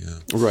you. Yeah.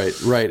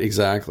 Right,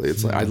 exactly.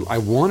 It's like I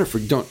want to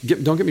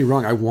don't get me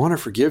wrong. I want to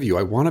forgive you.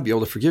 I want to be able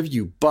to forgive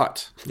you,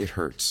 but it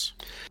hurts.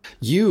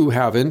 You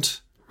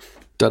haven't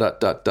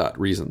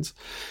reasons.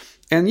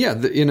 And yeah,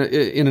 in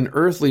an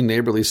earthly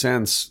neighborly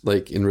sense,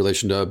 like in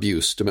relation to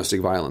abuse,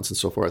 domestic violence, and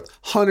so forth,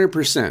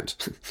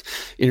 100%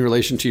 in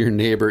relation to your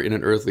neighbor in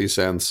an earthly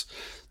sense.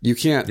 You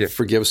can't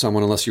forgive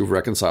someone unless you've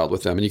reconciled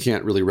with them, and you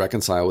can't really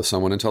reconcile with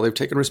someone until they've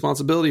taken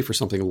responsibility for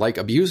something like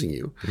abusing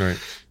you, right,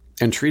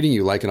 and treating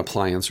you like an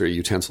appliance or a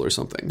utensil or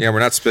something. Yeah, we're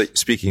not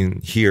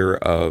speaking here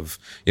of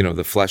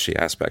the fleshy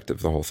aspect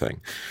of the whole thing,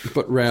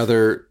 but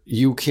rather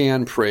you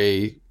can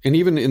pray, and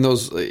even in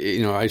those,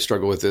 I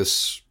struggle with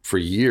this for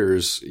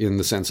years in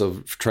the sense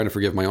of trying to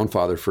forgive my own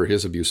father for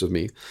his abuse of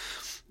me,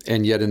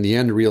 and yet in the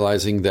end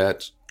realizing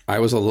that I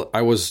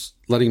was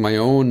letting my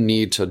own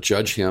need to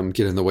judge him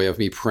get in the way of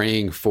me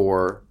praying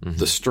for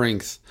the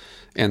strength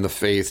and the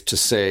faith to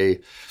say,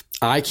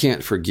 I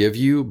can't forgive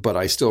you, but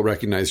I still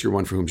recognize you're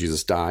one for whom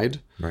Jesus died.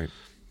 Right.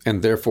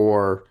 And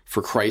therefore,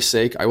 for Christ's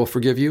sake, I will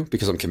forgive you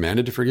because I'm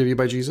commanded to forgive you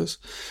by Jesus.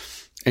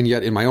 And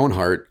yet in my own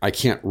heart, I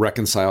can't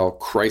reconcile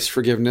Christ's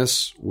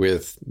forgiveness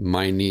with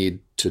my need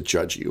to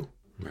judge you.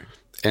 Right.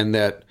 And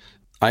that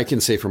I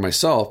can say for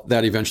myself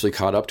that eventually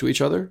caught up to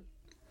each other.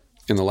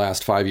 In the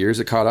last 5 years,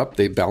 it caught up.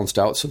 They balanced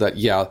out so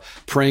that,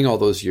 praying all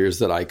those years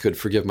that I could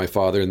forgive my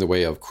father in the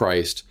way of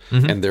Christ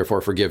and therefore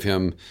forgive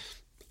him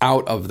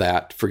out of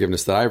that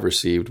forgiveness that I've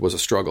received was a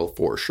struggle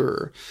for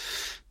sure.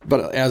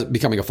 But as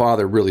becoming a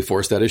father really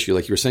forced that issue,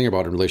 like you were saying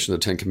about in relation to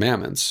the 10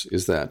 Commandments,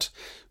 is that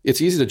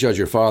it's easy to judge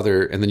your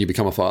father and then you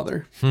become a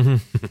father. and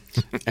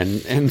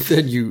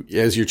then you,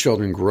 as your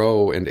children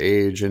grow and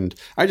age, and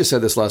I just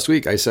said this last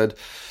week, I said,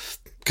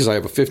 because I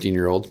have a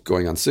 15-year-old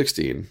going on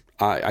 16,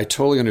 I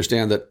totally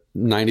understand that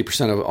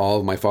 90% of all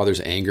of my father's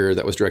anger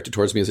that was directed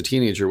towards me as a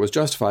teenager was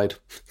justified.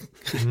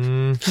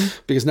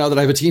 Because now that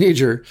I have a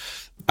teenager,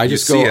 I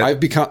just go,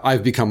 I've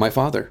become my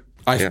father.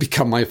 I've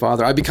become my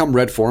father. I've become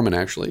Red Foreman,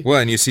 actually.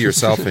 Well, and you see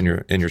yourself in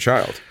your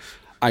child.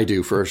 I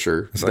do, for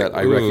sure. It's that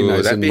like, I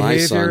recognize that in behavior. My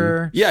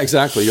son. Yeah,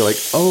 exactly. You're like,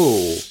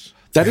 oh,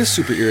 that is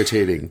super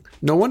irritating.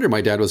 No wonder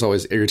my dad was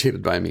always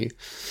irritated by me.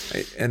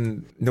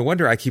 And no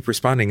wonder I keep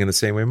responding in the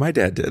same way my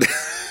dad did.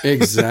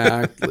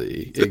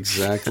 Exactly.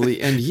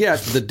 And yet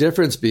the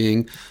difference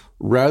being,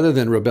 rather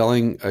than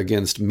rebelling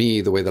against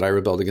me the way that I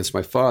rebelled against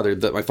my father,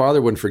 that my father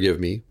wouldn't forgive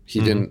me. He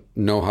didn't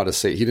know how to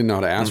say, he didn't know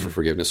how to ask for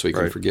forgiveness so he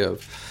could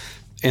forgive.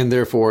 And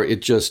therefore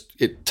it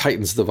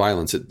tightens the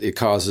violence. It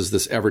causes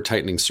this ever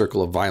tightening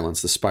circle of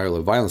violence, the spiral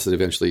of violence that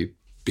eventually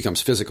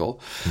becomes physical.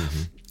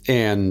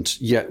 And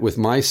yet with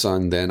my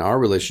son, then our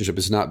relationship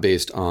is not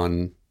based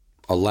on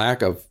a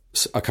lack of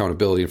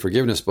accountability and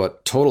forgiveness,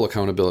 but total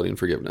accountability and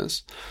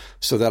forgiveness,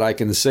 so that I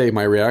can say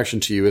my reaction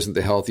to you isn't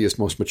the healthiest,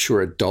 most mature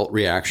adult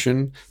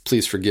reaction.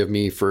 Please forgive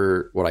me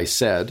for what I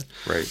said.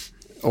 Right.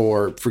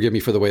 Or forgive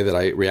me for the way that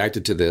I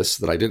reacted to this,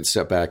 that I didn't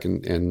step back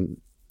and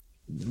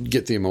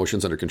get the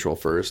emotions under control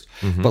first.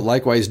 But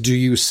likewise, do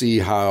you see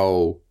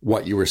how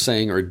what you were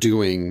saying or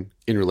doing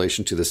in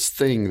relation to this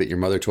thing that your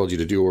mother told you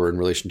to do, or in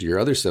relation to your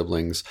other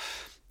siblings,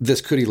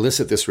 this could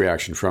elicit this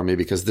reaction from me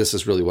because this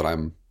is really what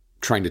I'm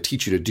trying to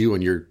teach you to do,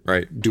 and you're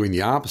doing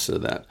the opposite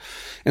of that.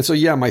 And so,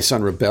 my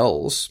son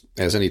rebels,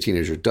 as any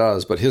teenager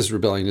does, but his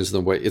rebellion is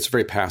the way, it's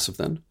very passive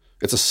then.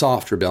 It's a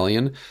soft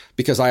rebellion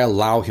because I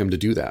allow him to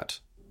do that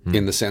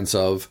in the sense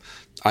of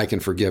I can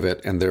forgive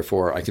it, and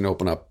therefore I can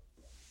open up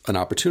an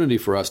opportunity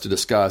for us to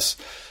discuss,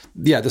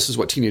 this is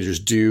what teenagers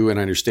do, and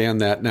I understand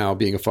that now,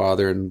 being a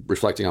father and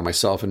reflecting on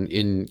myself and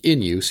in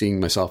you, seeing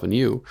myself in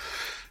you.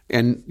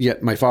 And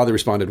yet my father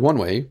responded one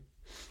way.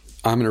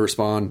 I'm going to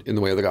respond in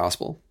the way of the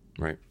gospel.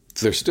 Right.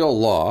 There's still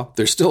law.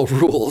 There's still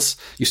rules.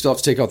 You still have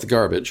to take out the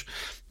garbage.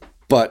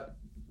 But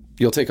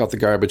you'll take out the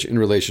garbage in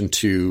relation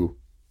to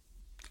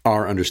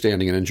our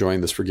understanding and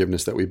enjoying this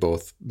forgiveness that we've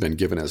both been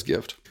given as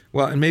gift.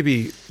 Well, and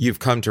maybe you've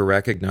come to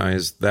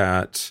recognize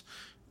that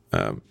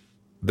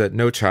that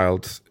no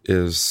child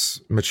is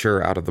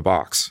mature out of the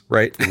box,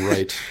 right?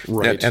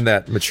 Right. And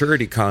that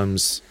maturity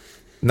comes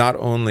not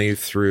only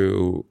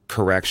through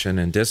correction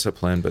and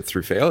discipline, but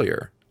through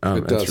failure.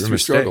 It does, through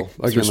struggle.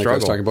 Again, like I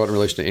was talking about in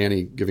relation to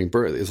Annie giving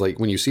birth, is like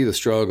when you see the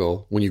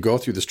struggle, when you go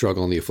through the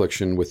struggle and the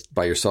affliction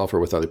by yourself or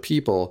with other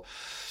people,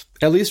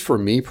 at least for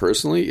me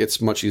personally,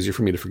 it's much easier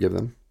for me to forgive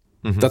them.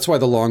 That's why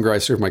the longer I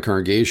serve my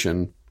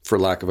congregation, for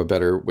lack of a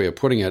better way of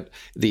putting it,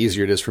 the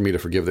easier it is for me to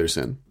forgive their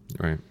sin.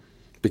 Right.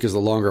 Because the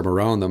longer I'm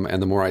around them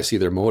and the more I see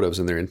their motives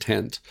and their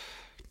intent,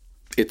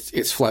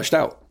 it's fleshed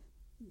out.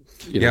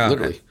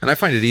 literally. And I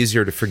find it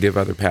easier to forgive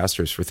other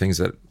pastors for things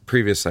that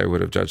previously I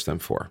would have judged them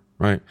for,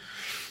 right?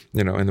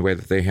 In the way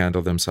that they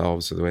handle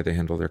themselves or the way they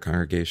handle their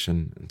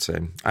congregation, and say,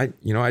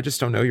 I just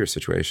don't know your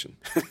situation.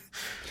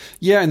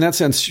 Yeah, in that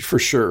sense, for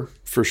sure,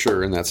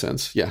 in that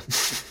sense, yeah.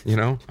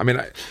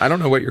 I don't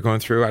know what you're going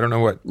through. I don't know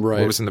what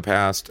was in the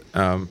past.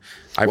 And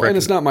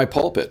it's not my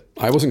pulpit.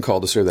 I wasn't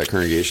called to serve that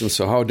congregation,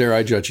 so how dare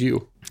I judge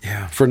you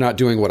for not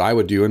doing what I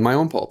would do in my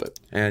own pulpit?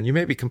 And you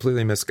may be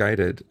completely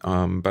misguided,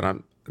 but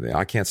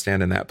I can't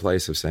stand in that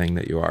place of saying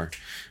that you are.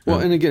 Well,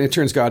 and again, it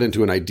turns God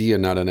into an idea,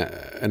 not an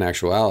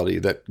actuality,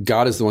 that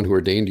God is the one who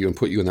ordained you and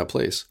put you in that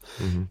place.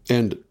 Mm-hmm.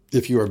 And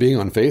if you are being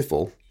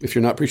unfaithful, if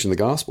you're not preaching the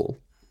gospel,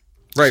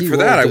 right, for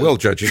that I will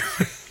judge you.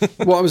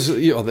 Well,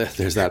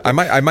 there's that.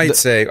 I might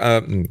say,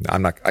 I'm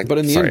not. But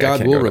in the end,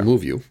 God will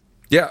remove you.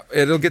 Yeah,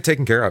 it'll get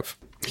taken care of.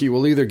 He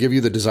will either give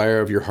you the desire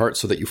of your heart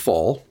so that you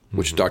fall,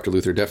 which Dr.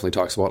 Luther definitely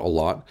talks about a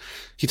lot.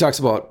 He talks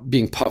about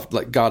being puffed,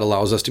 like God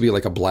allows us to be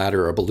like a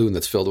bladder or a balloon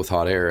that's filled with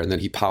hot air, and then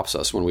he pops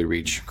us when we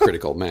reach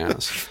critical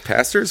mass.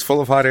 Pastors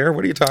full of hot air?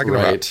 What are you talking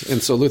about? Right.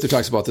 And so Luther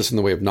talks about this in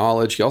the way of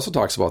knowledge. He also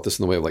talks about this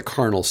in the way of like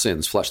carnal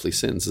sins, fleshly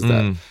sins, is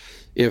that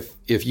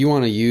if you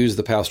want to use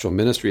the pastoral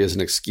ministry as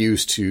an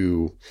excuse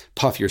to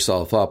puff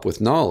yourself up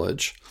with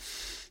knowledge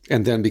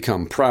and then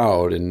become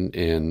proud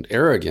and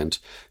arrogant,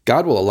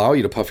 God will allow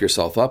you to puff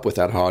yourself up with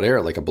that hot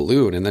air like a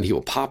balloon, and then he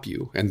will pop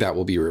you, and that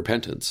will be your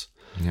repentance.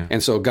 Yeah.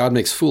 And so God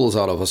makes fools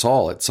out of us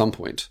all at some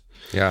point.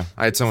 Yeah.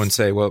 I had someone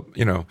say, well,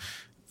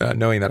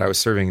 knowing that I was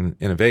serving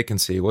in a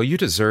vacancy, well, you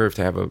deserve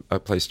to have a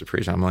place to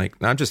preach. I'm like,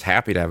 I'm just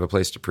happy to have a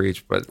place to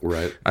preach, but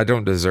I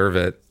don't deserve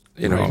it.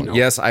 No.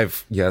 Yes,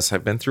 I've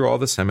been through all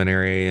the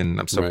seminary and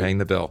I'm still paying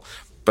the bill,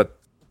 but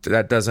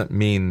that doesn't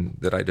mean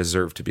that I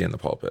deserve to be in the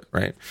pulpit,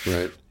 right?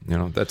 Right.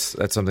 That's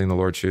something the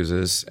Lord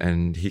chooses,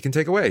 and he can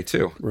take away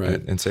too,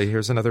 right? And say,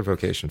 here's another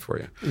vocation for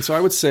you. And so I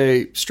would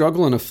say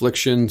struggle and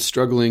affliction,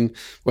 struggling,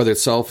 whether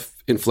it's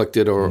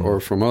self-inflicted or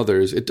from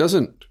others, it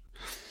doesn't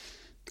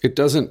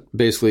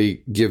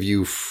basically give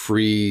you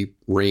free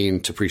reign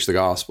to preach the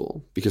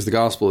gospel, because the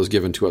gospel is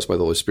given to us by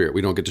the Holy Spirit.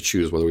 We don't get to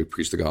choose whether we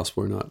preach the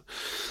gospel or not.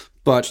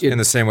 But in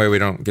the same way, we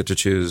don't get to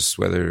choose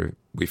whether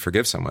we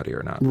forgive somebody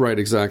or not. Right,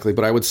 exactly.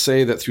 But I would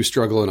say that through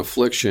struggle and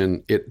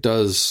affliction, it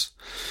does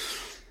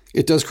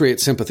create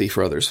sympathy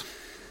for others.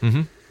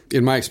 Mm-hmm.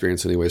 In my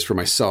experience, anyways, for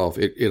myself,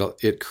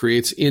 it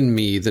creates in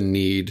me the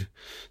need,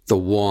 the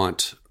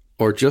want,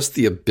 or just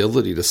the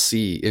ability to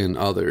see in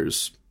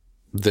others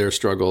their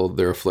struggle,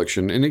 their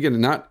affliction. And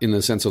again, not in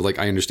the sense of like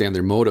I understand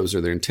their motives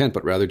or their intent,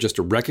 but rather just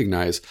to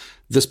recognize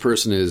this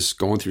person is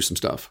going through some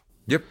stuff.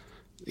 Yep.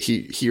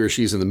 He or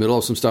she's in the middle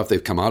of some stuff.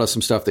 They've come out of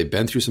some stuff. They've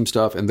been through some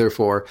stuff. And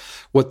therefore,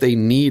 what they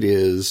need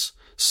is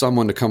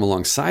someone to come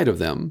alongside of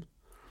them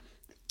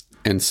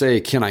and say,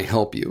 can I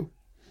help you?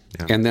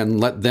 Yeah. And then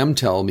let them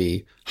tell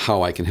me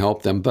how I can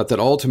help them. But that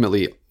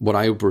ultimately, what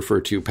I refer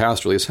to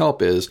pastorally as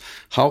help is,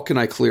 how can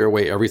I clear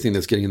away everything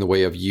that's getting in the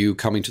way of you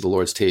coming to the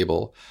Lord's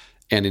table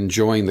and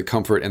enjoying the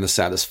comfort and the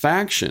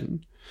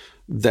satisfaction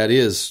that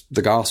is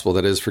the gospel,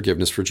 that is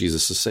forgiveness for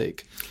Jesus'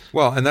 sake.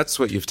 Well, and that's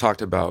what you've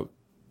talked about.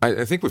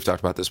 I think we've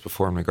talked about this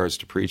before in regards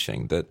to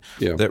preaching, that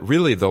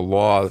really the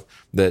law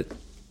that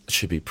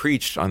should be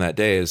preached on that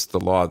day is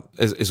the law,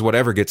 is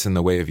whatever gets in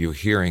the way of you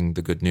hearing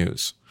the good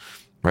news,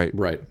 right?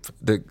 Right.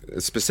 The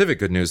specific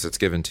good news that's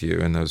given to you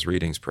in those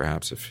readings,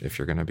 perhaps, if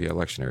you're going to be a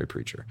lectionary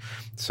preacher.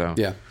 So,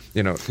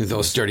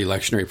 those dirty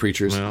lectionary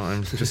preachers. Well,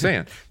 I'm just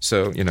saying.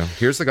 So,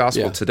 here's the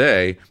gospel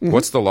today. Mm-hmm.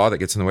 What's the law that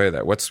gets in the way of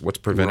that? What's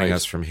preventing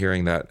us from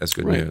hearing that as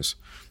good news?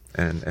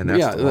 And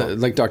that's the law.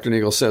 Like Dr.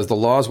 Nagel says, the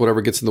law is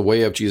whatever gets in the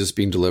way of Jesus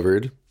being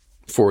delivered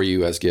for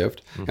you as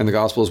gift, and the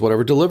gospel is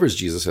whatever delivers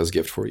Jesus as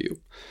gift for you.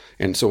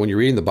 And so when you're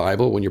reading the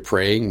Bible, when you're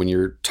praying, when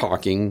you're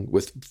talking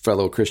with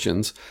fellow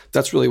Christians,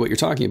 that's really what you're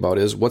talking about,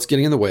 is what's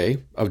getting in the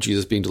way of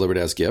Jesus being delivered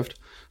as gift.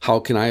 How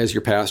can I, as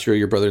your pastor,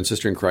 your brother and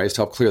sister in Christ,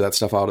 help clear that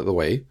stuff out of the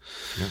way?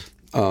 Yeah.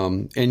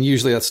 And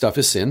usually that stuff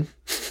is sin.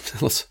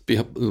 Let's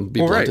be blunt.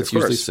 Right, it's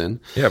usually sin.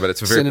 Yeah, but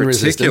it's a very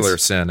particular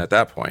sin at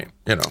that point.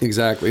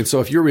 Exactly. And so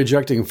if you're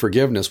rejecting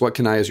forgiveness, what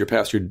can I, as your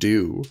pastor,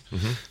 do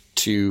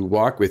to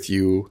walk with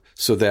you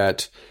so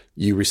that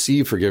you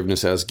receive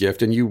forgiveness as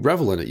gift and you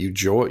revel in it, you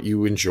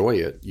enjoy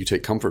it, you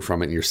take comfort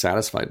from it, and you're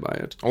satisfied by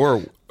it?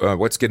 Or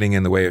what's getting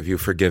in the way of you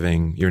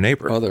forgiving your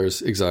neighbor?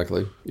 Others,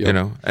 exactly.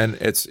 Yep. And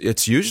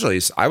it's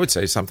usually, I would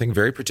say, something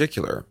very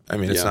particular. I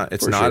mean,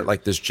 it's not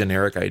like this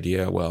generic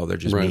idea, well, they're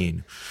just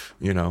mean,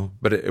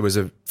 but it was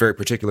a very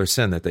particular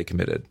sin that they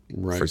committed,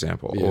 for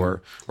example,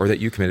 or that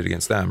you committed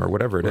against them, or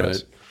whatever it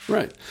is.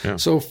 Right. Yeah.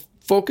 So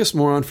focus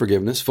more on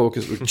forgiveness,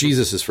 focus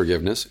Jesus'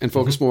 forgiveness, and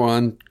focus more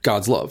on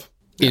God's love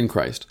in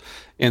Christ.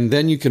 And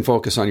then you can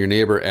focus on your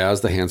neighbor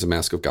as the hands and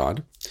mask of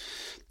God.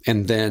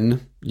 And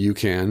then you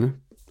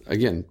can,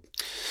 again,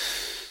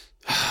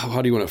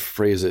 how do you want to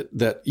phrase it?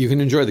 That you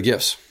can enjoy the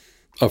gifts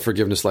of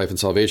forgiveness, life, and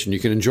salvation. You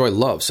can enjoy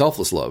love,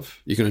 selfless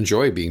love. You can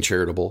enjoy being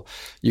charitable.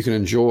 You can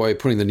enjoy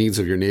putting the needs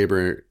of your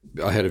neighbor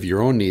ahead of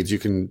your own needs. You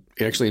can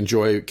actually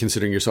enjoy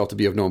considering yourself to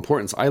be of no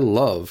importance. I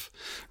love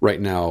right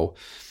now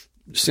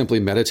simply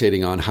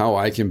meditating on how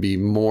I can be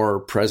more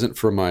present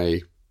for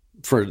my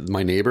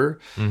neighbor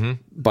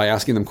by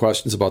asking them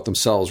questions about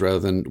themselves rather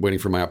than waiting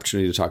for my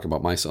opportunity to talk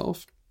about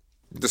myself.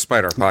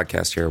 Despite our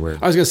podcast here, where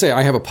I was going to say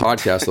I have a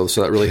podcast though,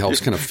 so that really helps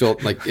kind of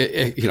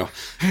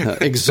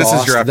exhaust.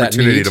 This is your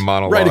opportunity to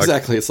monologue, right?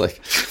 Exactly. It's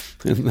like,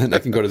 and then I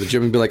can go to the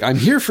gym and be like, "I'm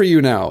here for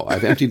you now.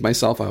 I've emptied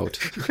myself out."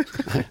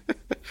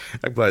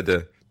 I'm glad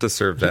to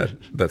serve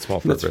that small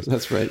purpose.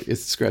 That's right.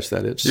 It's scratch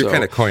that itch. You're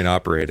kind of coin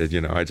operated,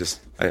 I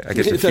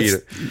get to feed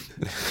it.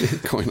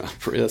 Coin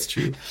operated. That's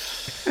true.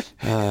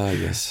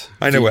 Yes.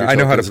 I know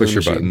how to push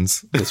your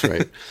buttons. That's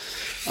right.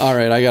 All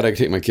right, I got to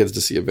take my kids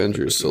to see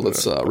Avengers, so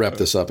let's wrap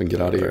this up and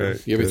get out of here.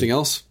 You have anything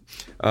else?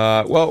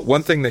 Well,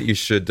 one thing that you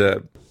should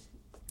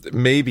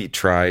maybe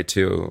try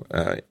to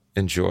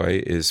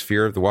enjoy is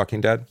Fear of the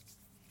Walking Dead.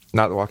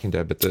 Not The Walking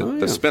Dead, but the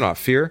spinoff,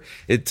 Fear.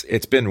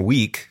 It's been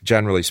weak,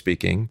 generally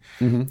speaking.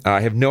 I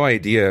have no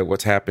idea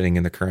what's happening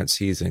in the current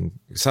season.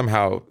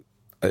 Somehow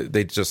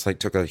they just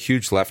took a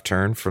huge left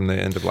turn from the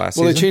end of last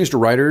season. Well, they changed the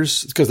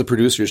writers because the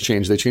producers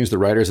changed. They changed the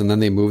writers and then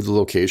they moved the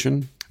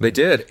location. They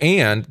did,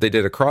 and they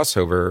did a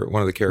crossover.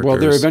 One of the characters. Well,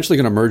 they're eventually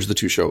going to merge the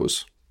two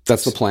shows.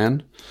 That's the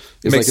plan.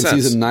 It's Makes in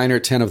sense. season 9 or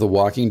 10 of The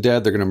Walking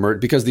Dead, they're going to merge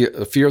because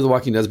the Fear of the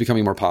Walking Dead is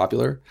becoming more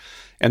popular.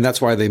 And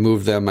that's why they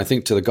moved them, I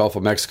think, to the Gulf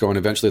of Mexico. And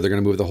eventually they're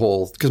going to move the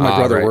whole, because my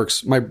brother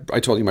works, I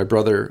told you my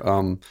brother,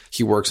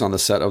 he works on the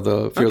set of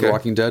the Fear of the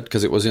Walking Dead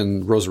because it was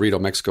in Rosarito,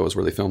 Mexico is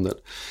where they filmed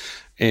it.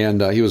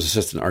 And he was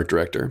assistant art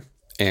director.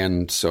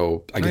 And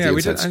so I get the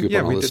inside scoop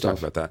on all this stuff.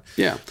 Talk about that.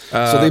 Yeah.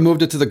 So they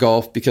moved it to the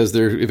Gulf because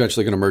they're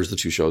eventually going to merge the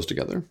two shows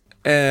together.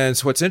 And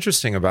so what's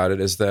interesting about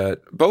it is that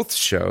both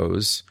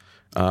shows,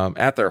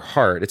 at their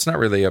heart, it's not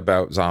really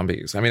about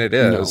zombies. I mean, it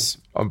is,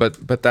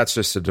 but that's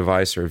just a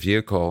device or a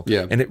vehicle.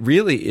 Yeah. And it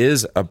really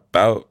is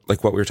about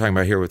what we were talking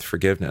about here with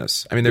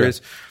forgiveness. I mean,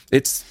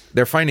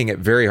 they're finding it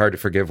very hard to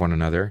forgive one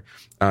another,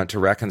 to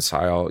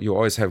reconcile. You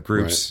always have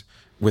groups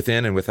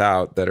within and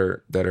without that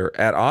are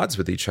at odds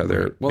with each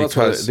other. Right. Well, that's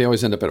why they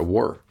always end up at a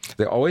war.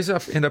 They always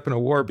end up in a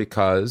war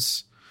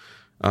because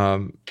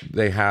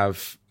they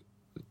have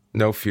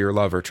no fear,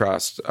 love, or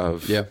trust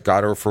of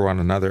God or for one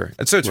another.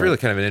 And so it's really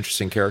kind of an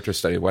interesting character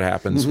study. What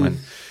happens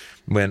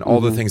when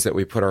all the things that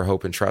we put our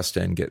hope and trust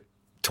in get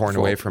torn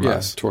away from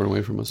us. Torn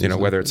away from us.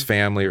 Exactly. Whether it's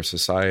family or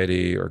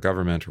society or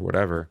government or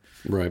whatever.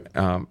 Right.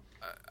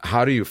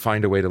 How do you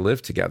find a way to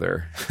live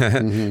together?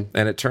 And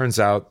it turns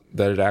out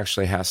that it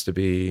actually has to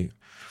be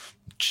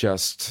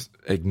just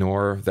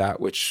ignore that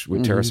which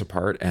would tear us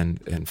apart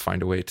and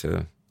find a way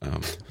to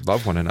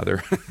love one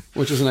another.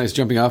 Which is a nice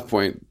jumping off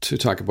point to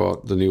talk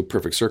about the new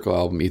Perfect Circle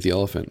album, Eat the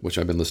Elephant, which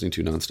I've been listening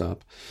to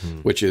nonstop,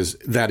 which is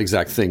that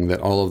exact thing that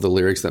all of the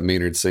lyrics that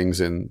Maynard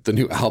sings in the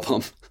new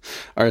album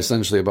are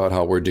essentially about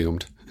how we're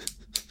doomed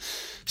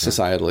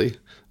societally.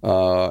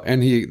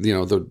 And he,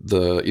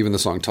 even the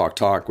song Talk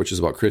Talk, which is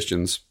about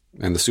Christians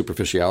and the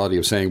superficiality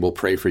of saying, we'll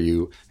pray for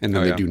you. And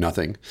then they do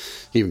nothing.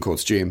 He even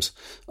quotes James,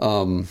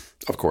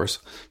 of course.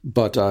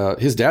 But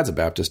his dad's a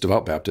Baptist,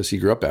 devout Baptist. He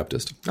grew up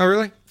Baptist. Oh,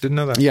 really? Didn't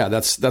know that. Yeah,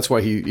 that's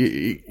why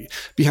he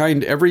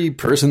behind every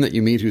person that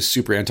you meet who's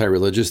super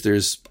anti-religious,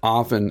 there's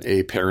often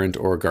a parent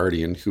or a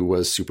guardian who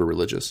was super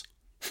religious.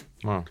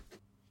 Wow.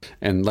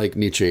 And like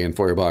Nietzsche and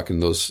Feuerbach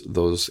and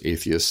those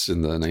atheists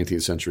in the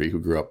 19th century who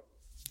grew up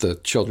the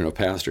children of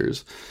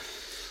pastors,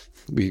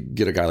 we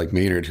get a guy like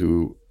Maynard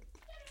who,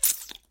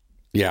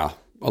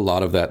 a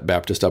lot of that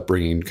Baptist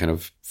upbringing kind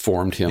of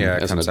formed him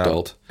as an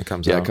adult. It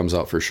comes out. It comes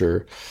out for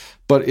sure.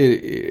 But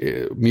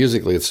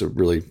musically, it's a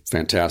really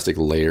fantastic,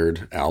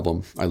 layered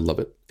album. I love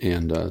it.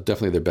 And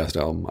definitely their best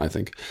album, I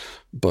think.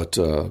 But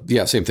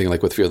same thing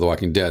like with Fear of the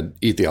Walking Dead.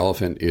 Eat the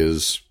Elephant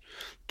is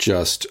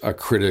just a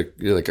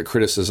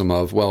criticism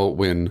of,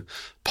 when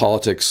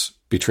politics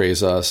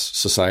betrays us,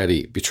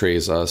 society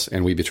betrays us,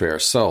 and we betray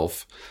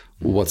ourselves,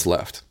 what's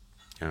left?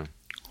 Yeah.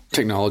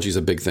 Technology is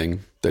a big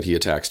thing that he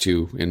attacks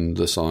too in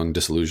the song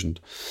Disillusioned.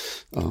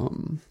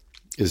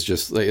 Is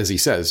just, as he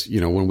says,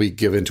 when we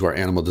give into our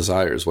animal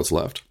desires, what's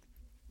left?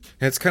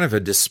 It's kind of a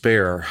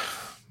despair.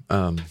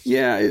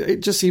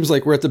 It just seems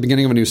like we're at the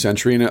beginning of a new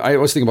century. And I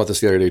was thinking about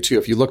this the other day too.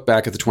 If you look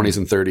back at the 20s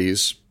and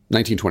 30s,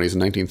 1920s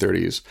and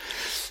 1930s,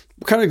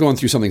 we're kind of going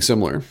through something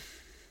similar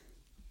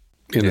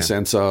in the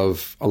sense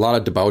of a lot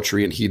of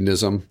debauchery and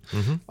hedonism,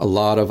 a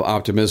lot of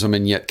optimism,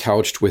 and yet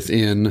couched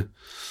within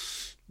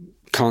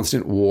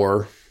constant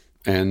war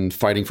and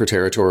fighting for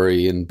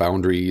territory and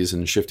boundaries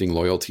and shifting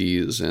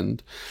loyalties.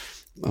 And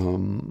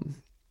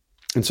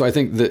so I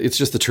think that it's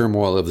just the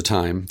turmoil of the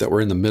time that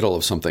we're in the middle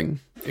of something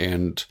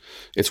and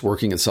it's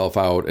working itself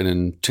out. And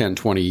in 10,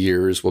 20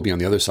 years, we'll be on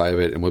the other side of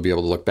it and we'll be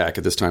able to look back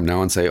at this time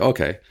now and say,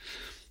 okay,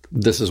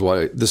 this is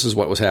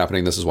what was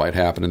happening. This is why it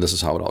happened. And this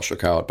is how it all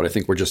shook out. But I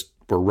think we're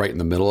right in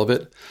the middle of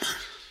it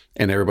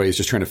and everybody's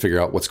just trying to figure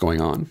out what's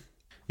going on.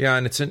 Yeah.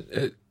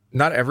 And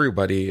not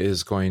everybody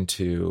is going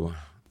to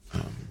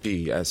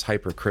be as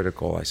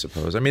hypercritical, I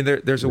suppose. I mean,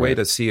 there's a way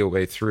to see a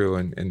way through,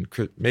 and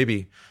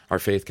maybe our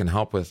faith can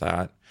help with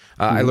that.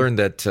 I learned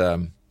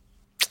that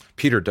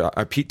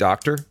Pete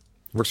Docter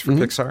works for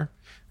Pixar.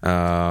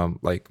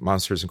 like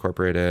Monsters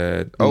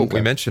Incorporated. Oh,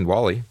 we mentioned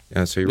Wall-E.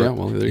 So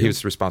he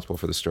was responsible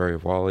for the story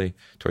of Wall-E,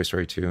 Toy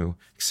Story 2,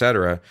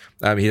 etc.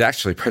 He's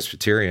actually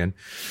Presbyterian,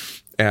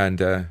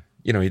 and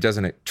he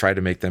doesn't try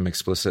to make them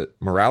explicit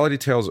morality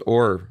tales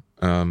or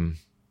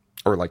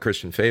like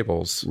Christian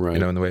fables,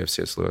 in the way of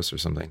C.S. Lewis or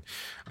something.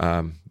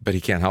 But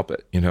he can't help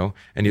it,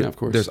 and of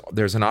course.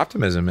 there's an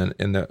optimism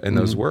in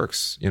those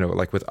works,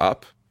 like with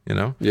Up,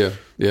 and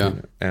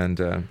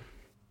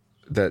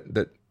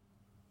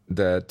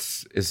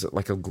that is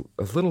like a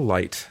little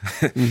light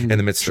in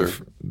the midst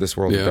of this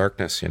world of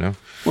darkness, Well,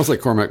 it's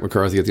like Cormac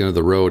McCarthy at the end of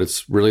the road.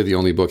 It's really the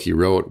only book he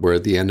wrote where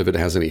at the end of it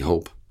has any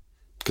hope,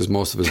 because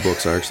most of his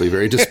books are actually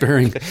very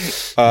despairing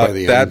by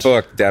the end. That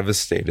book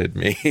devastated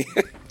me.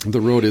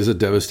 The Road is a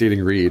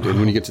devastating read, and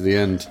when you get to the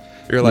end,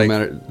 you're like,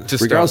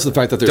 regardless of the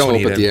fact that there's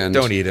hope at the end.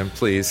 Don't eat him,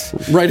 please.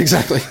 Right,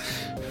 exactly.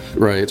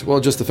 Right. Well,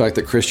 just the fact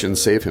that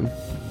Christians save him.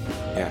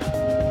 Yeah.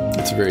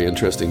 It's a very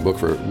interesting book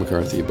for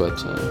McCarthy, but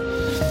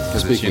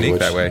because it's unique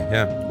that way,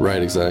 yeah.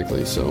 Right,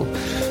 exactly. So,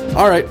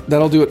 all right,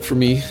 that'll do it for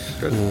me.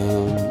 Good.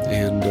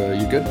 And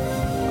you good?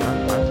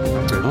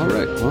 All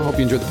right. Well, I hope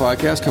you enjoyed the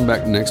podcast. Come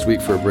back next week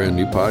for a brand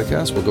new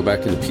podcast. We'll go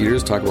back into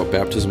Peter's, talk about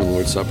baptism and the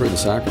Lord's Supper and the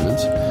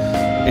sacraments.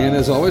 And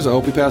as always, I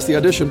hope you pass the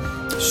audition.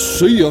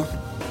 See ya.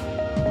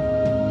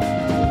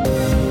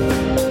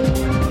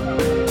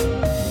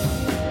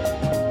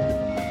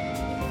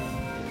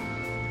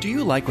 Do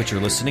you like what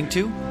you're listening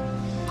to?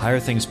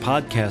 Higher Things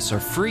podcasts are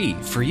free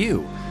for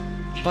you,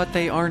 but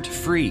they aren't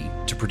free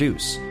to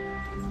produce.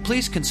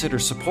 Please consider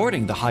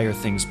supporting the Higher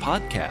Things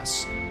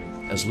podcasts,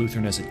 As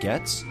Lutheran as It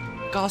Gets,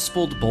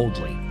 Gospeled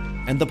Boldly,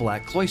 and The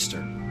Black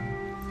Cloister.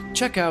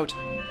 Check out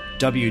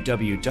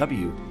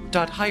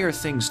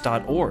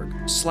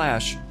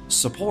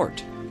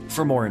www.higherthings.org/support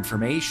for more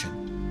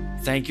information.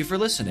 Thank you for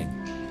listening,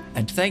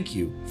 and thank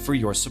you for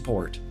your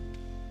support.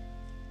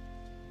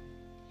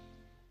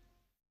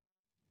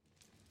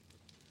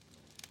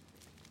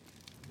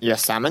 You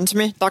summoned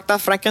me, Dr.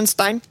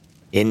 Frankenstein?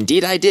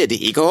 Indeed I did,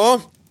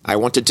 Igor. I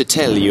wanted to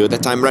tell you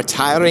that I'm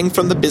retiring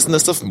from the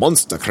business of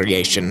monster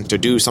creation to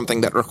do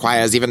something that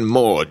requires even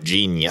more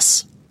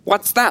genius.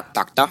 What's that,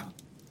 Doctor?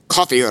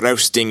 Coffee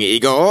roasting,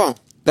 Igor.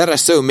 There are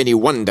so many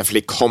wonderfully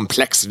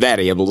complex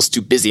variables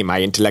to busy my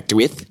intellect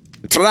with.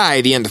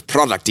 Try the end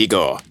product,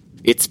 Igor.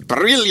 It's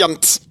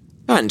brilliant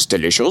and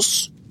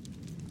delicious.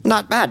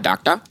 Not bad,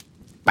 Doctor.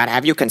 But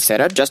have you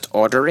considered just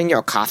ordering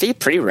your coffee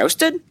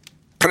pre-roasted?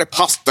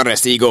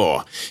 Preposterous,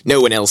 Igor.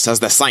 No one else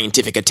has the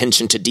scientific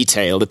attention to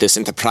detail that this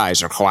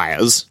enterprise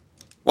requires.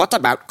 What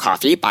about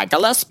coffee by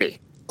Gillespie?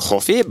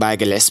 Coffee by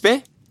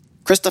Gillespie?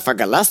 Christopher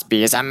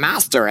Gillespie is a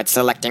master at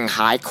selecting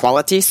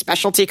high-quality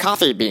specialty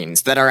coffee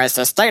beans that are as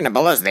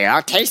sustainable as they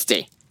are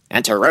tasty.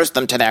 And to roast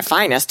them to their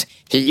finest,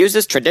 he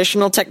uses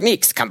traditional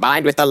techniques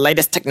combined with the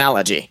latest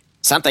technology.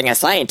 Something a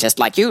scientist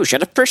like you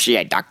should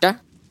appreciate,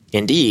 Doctor.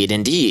 Indeed,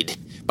 indeed.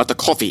 But the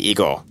coffee,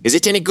 Igor, is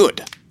it any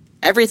good?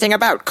 Everything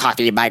about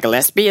Coffee by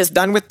Gillespie is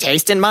done with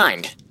taste in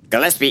mind.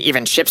 Gillespie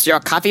even ships your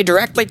coffee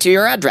directly to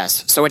your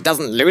address, so it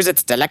doesn't lose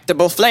its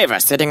delectable flavor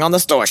sitting on the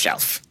store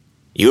shelf.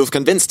 You've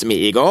convinced me,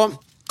 Igor.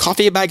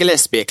 Coffee by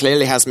Gillespie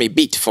clearly has me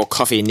beat for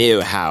coffee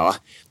know-how.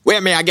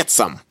 Where may I get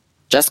some?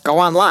 Just go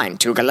online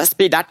to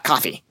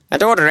gillespie.coffee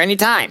and order any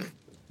time.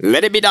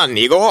 Let it be done,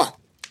 Igor.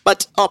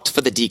 But opt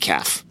for the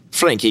decaf.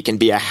 Frankie can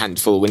be a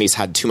handful when he's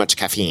had too much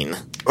caffeine.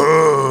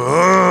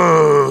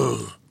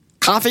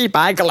 Coffee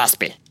by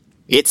Gillespie.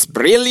 It's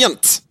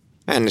brilliant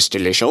and it's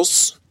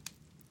delicious.